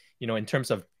standpoint, you know, in terms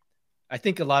of, I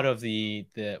think a lot of the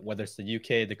whether it's the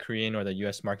UK, the Korean, or the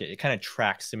US market, it kind of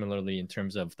tracks similarly in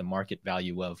terms of the market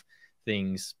value of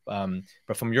things.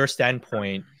 But from your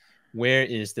standpoint, where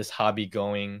is this hobby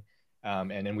going?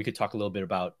 And then we could talk a little bit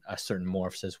about certain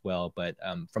morphs as well. But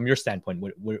from your standpoint,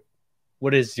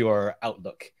 what is your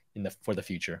outlook for the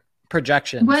future?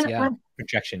 Projections.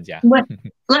 Projections. Yeah.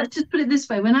 Let's just put it this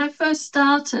way: when I first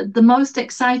started, the most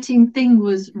exciting thing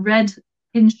was red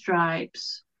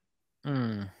pinstripes.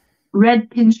 Red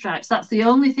pinstripes. That's the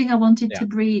only thing I wanted to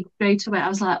breed straight away. I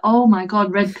was like, oh my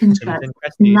God, red pinstripes.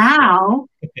 Now,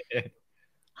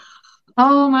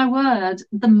 oh my word,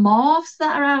 the morphs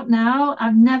that are out now,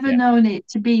 I've never known it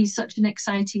to be such an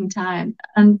exciting time.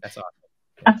 And that's awesome.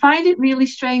 I find it really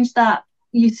strange that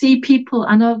you see people,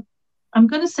 I know, I'm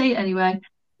going to say it anyway,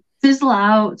 fizzle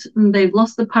out and they've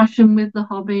lost the passion with the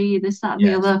hobby, this, that, and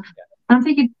the other. I'm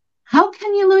thinking, how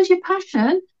can you lose your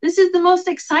passion? This is the most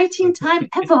exciting time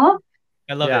ever.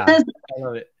 I love it. I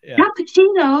love it. Yeah.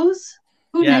 Cappuccinos.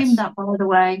 Who named that, by the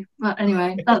way? But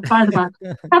anyway, that's by the by.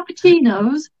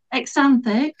 Cappuccinos,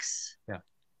 axanthics.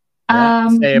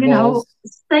 Sables. You know,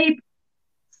 sables.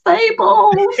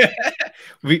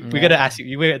 we gotta ask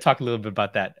you. We gotta talk a little bit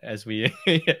about that as we.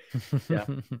 Breaking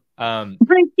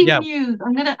news.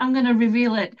 I'm gonna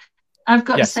reveal it. I've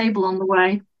got a sable on the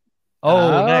way.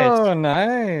 Oh,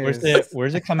 nice.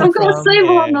 Where's it coming from? I've got a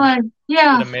sable on the way.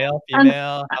 Yeah. Is it a male,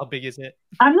 female? How big is it?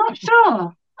 I'm not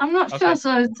sure. Sure.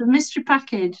 So it's a mystery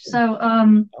package. So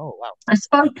oh wow. I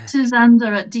spoke to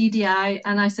Xander at DDI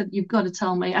and I said, you've got to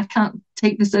tell me. I can't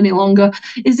take this any longer.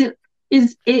 Is it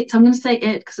I'm gonna say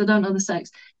it because I don't know the sex.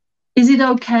 Is it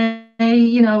okay?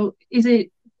 You know, is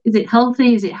it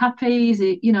healthy? Is it happy? Is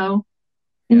it, you know?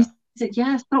 And he said,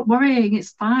 yeah, stop worrying,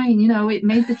 it's fine, you know, it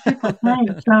made the trip okay.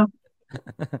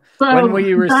 So when will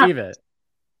you receive it?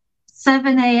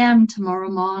 7 a.m. tomorrow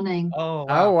morning.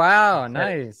 Oh wow,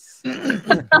 nice. You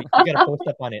gotta post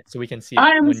up on it so we can see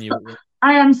it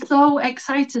I am so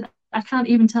excited. I can't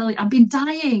even tell you. I've been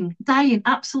dying,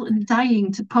 absolutely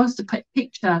dying to post a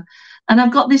picture. And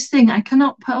I've got this thing. I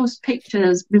cannot post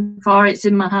pictures before it's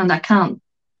in my hand. I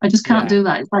just can't do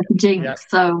that. It's like a jinx. Yep.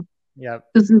 So,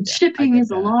 because the shipping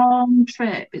is a long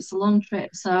trip. It's a long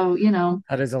trip. So, you know.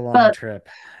 That is a long trip.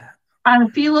 I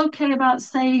feel okay about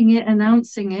saying it,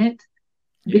 announcing it,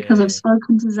 because I've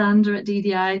spoken to Xander at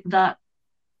DDI that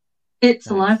it's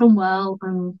alive and well.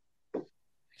 And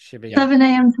 7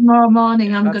 a.m. tomorrow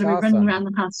morning, I'm going to be running around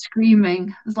the house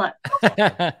screaming. It's like,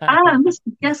 and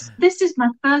yes, this is my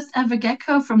first ever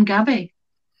gecko from Gabby.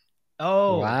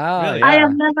 Oh, wow. Really? I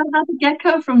have never had a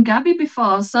gecko from Gabby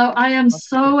before, so I am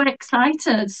so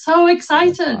excited. So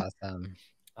excited. That's awesome.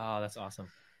 Oh, that's awesome.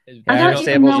 I don't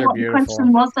even know what the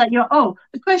question was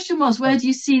the question was, where do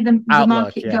you see the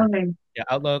market going? Yeah,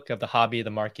 outlook of the hobby,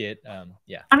 the market.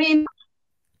 Yeah. I mean,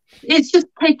 it's just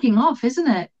taking off, isn't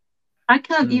it? I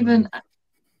can't even.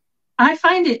 I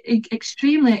find it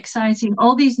extremely exciting.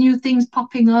 All these new things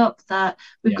popping up. That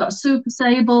we've got a super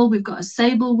sable, we've got a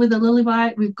sable with a lily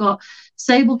white, we've got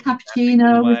sable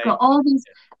cappuccino, we've got all these.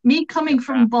 Me coming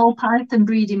from ball python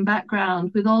breeding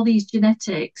background with all these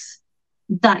genetics,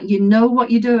 that you know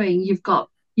what you're doing. You've got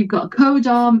a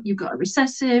codom, you've got a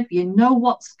recessive. You know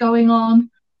what's going on.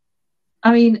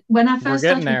 I mean, when I first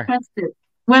started with Crested,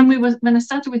 when I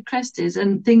started with Cresties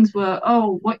and things were,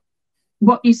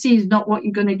 what you see is not what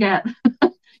you're going to get.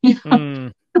 You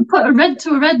know, to put a red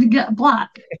to a red and get a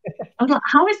black. I was like,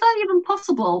 how is that even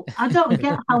possible? I don't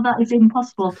get how that is even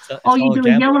possible. Or you do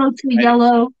a yellow to a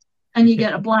yellow and you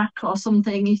get a black or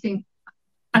something. You think,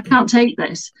 I can't take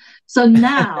this. So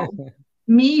now,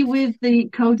 me with the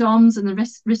codoms and the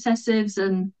recessives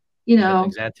and, you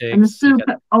know, and the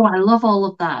super. Oh, I love all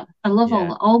of that. I love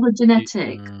all the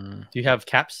genetic. Do you have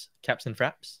caps and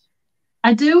fraps?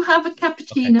 I do have a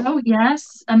cappuccino,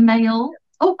 yes, a male.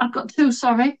 Oh, I've got two,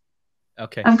 sorry.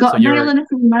 Okay. I've got a male and a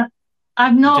female.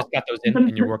 I've not. You just got those in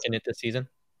and you're working it this season?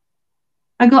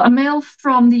 I got a male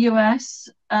from the US,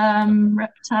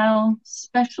 Reptile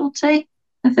Specialty,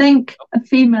 I think, a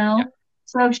female. Yeah.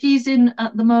 So she's in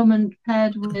at the moment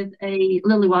paired with a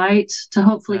lily white to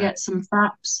hopefully get some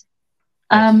fraps.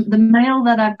 The male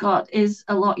that I've got is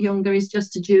a lot younger. He's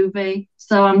just a juvie.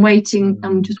 So I'm waiting.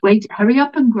 I'm just waiting. Hurry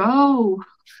up and grow.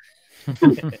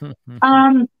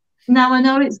 Now I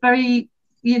know it's very,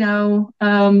 you know,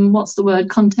 what's the word?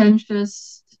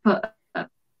 Contentious to put a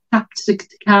cap to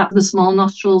cap the small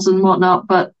nostrils and whatnot.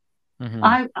 But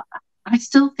I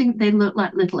still think they look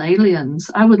like little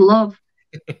aliens. I would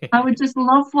just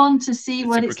love one to see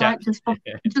what it's like just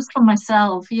for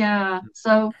myself. Yeah.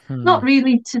 So not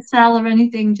really to sell or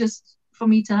anything, just for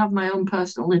me to have my own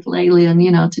personal little alien, you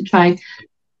know, to try.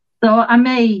 So I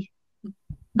may,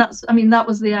 that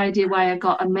was the idea why I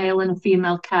got a male and a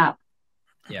female cap.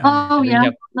 Yeah. Oh, yeah.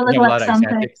 The little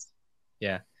axanthics.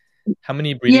 Yeah. How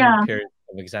many breeding pairs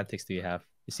of axanthics do you have?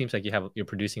 It seems like you're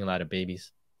producing a lot of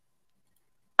babies.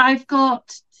 I've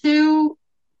got 2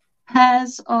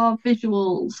 pairs of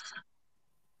visuals,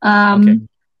 and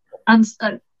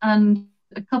a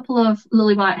couple of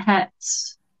lily white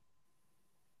hets,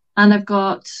 and I've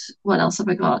got, what else have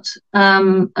I got?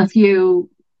 A few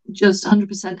just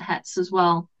 100% hets as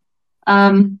well,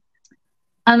 and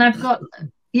I've got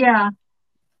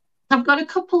a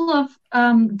couple of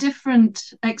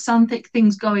different axanthic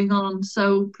things going on,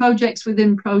 so projects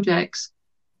within projects.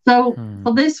 So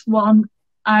for this one,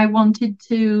 I wanted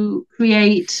to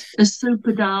create a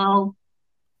super doll,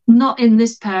 not in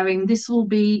this pairing. This will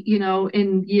be, you know,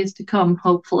 in years to come,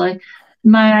 hopefully.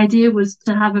 My idea was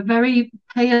to have a very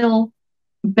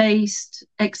pale-based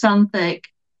axanthic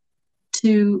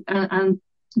and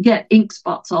get ink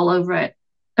spots all over it.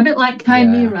 A bit like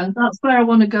Chimera. Yeah. That's where I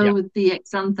want to go with the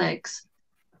axanthics.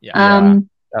 Yeah,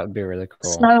 that would be really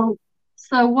cool.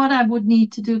 So what I would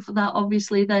need to do for that,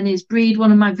 obviously, then is breed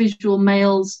one of my visual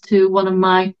males to one of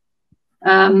my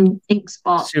ink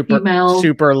spot females.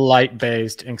 Super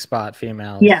light-based ink spot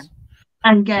females. Yeah,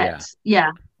 and get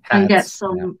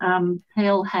some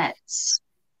pale het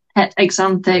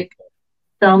axanthic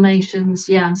Dalmatians.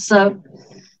 Yeah, so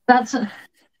that's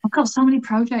I've got so many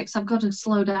projects. I've got to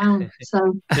slow down.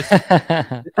 So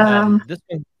I've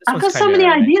got so many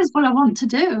ideas what I want to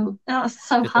do. That's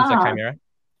so hard.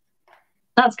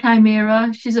 That's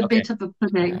Chimera. She's a bit of a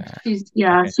pudding. She's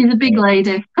a big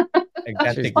lady. What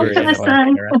can I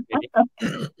say?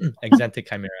 Axanthic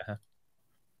Chimera, huh?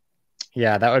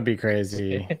 Yeah, that would be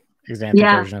crazy. Axanthic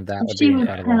version of that would be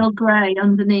incredible. Pale grey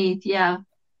underneath. Yeah.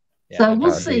 So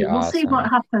we'll see. We'll see what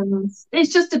happens.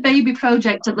 It's just a baby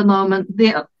project at the moment.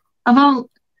 I've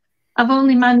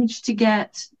only managed to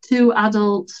get 2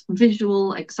 adult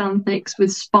visual axanthics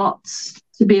with spots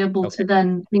to be able to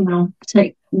then, you know,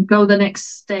 go the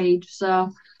next stage.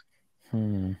 So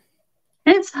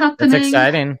it's happening. It's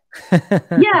exciting.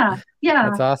 Yeah.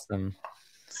 That's awesome.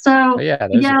 So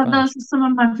those are some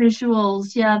of my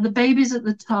visuals. Yeah, the babies at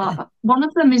the top. One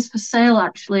of them is for sale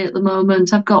actually at the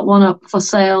moment. I've got one up for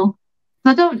sale.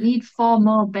 I don't need 4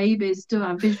 more babies, do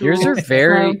I? Visuals.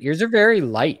 Yours are very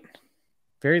light.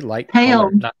 Very light pale.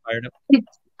 Color. Not fired up.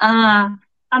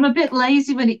 I'm a bit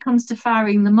lazy when it comes to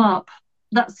firing them up.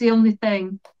 That's the only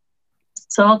thing.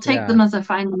 So I'll take them as I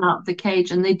find them out of the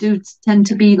cage, and they do tend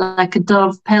to be like a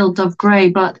pale dove grey,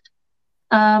 but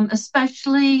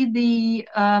especially the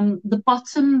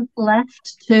bottom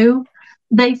left too,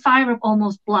 they fire up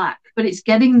almost black, but it's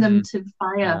getting them to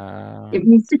fire. It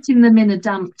means sitting them in a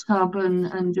damp tub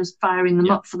and just firing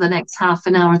them up for the next half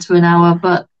an hour to an hour.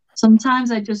 But sometimes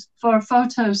I just, for a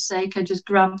photo's sake, I just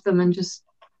grab them and just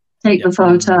take the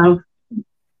photo,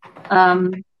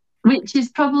 which is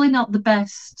probably not the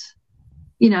best.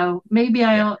 You know, maybe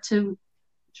I ought to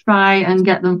try and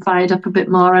get them fired up a bit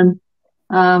more, and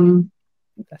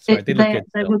they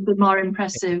would be more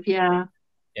impressive. Yeah,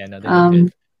 no, they look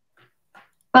good.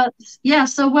 But yeah,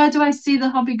 so where do I see the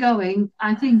hobby going?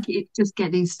 I think it's just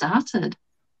getting started.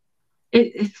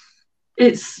 There's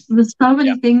so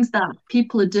many things that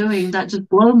people are doing that just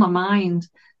blow my mind.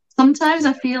 Sometimes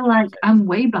I feel like I'm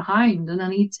way behind and I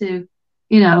need to,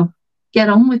 you know, get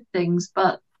on with things.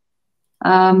 But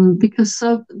because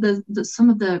some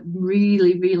of the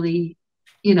really, really,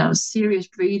 you know, serious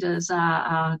breeders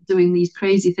are doing these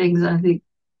crazy things. And I think,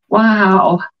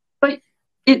 wow. But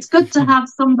it's good to have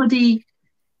somebody,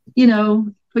 you know,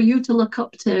 for you to look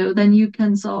up to. Then you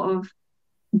can sort of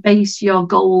base your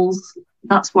goals.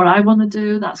 That's what I want to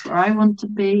do. That's where I want to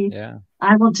be. Yeah.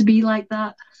 I want to be like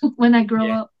that when I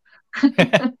grow up.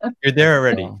 You're there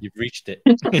already. You've reached it.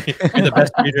 You're the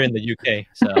best breeder in the UK.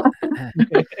 So.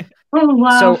 Oh,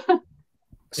 wow.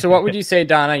 So what would you say,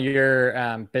 Donna,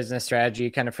 your business strategy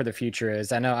kind of for the future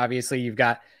is? I know obviously you've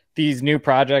got these new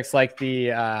projects like the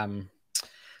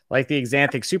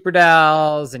axanthic super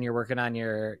dowels, and you're working on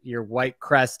your white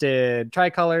crested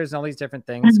tricolors and all these different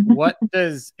things. What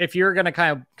does, if you're going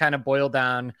to kind of boil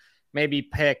down, maybe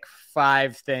pick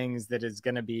 5 things that is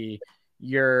going to be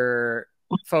your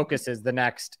focuses the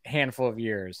next handful of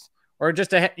years, or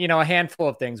just a handful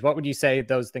of things, what would you say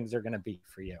those things are going to be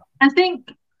for you? I think,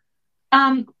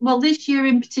 well, this year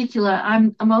in particular,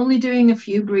 I'm only doing a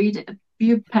few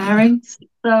pairings.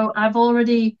 So I've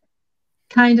already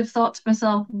kind of thought to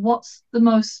myself, what's the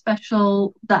most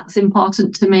special that's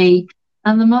important to me?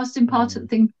 And the most important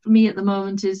thing for me at the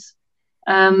moment is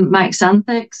my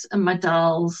axanthics and my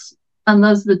dowels. And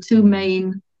those are the 2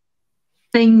 main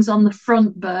things on the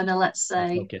front burner, let's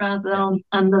say, rather than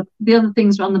and the other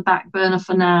things are on the back burner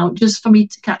for now, just for me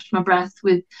to catch my breath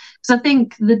with. Because I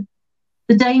think the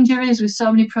danger is with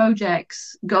so many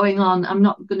projects going on, I'm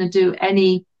not going to do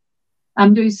any.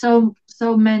 I'm doing so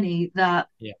many that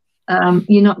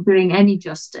you're not doing any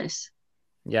justice.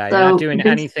 Yeah, you're not doing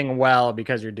anything well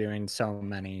because you're doing so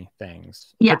many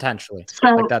things potentially. So,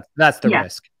 like that's the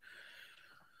risk.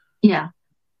 Yeah.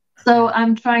 So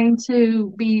I'm trying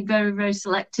to be very, very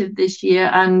selective this year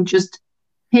and just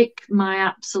pick my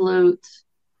absolute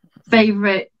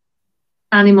favorite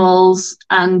animals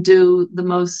and do the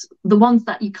ones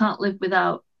that you can't live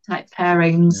without type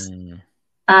pairings.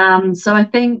 So I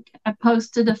think I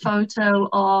posted a photo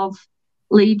of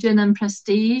Legion and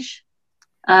Prestige.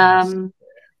 So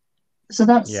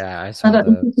that's, I don't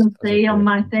know if you can see on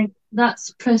my thing,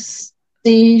 that's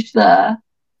Prestige there.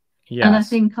 Yes. And I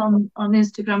think on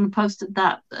Instagram I posted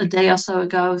that a day or so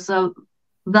ago. So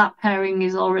that pairing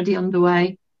is already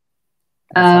underway.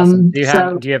 Awesome. Do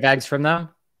you have eggs from them?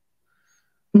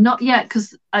 Not yet,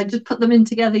 because I just put them in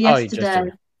together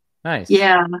yesterday. Nice.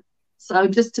 Yeah. So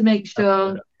just to make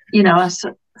sure, you know,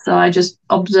 so I just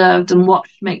observed and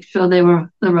watched, make sure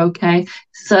they're okay.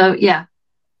 So yeah.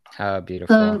 Oh,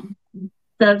 beautiful. So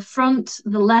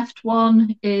the left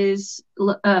one is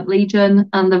Legion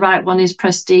and the right one is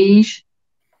Prestige.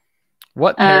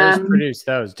 What pairs produce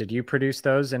those? Did you produce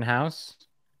those in-house?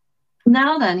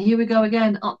 Now then, here we go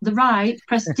again. On the right,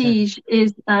 Prestige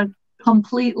is a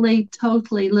completely,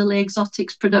 totally Lily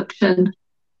Exotics production.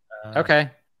 Okay,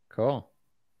 cool.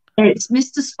 It's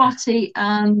Mr. Spotty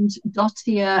and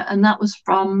Dottier, and that was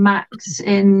from Max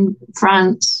in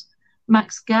France.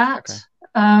 Max Gatt.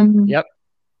 Okay. Yep.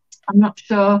 I'm not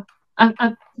sure.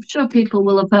 I'm sure people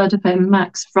will have heard of him.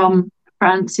 Max from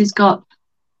France. He's got.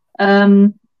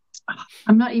 I'm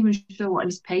not even sure what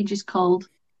his page is called.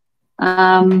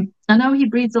 I know he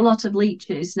breeds a lot of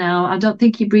leeches now. I don't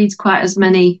think he breeds quite as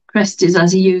many Cresties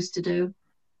as he used to do.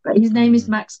 But his name is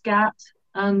Max Gatt.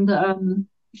 and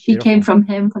she came from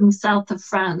him from the south of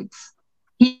France.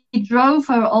 He drove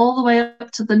her all the way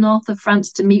up to the north of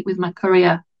France to meet with my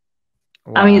courier.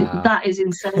 Wow. I mean, that is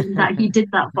insane that he did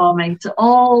that for me to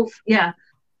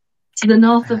the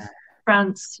north of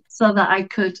France so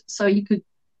he could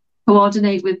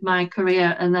coordinate with my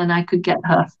courier and then I could get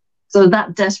her. So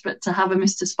that desperate to have a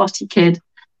Mr. Spotty kid.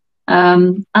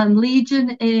 And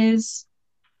Legion is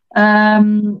a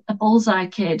bullseye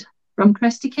kid from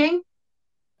Crestie King.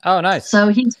 Oh, nice.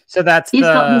 So that's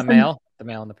the male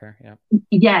in the pair. Yeah.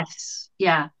 Yes.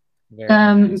 Yeah.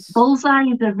 Nice. Bullseye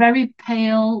is a very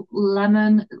pale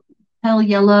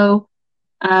yellow.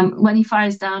 When he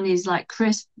fires down, he's like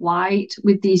crisp white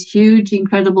with these huge,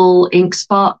 incredible ink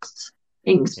spots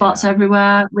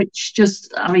everywhere, which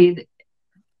just, I mean,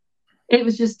 it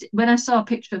was just, when I saw a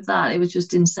picture of that, it was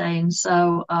just insane.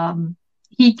 So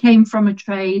he came from a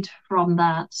trade from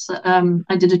that. So,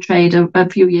 I did a trade a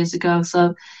few years ago,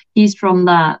 so he's from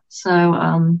that.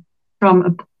 So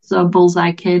from a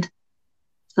bullseye kid.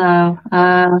 So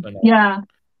yeah,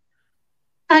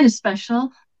 kind of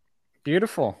special.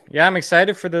 Beautiful. Yeah, I'm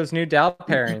excited for those new Dal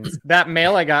pairings. That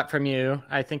male I got from you,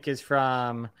 I think, is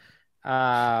from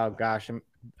Bedlam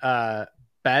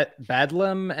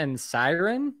and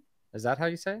Siren. Is that how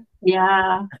you say it?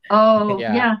 Yeah. Oh,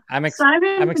 yeah. I'm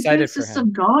excited for him.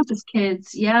 Some gorgeous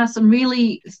kids. Yeah, some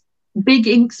really big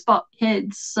ink spot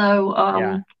kids.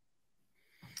 So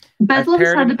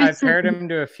Bedlam's I've paired him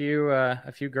to a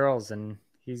few girls, and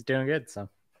he's doing good. So.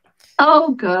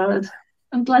 Oh, good.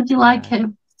 I'm glad you like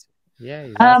him. Yeah,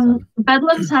 he's awesome.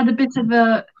 Bedlam's had a bit of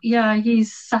a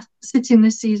he's sitting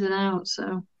this season out,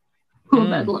 so poor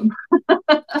Bedlam.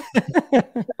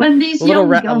 When these young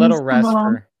guns a little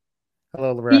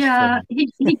rest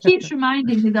he keeps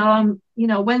reminding me though,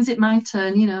 when's it my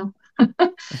turn,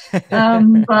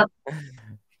 but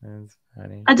that's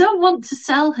funny. I don't want to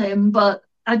sell him, but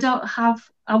I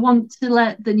want to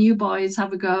let the new boys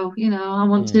have a go, I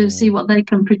want to see what they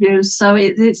can produce. So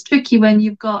it's tricky when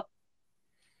you've got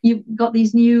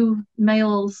these new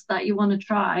males that you want to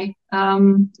try.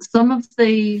 Some of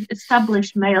the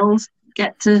established males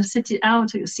get to sit it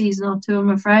out a season or two, I'm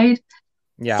afraid.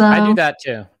 Yeah, so, I do that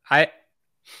too.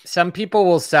 Some people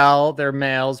will sell their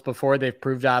males before they've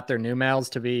proved out their new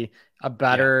males to be a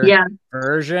better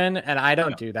version, and I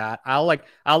don't do that. I'll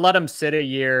let them sit a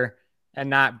year and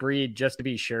not breed just to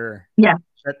be sure. Yeah,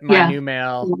 that my new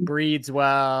male breeds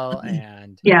well,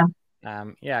 and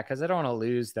because I don't want to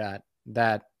lose that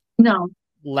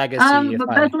legacy. But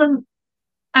Bedlam,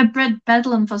 I bred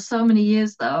Bedlam for so many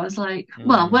years though. I was like,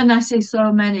 well, when I say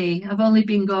so many, I've only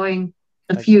been going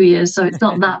a few years, so it's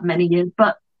not that many years,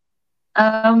 but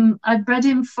I bred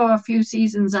him for a few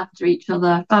seasons after each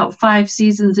other, about 5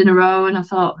 seasons in a row, and I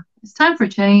thought it's time for a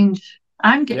change.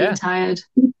 I'm getting tired.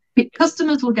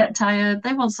 Customers will get tired.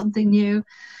 They want something new.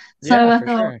 So I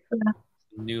thought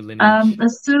new lineage.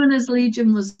 As soon as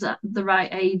Legion was at the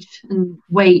right age and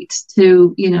weight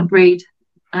to breed,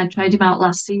 I tried him out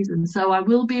last season. So I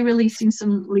will be releasing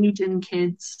some Legion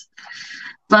kids.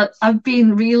 But I've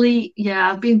been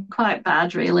quite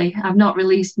bad, really. I've not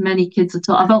released many kids at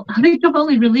all. I think I've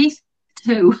only released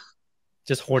 2.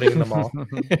 Just hoarding them all.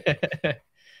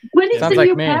 When it's a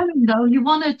new pairing, though, you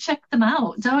want to check them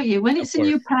out, don't you? When it's a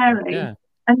new pairing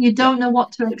and you don't know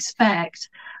what to expect,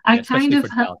 I kind of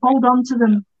hold on to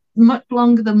them much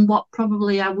longer than what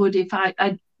probably I would if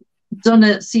I'd done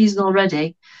a season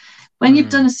already. When you've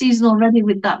done a season already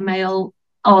with that male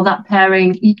or that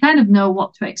pairing, you kind of know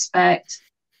what to expect.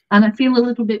 And I feel a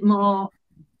little bit more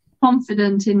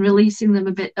confident in releasing them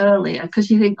a bit earlier because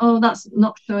you think, oh, that's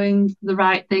not showing the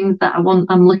right things that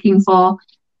I'm looking for.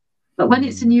 But when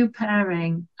it's a new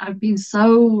pairing, I've been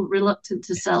so reluctant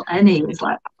to sell any. It's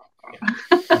like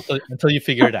until you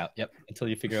figure it out. Yep. Until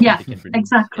you figure out what you can produce.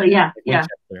 Exactly. Yeah.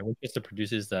 Winchester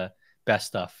produces the best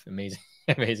stuff.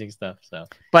 Amazing stuff. So,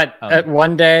 but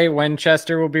one day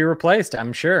Winchester will be replaced,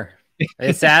 I'm sure.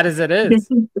 As sad as it is.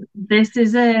 This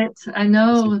is it. I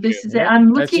know. This is it.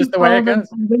 I'm looking for the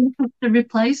Winchester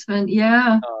replacement.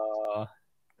 Yeah.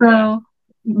 So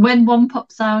when one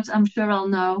pops out, I'm sure I'll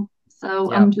know.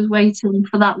 So I'm just waiting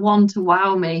for that one to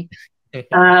wow me.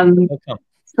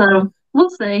 So we'll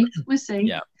see. We'll see.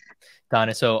 Yeah.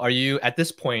 Donna, so are you at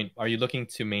this point, are you looking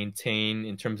to maintain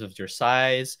in terms of your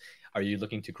size? Are you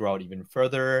looking to grow out even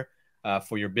further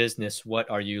for your business? What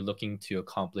are you looking to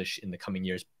accomplish in the coming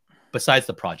years besides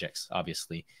the projects,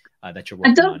 obviously, that you're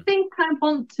working on? I don't think I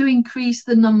want to increase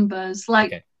the numbers.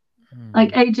 Like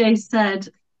AJ said,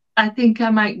 I think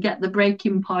I might get the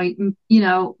breaking point,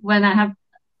 when I have.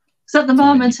 So at the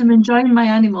moment, I'm enjoying my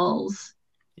animals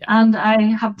and I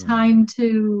have time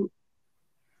to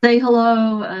say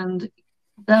hello, and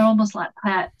they're almost like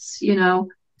pets, you know.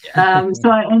 So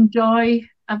I enjoy.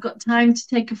 I've got time to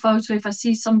take a photo. If I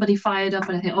see somebody fired up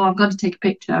and I think, oh, I've got to take a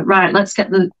picture. Right, let's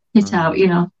get the kit out, you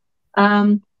know.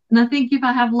 And I think if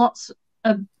I have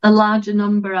a larger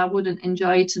number, I wouldn't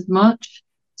enjoy it as much.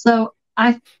 So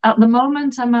at the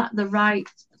moment, I'm at the right.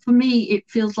 For me, it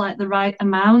feels like the right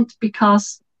amount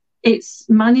because it's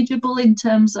manageable in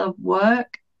terms of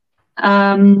work.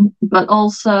 But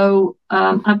also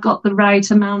I've got the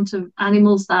right amount of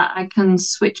animals that I can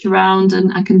switch around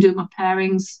and I can do my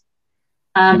pairings.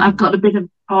 I've got a bit of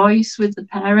choice with the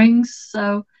pairings.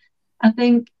 So I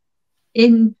think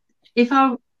if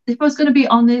I was going to be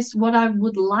honest, what I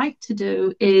would like to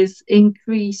do is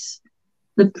increase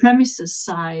the premises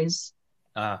size.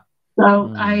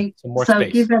 So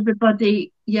give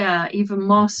everybody, even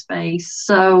more space.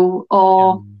 So,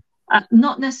 or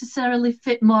not necessarily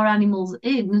fit more animals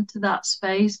into that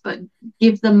space, but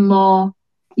give them more,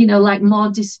 you know, like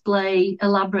more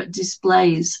elaborate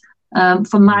displays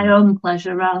for my own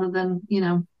pleasure rather than, you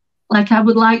know, like I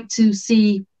would like to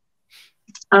see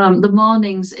the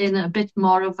Mournings in a bit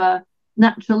more of a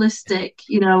naturalistic,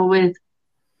 you know, with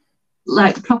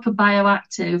like proper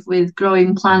bioactive with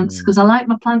growing plants, because I like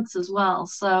my plants as well.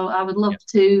 So I would love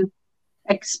to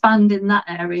expand in that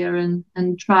area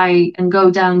and try and go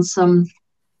down some,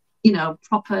 you know,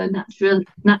 proper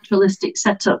naturalistic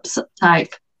setups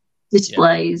type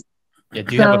displays. Do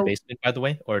you have a basement, by the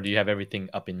way, or do you have everything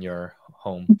up in your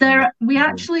home? We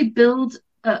actually built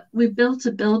a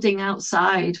building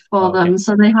outside for them,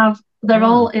 so they're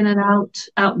all in an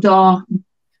outdoor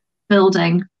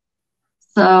building.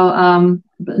 So,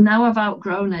 but now I've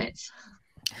outgrown it.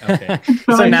 Okay.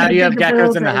 So now you have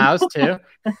geckos in the house too?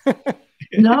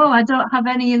 No, I don't have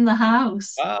any in the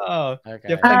house. Oh, okay.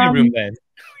 You have plenty of room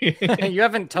then. You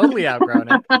haven't totally outgrown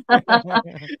it.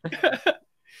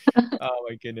 Oh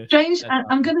my goodness. Strange.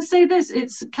 I'm going to say this.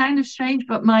 It's kind of strange,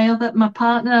 but my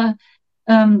partner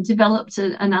developed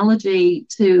an allergy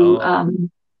to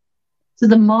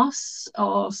the moss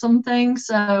or something.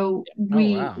 So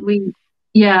we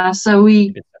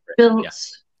built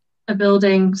a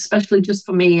building especially just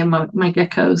for me and my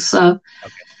geckos. So,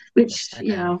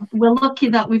 you know, we're lucky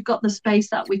that we've got the space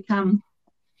that we can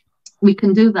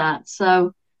do that.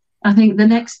 So, I think the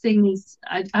next thing is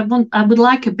I would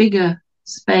like a bigger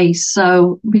space.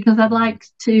 So because I'd like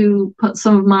to put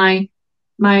some of my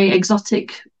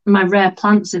rare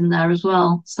plants in there as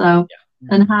well. So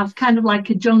and have kind of like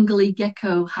a jungly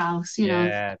gecko house. You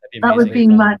know, that would be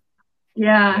my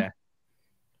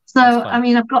So, I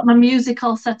mean, I've got my music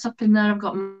all set up in there. I've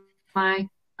got my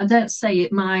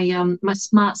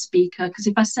smart speaker, because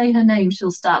if I say her name,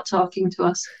 she'll start talking to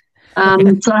us.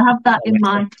 So I have that in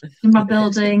my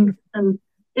building, and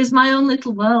it's my own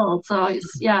little world. So I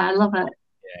love it.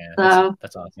 Yeah,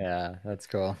 that's awesome. Yeah, that's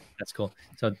cool. That's cool.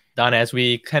 So Donna, as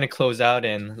we kind of close out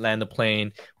and land the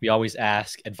plane, we always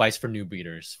ask advice for new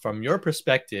breeders. From your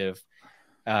perspective,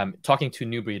 talking to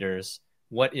new breeders,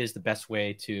 what is the best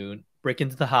way to break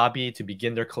into the hobby, to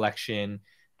begin their collection?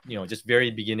 You know, just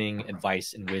very beginning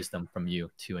advice and wisdom from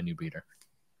you to a new breeder.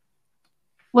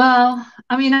 Well,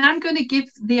 I mean, I'm going to give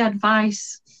the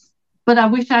advice, but I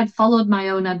wish I'd followed my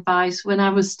own advice when I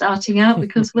was starting out,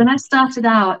 because when I started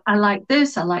out, I liked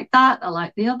this, I liked that, I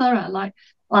liked the other, I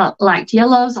liked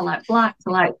yellows, I liked blacks,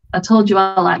 I told you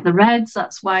I like the reds.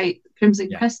 That's why Crimson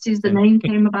Cresties, the name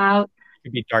came about.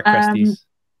 Could be dark Cresties.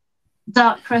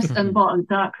 Dark Crest and bottom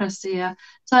dark Crestie, yeah.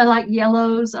 So I like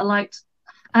yellows, and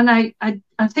I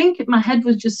think my head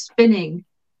was just spinning,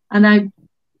 and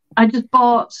I just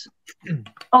bought,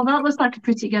 oh, that looks like a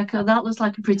pretty gecko, that looks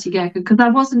like a pretty gecko, because I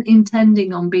wasn't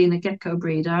intending on being a gecko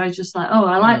breeder. I was just like, oh,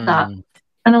 I like that,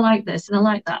 and I like this, and I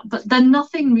like that. But then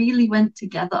nothing really went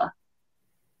together,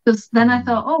 because then I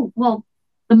thought, oh, well,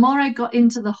 the more I got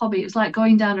into the hobby, it's like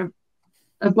going down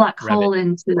a black hole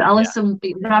into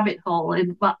rabbit hole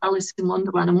in Alice in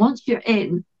Wonderland. And once you're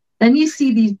in, then you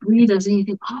see these breeders and you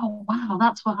think, oh, wow,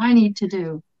 that's what I need to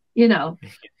do, you know.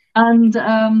 And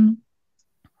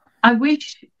I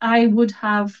wish I would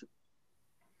have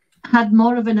had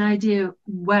more of an idea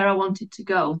where I wanted to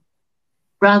go,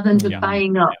 rather than just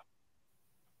buying up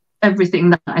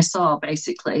everything that I saw,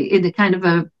 basically, in a kind of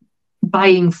a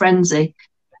buying frenzy.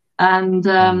 And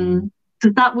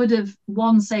because that would have,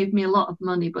 one, saved me a lot of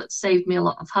money, but saved me a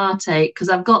lot of heartache, because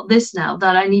I've got this now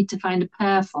that I need to find a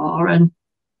pair for, and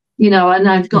you know, and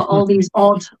I've got all these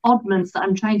oddments that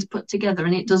I'm trying to put together,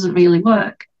 and it doesn't really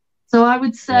work. So I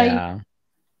would say,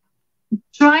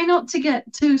 try not to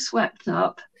get too swept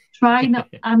up. Try not.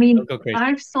 I mean,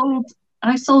 I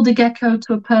sold a gecko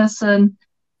to a person,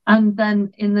 And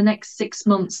then in the next 6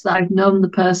 months that I've known the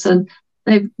person,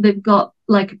 they've got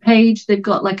like a page, they've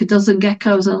got like a dozen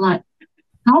geckos. And I'm like,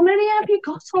 how many have you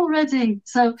got already?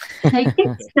 So take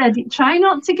it steady. Try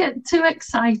not to get too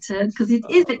excited, because it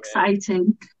is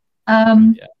exciting.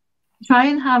 Try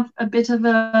and have a bit of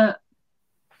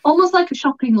almost like a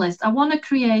shopping list. I want to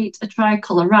create a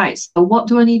tricolor, right? So what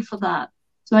do I need for that?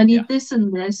 So I need this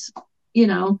and this, you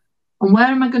know, and where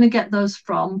am I going to get those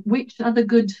from? Which are the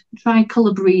good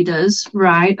tricolor breeders,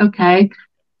 right? Okay.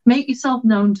 Make yourself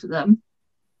known to them.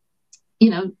 You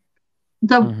know,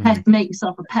 don't make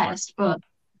yourself a pest, but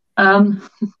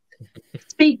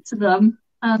speak to them,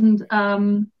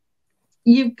 and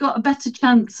you've got a better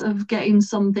chance of getting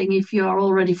something if you're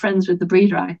already friends with the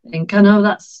breeder, I think. I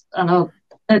know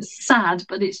it's sad,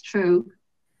 but it's true.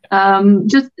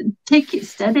 Just take it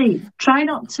steady. Try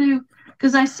not to,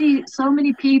 because I see so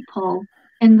many people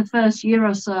in the first year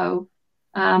or so,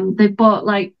 they've bought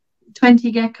like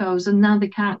 20 geckos and now they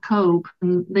can't cope,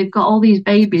 and they've got all these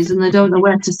babies and they don't know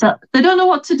where to set. They don't know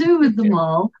what to do with them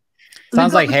all.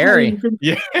 Sounds like Harry.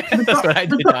 Yeah, that's what I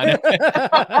did, Donna.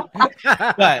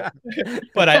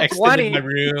 but I extended my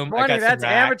room. Morning, that's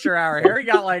amateur hour. Harry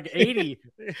got like 80.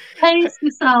 Pace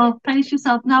yourself.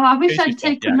 Now, I wish I'd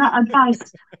taken that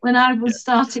advice when I was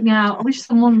starting out. I wish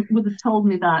someone would have told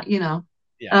me that, you know.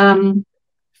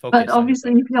 But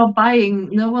obviously, if you're buying,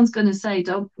 no one's going to say,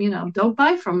 don't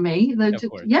buy from me. They're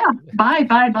just, buy.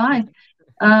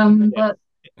 But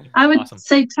I would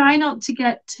say try not to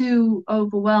get too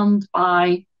overwhelmed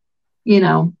by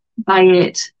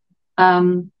it.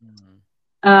 And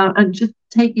just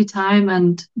take your time,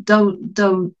 and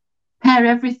don't pair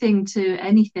everything to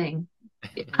anything.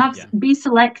 Be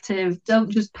selective. Don't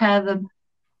just pair them,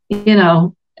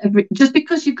 just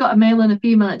because you've got a male and a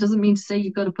female, it doesn't mean to say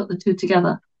you've got to put the two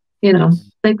together.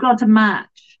 They've got to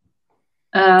match.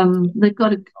 They've got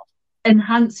to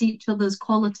enhance each other's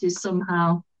qualities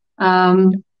somehow.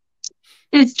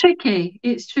 It's tricky.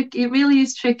 It really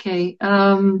is tricky.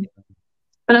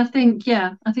 But I think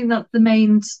that's the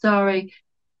main story.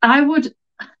 I would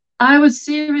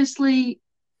seriously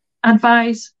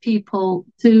advise people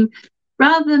to,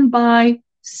 rather than buy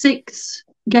 6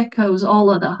 geckos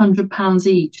all at £100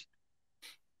 each,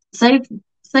 save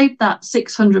that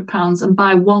 £600 and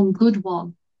buy one good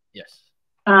one. Yes.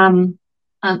 And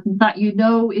that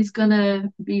is going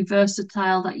to be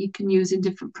versatile, that you can use in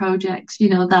different projects,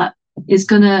 that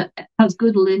has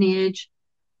good lineage.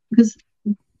 Because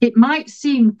it might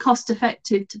seem cost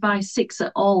effective to buy 6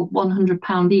 at all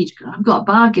 £100 each. I've got a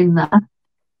bargain there,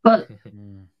 but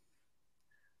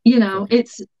you're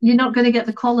not going to get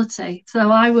the quality.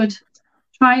 So I would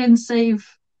try and save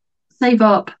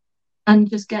up and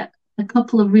just get a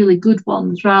couple of really good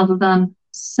ones rather than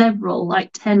several,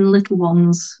 like 10 little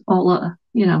ones all at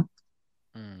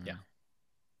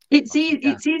It's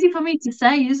easy for me to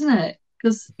say, isn't it?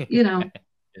 Because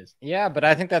Yeah, but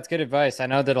I think that's good advice. I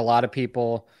know that a lot of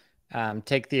people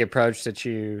take the approach that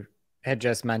you had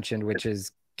just mentioned, which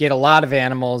is get a lot of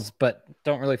animals but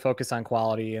don't really focus on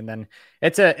quality, and then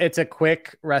it's a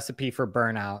quick recipe for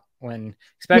burnout,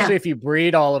 especially if you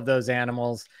breed all of those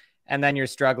animals and then you're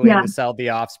struggling to sell the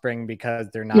offspring because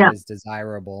they're not as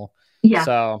desirable.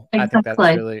 So I think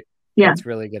that's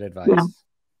really good advice.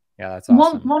 Yeah, that's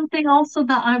awesome. One thing also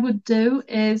that I would do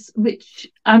is, which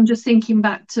I'm just thinking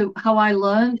back to how I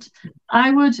learned, I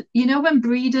would, when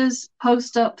breeders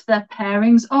post up their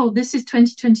pairings, this is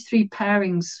 2023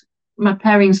 pairings, my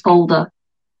pairings folder.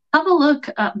 Have a look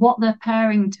at what they're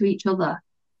pairing to each other.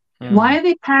 Why are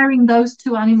they pairing those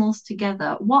two animals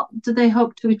together? What do they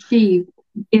hope to achieve?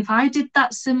 If I did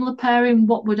that similar pairing,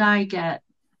 what would I get?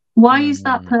 Why is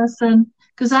that person?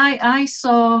 Because I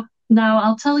saw, now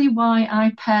I'll tell you why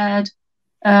I paired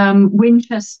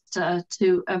Winchester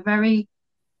to a very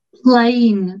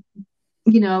plain,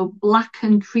 black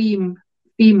and cream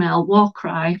female war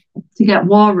cry to get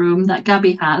War Room that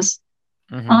Gabby has.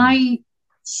 I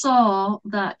saw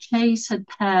that Chase had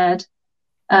paired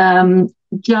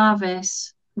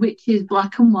Jarvis, which is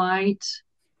black and white,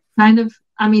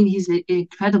 he's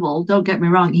incredible. Don't get me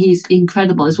wrong. He's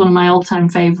incredible. He's one of my all-time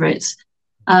favorites.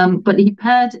 But he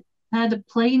paired a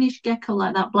plainish gecko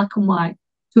like that, black and white,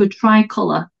 to a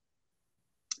tricolor.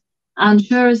 And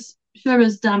sure as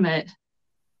damn it,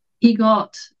 he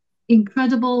got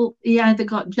incredible. He either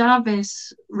got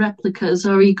Jarvis replicas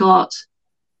or he got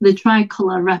the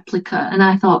tricolor replica. And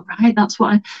I thought, right, that's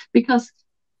because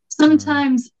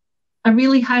sometimes a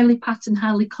really highly patterned,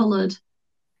 highly colored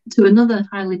to another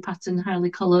highly patterned, highly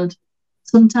colored,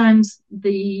 sometimes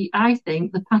I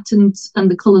think the patterns and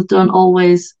the colors don't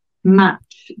always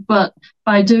match. But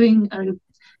by doing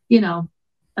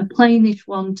a a plainish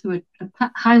one to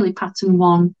a highly patterned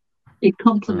one, it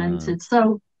complemented.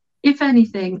 So if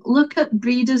anything, look at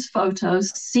breeders'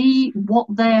 photos, see what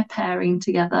they're pairing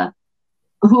together,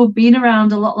 who have been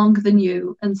around a lot longer than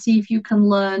you, and see if you can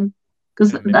learn,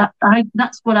 because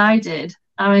that's what I did.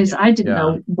 I didn't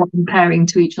know what I'm pairing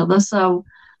to each other. So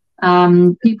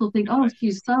people think, oh,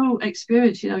 she's so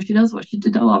experienced, she knows what she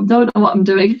did. Oh, I don't know what I'm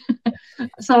doing.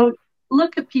 So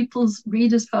look at people's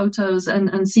breeders' photos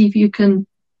and see if you can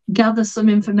gather some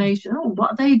information. Oh,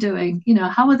 what are they doing?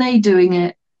 How are they doing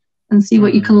it? And see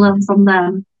what you can learn from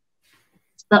them.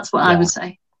 That's what I would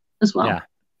say as well. Yeah,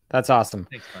 that's awesome.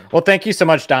 Thanks, well, thank you so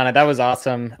much, Donna. That was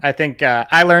awesome. I think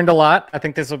I learned a lot. I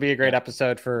think this will be a great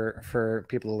episode for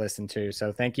people to listen to.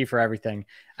 So thank you for everything.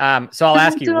 So I'll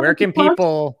ask you, where can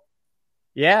people...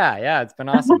 Yeah, it's been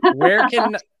awesome.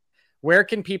 Where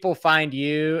can people find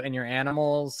you and your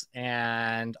animals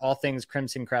and all things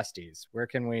Crimson Cresties? Where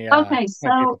can we? Okay,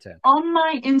 so on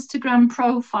my Instagram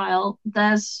profile,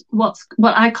 there's what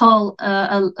I call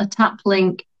a tap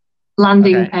link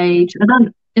landing page.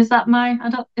 Yeah.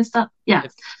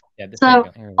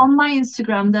 So on my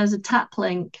Instagram, there's a tap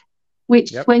link,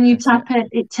 which when you tap it,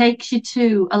 it takes you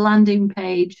to a landing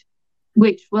page,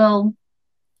 which will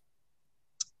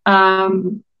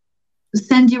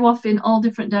send you off in all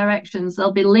different directions.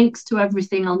 There'll be links to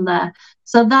everything on there.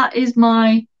 So that is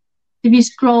if you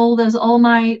scroll, there's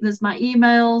my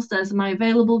emails, there's my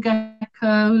available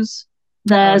geckos,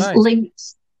 there's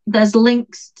links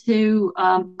to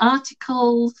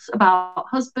articles about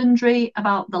husbandry,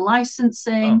 about the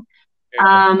licensing.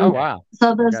 Wow.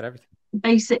 So there's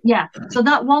basic, so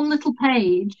that one little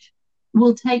page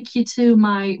will take you to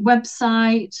my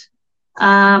website,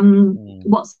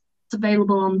 what's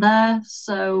available on there.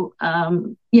 So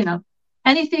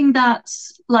anything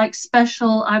that's like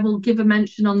special, I will give a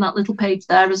mention on that little page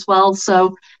there as well.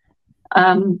 So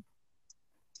to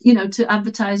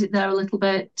advertise it there a little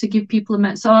bit, to give people a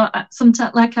mention. So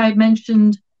sometimes, like I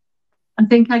mentioned, I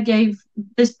think I gave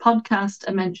this podcast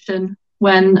a mention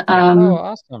when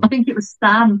awesome. I think it was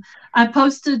Sam. I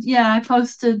posted thank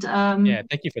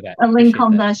you for that. A link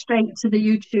on there straight to the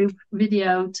YouTube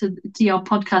video to your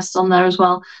podcast on there as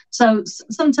well. So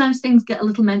sometimes things get a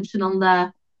little mention on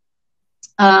there.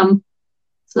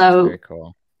 So very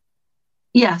cool.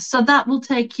 Yeah, so that will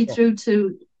take you through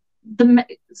to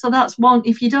so that's one.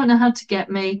 If you don't know how to get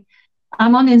me,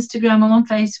 I'm on Instagram, I'm on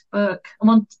Facebook,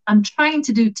 I'm trying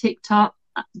to do TikTok.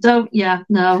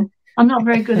 No. I'm not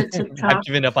very good at TikTok. I've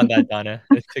given up on that, Donna.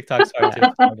 TikTok's hard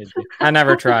to do. I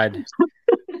never tried.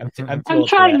 I'm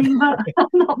trying, but I'm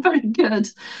not very good.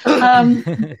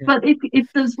 But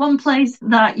if there's one place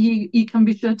that you can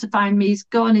be sure to find me, is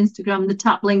go on Instagram. The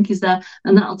tap link is there,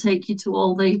 and that'll take you to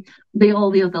all the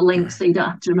other links, so you don't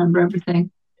have to remember everything.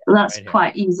 So that's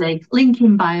quite easy. Link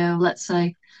in bio, let's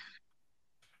say.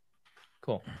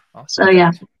 Cool. Awesome. So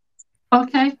yeah.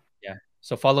 Okay. Yeah.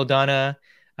 So follow Donna.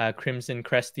 Crimson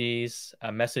Cresties,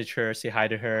 message her, say hi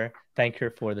to her, thank her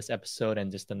for this episode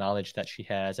and just the knowledge that she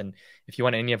has. And if you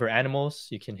want any of her animals,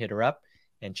 you can hit her up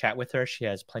and chat with her. She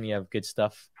has plenty of good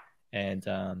stuff. And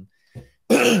any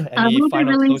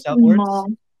final closeout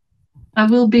words? I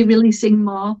will be releasing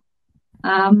more.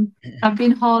 I've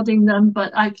been hoarding them,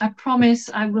 but I promise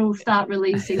I will start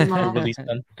releasing more. Release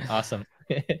them. Awesome.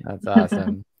 That's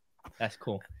awesome. That's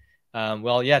cool.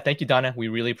 Well, yeah, thank you, Donna. We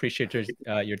really appreciate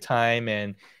your time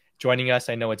and joining us.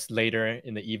 I know it's later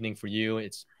in the evening for you.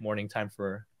 It's morning time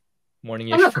for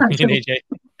morning-ish for me and AJ.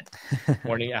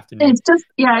 Morning, afternoon. It's just,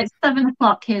 it's 7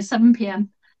 o'clock here, 7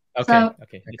 p.m. Okay.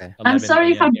 I'm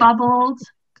sorry if I babbled,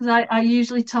 because I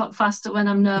usually talk faster when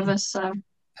I'm nervous. So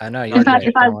I know if I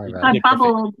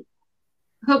babbled,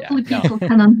 hopefully people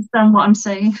can understand what I'm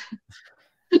saying.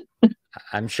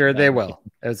 I'm sure they will.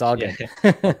 It was all good.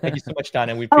 Thank you so much,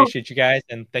 Donna. We appreciate you guys,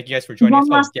 and thank you guys for joining us.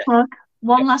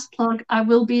 One last plug. I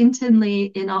will be in Tinley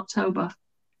in October.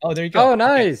 Oh, there you go. Oh,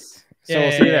 nice. So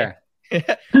we'll see you there.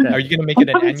 Are you going to make it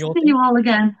an annual thing? See you all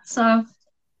again. So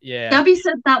Gabby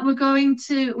said that we're going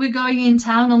in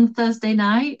town on Thursday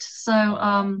night. So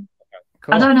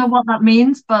cool. I don't know what that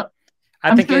means, but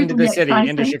I think into the city,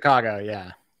 into Chicago.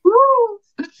 Yeah.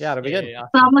 Yeah, it'll be good. So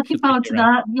I'm looking forward to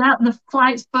that. Yeah, the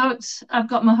flight's booked. I've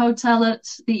got my hotel at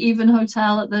the Even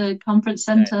Hotel at the conference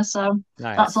center, so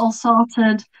that's all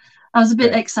sorted. I was a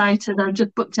bit excited. I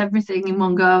just booked everything in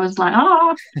one go. I was like,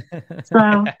 so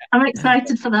I'm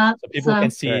excited for that. So people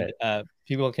can see,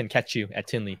 people can catch you at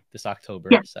Tinley this October.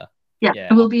 Yeah. So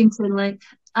I will be in Tinley,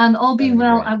 and all being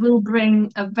well, I will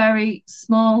bring a very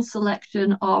small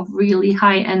selection of really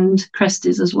high-end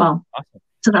Cresties as well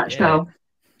to that show.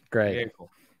 Great. Very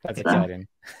cool. That's exciting.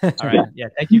 All right. Yeah.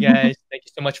 Thank you guys. Thank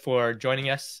you so much for joining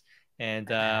us. And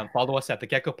follow us at the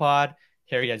Gecko Pod,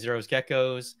 Harry at Zero's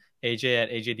Geckos, AJ at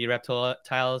AJD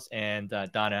Reptiles, and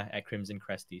Donna at Crimson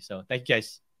Cresties. So thank you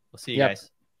guys. We'll see you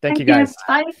guys. Thank you guys.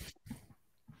 Bye.